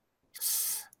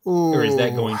 or is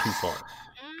that going too far?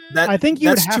 I think you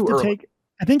would that's have too to early. take.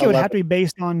 I think it would have 11. to be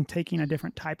based on taking a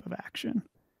different type of action.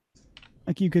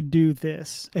 Like you could do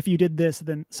this. If you did this,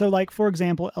 then so like for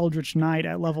example, Eldritch Knight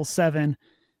at level 7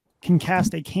 can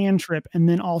cast a cantrip and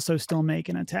then also still make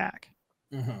an attack.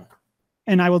 Mhm.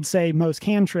 And I would say most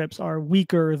cantrips are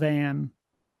weaker than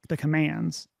the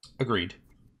commands. Agreed.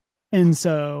 And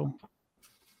so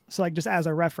like just as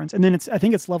a reference, and then I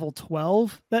think it's level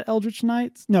 12 that Eldritch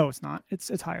Knights. No, it's not.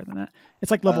 It's higher than that.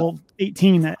 It's like level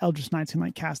 18 that Eldritch Knights can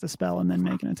like cast a spell and then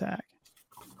make an attack.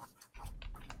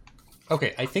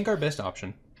 Okay, I think our best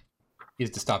option is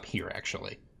to stop here,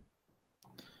 actually,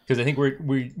 because I think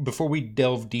we before we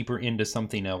delve deeper into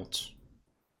something else.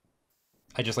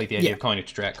 I just like the idea of calling it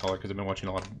Strat Caller because I've been watching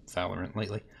a lot of Valorant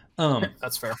lately.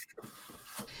 That's fair.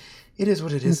 It is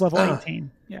what it It's is. level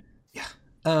 18. Yeah.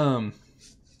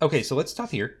 Okay, so let's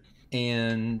stop here,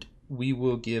 and we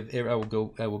will give. I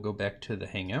will go back to the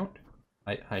Hangout.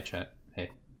 Hi chat.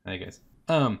 Hey, hi guys.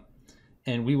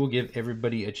 And we will give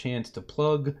everybody a chance to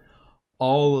plug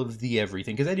all of the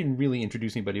everything, because I didn't really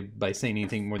introduce anybody by saying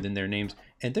anything more than their names,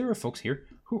 and there are folks here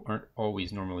who aren't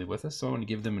always normally with us, so I want to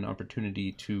give them an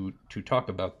opportunity to talk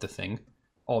about the thing,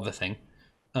 all the thing.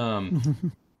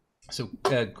 So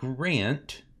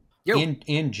Grant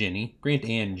and Jenny,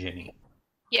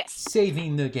 Yes.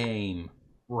 Saving the Game.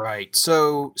 Right.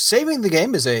 So, Saving the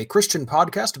Game is a Christian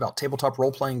podcast about tabletop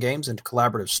role-playing games and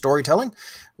collaborative storytelling.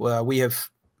 We have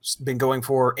been going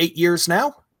for 8 years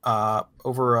now,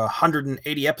 over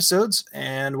 180 episodes,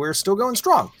 and we're still going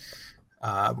strong.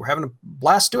 We're having a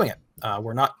blast doing it.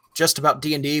 We're not just about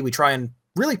D&D. We try and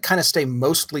really kind of stay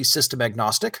mostly system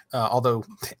agnostic, although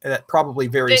that probably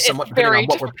varies somewhat It's depending very on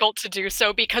what we're... difficult to do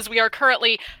so because we are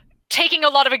currently taking a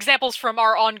lot of examples from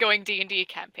our ongoing D&D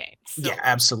campaigns. So. Yeah,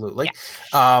 absolutely.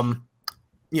 Yeah.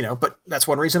 But that's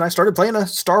one reason I started playing a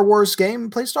Star Wars game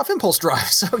based off Impulse Drive.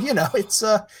 So, it's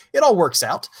it all works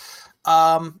out.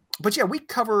 But yeah, we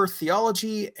cover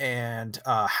theology and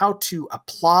how to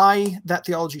apply that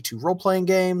theology to role-playing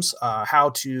games,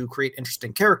 how to create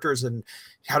interesting characters, and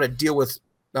how to deal with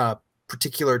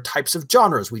particular types of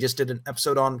genres. We just did an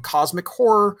episode on cosmic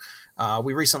horror.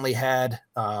 We recently had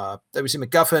W.C.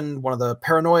 McGuffin, one of the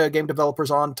Paranoia game developers,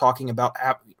 on talking about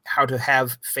how to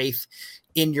have faith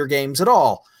in your games at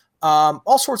all.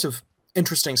 All sorts of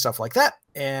interesting stuff like that.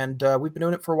 And we've been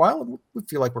doing it for a while, and we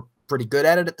feel like we're pretty good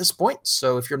at it at this point.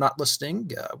 So if you're not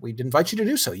listening, we'd invite you to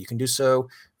do so. You can do so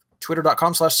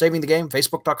twitter.com/savingthegame,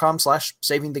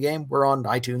 facebook.com/savingthegame. We're on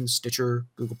iTunes, Stitcher,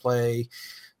 Google Play,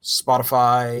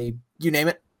 Spotify, you name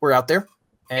it. We're out there.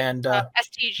 And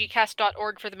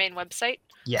stgcast.org for the main website.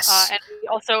 yes. And we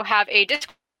also have a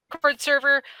Discord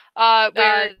server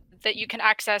where that you can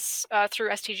access through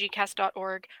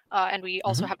stgcast.org. And we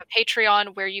also have a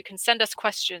Patreon where you can send us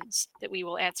questions that we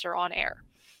will answer on air.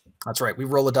 That's right. We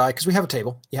roll a die because we have a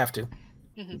table. You have to.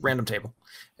 Random table.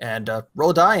 And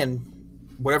roll a die, and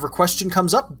whatever question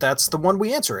comes up, that's the one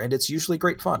we answer. And it's usually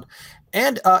great fun.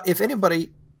 And if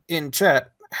anybody in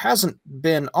chat hasn't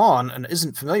been on and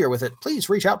isn't familiar with it, please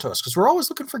reach out to us because we're always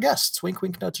looking for guests. Wink,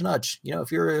 wink, nudge, nudge.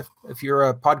 If you're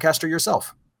a podcaster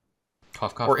yourself,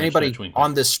 Cough, cough, or nudge, anybody nudge, wink,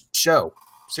 on this show,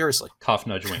 seriously. Cough,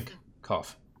 nudge, wink.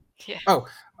 Cough. Yeah.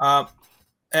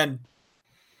 And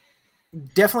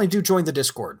definitely do join the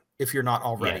Discord if you're not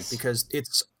already, because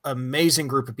it's an amazing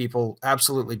group of people,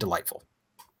 absolutely delightful.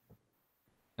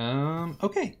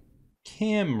 Okay.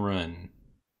 Cameron,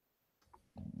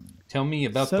 tell me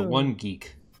about the One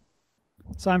Geek.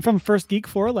 So I'm from First Geek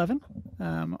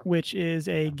 411, which is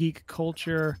a geek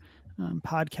culture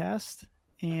podcast.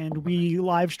 And we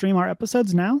live stream our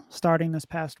episodes now, starting this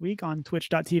past week on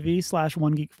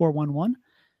twitch.tv/onegeek411.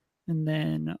 And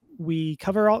then we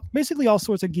cover basically all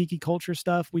sorts of geeky culture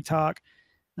stuff. We talk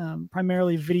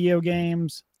primarily video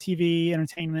games, TV,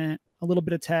 entertainment, a little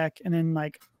bit of tech, and then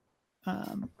like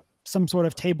some sort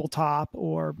of tabletop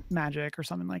or magic or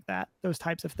something like that, those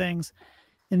types of things.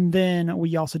 And then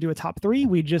we also do a top 3.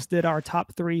 We just did our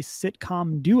top 3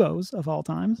 sitcom duos of all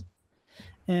times.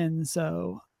 And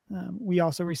so we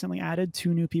also recently added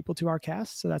 2 new people to our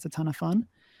cast. So that's a ton of fun.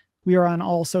 We are on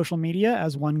all social media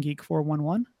as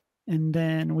OneGeek411. And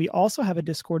then we also have a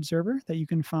Discord server that you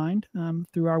can find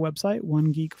through our website,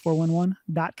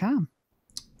 onegeek411.com.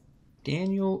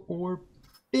 Daniel or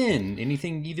Ben,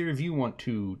 anything either of you want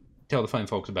to tell the fine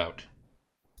folks about?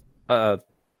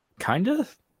 Kind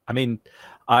of. I mean,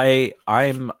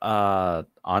 I'm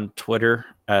on Twitter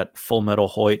at Full Metal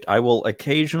Hoyt. I will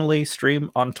occasionally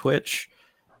stream on Twitch,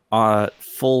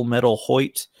 Full Metal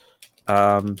Hoyt.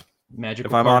 Magical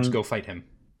cards, go fight him.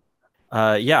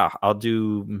 Yeah, I'll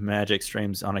do magic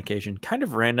streams on occasion. Kind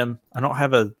of random. I don't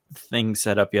have a thing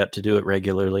set up yet to do it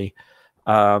regularly.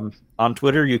 On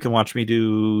Twitter, you can watch me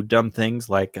do dumb things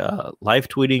like live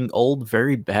tweeting old,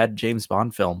 very bad James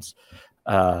Bond films.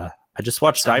 I just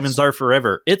watched Diamonds Are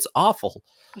Forever. It's awful.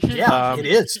 Yeah, it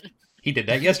is. He did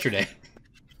that yesterday.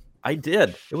 I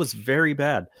did. It was very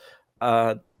bad.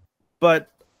 But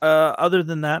other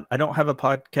than that, I don't have a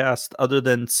podcast other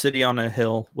than City on a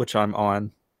Hill, which I'm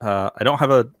on. I don't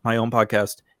have my own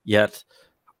podcast yet.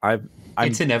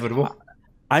 It's inevitable.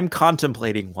 I'm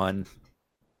contemplating one.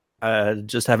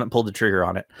 Just haven't pulled the trigger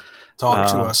on it. Talk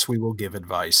to us. We will give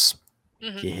advice.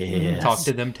 Yes. Talk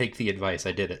to them. Take the advice.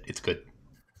 I did it. It's good.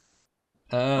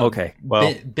 Okay.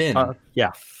 Well, Ben.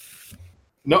 Yeah.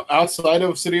 No, outside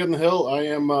of City on the Hill, I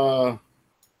am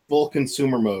full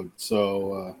consumer mode.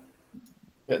 So,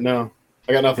 no,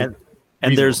 I got nothing.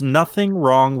 And there's nothing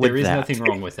wrong with that. There is nothing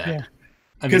wrong with that. Yeah.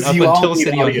 I mean, up you all until need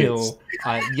City on the audience. Hill,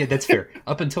 yeah, that's fair.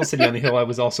 Up until City on the Hill, I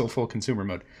was also full consumer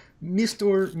mode.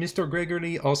 Mr.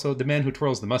 Gregory, also the man who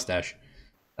twirls the mustache,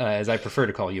 as I prefer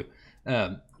to call you.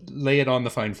 Lay it on the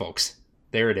fine folks.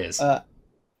 There it is. I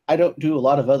don't do a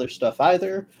lot of other stuff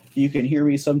either. You can hear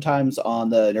me sometimes on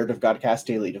the Nerd of Godcast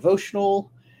Daily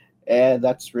Devotional, and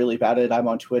that's really about it. I'm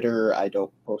on Twitter. I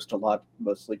don't post a lot,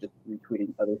 mostly just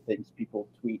retweeting other things people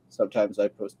tweet. Sometimes I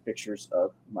post pictures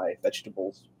of my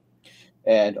vegetables.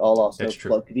 And I'll also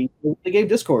plug the game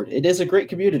Discord. It is a great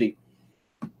community.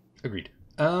 Agreed.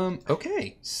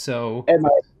 Okay, so... And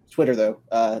my Twitter, though.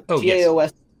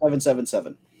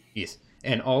 TAOS777. Yes,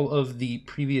 and all of the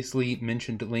previously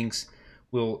mentioned links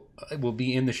will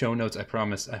be in the show notes, I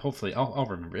promise. Hopefully, I'll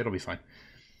remember. It'll be fine.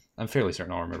 I'm fairly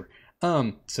certain I'll remember.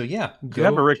 So yeah, you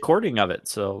have a recording of it,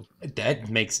 so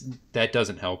that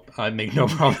doesn't help. I make no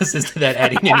promises to that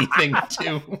adding anything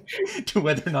to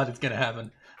whether or not it's going to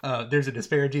happen. There's a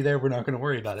disparity there. We're not going to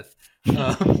worry about it.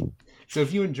 So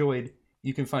if you enjoyed,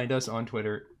 you can find us on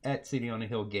Twitter at City on a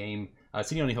Hill Game,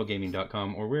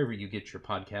 cityonahillgaming.com, or wherever you get your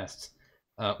podcasts.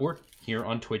 Or here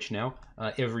on Twitch now,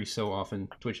 every so often,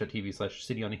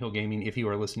 twitch.tv/CityOnAHillGaming. If you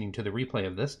are listening to the replay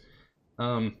of this,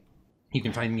 you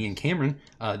can find me and Cameron.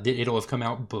 It'll have come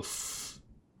out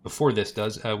before this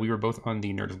does. We were both on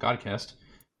the Nerd of Godcast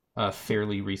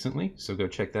fairly recently, so go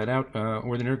check that out.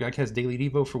 Or the Nerd of Godcast Daily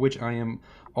Devo, for which I am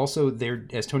also their,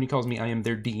 as Tony calls me, I am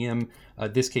their DM.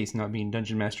 This case not being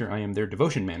Dungeon Master, I am their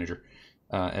Devotion Manager,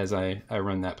 as I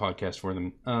run that podcast for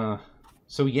them.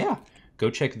 So yeah. Go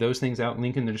check those things out.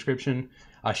 Link in the description.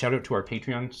 Shout out to our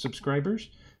Patreon subscribers,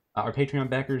 our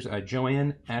Patreon backers,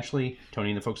 Joanne, Ashley,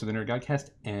 Tony and the folks of the Nerd Godcast,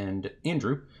 and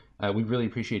Andrew. We really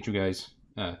appreciate you guys.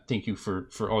 Thank you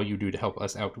for all you do to help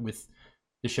us out with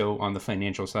the show on the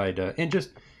financial side. And just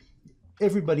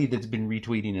everybody that's been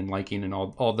retweeting and liking and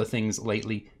all the things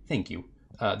lately. Thank you.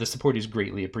 The support is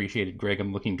greatly appreciated. Greg,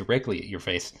 I'm looking directly at your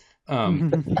face.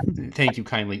 Thank you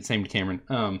kindly. Same to Cameron.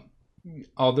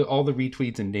 All the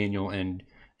retweets, and Daniel, and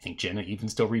I think Jenna even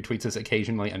still retweets us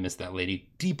occasionally. I miss that lady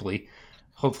deeply.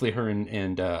 Hopefully her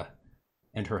and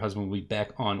her husband will be back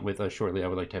on with us shortly. I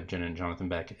would like to have Jenna and Jonathan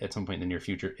back at some point in the near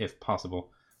future if possible.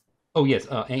 Oh yes,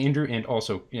 Andrew, and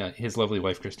also his lovely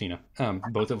wife Christina,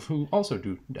 both of who also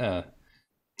do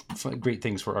great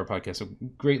things for our podcast. So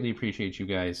greatly appreciate you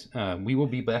guys. We will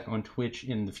be back on Twitch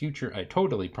in the future. I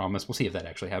totally promise. We'll see if that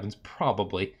actually happens.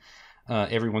 Probably.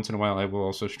 Every once in a while, I will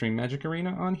also stream Magic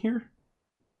Arena on here.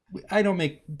 I don't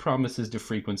make promises to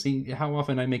frequency. How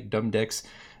often I make dumb decks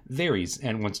varies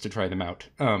and wants to try them out.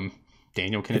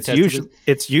 Daniel can attest to this.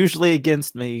 It's usually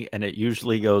against me, and it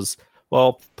usually goes,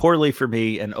 well, poorly for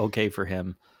me and okay for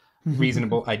him.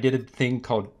 Reasonable. I did a thing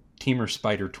called Teamer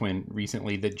Spider Twin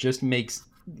recently that just makes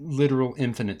literal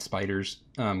infinite spiders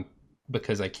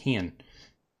because I can.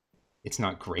 It's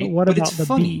not great, but what but about it's the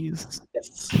funny. bees?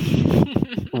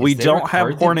 We don't have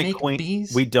card that Hornet make Queen.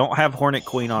 bees? We don't have Hornet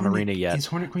Queen on Arena yet. Is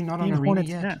Hornet Queen not You on need Arena Hornet's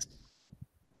yet? Nest.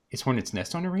 Is Hornet's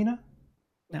Nest on Arena?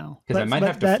 No, Because I might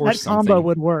have to that force combo something.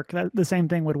 would work. The same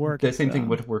thing would work. The same thing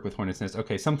would work with Hornet's Nest.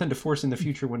 Okay, something to force in the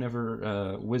future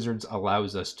whenever Wizards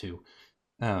allows us to.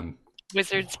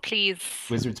 Wizards, please.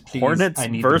 Wizards, please. Hornets I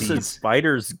need versus the bees.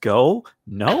 spiders go?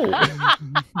 No.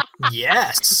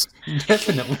 Yes.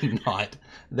 Definitely not.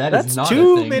 That's not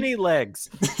too a thing. many legs.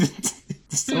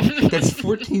 So that's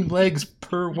 14 legs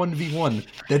per 1v1.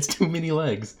 That's too many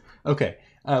legs. Okay.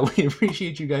 We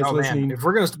appreciate you guys Oh listening. man, if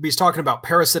we're going to be talking about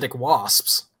parasitic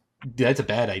wasps, That's a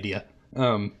bad idea.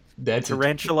 That's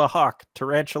Tarantula hawk.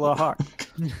 Tarantula hawk.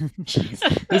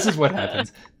 Jeez. This is what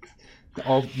happens.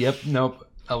 Nope.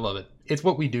 I love it. It's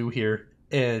what we do here,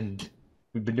 and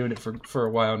we've been doing it for a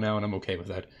while now, and I'm okay with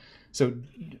that. So,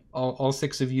 all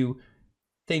 6 of you,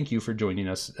 thank you for joining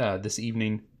us this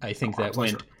evening. I think that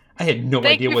pleasure. went. I had no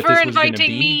Thank idea you what for this was going to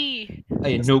inviting be. me. I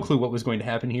had no clue what was going to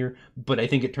happen here, but I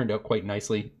think it turned out quite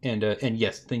nicely. And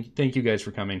yes, thank you guys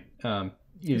for coming. It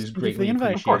is greatly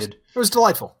invite. Of course. appreciated. It was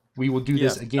delightful. We will do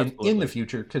this Yeah, again in absolutely. the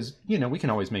future because we can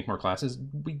always make more classes.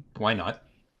 Why not?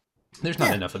 There's not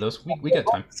Yeah. enough of those. We got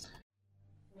time.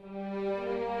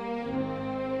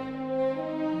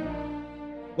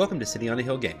 Welcome to City on a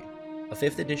Hill Gaming, a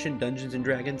 5th edition Dungeons &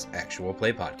 Dragons actual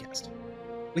play podcast.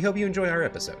 We hope you enjoy our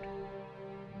episode.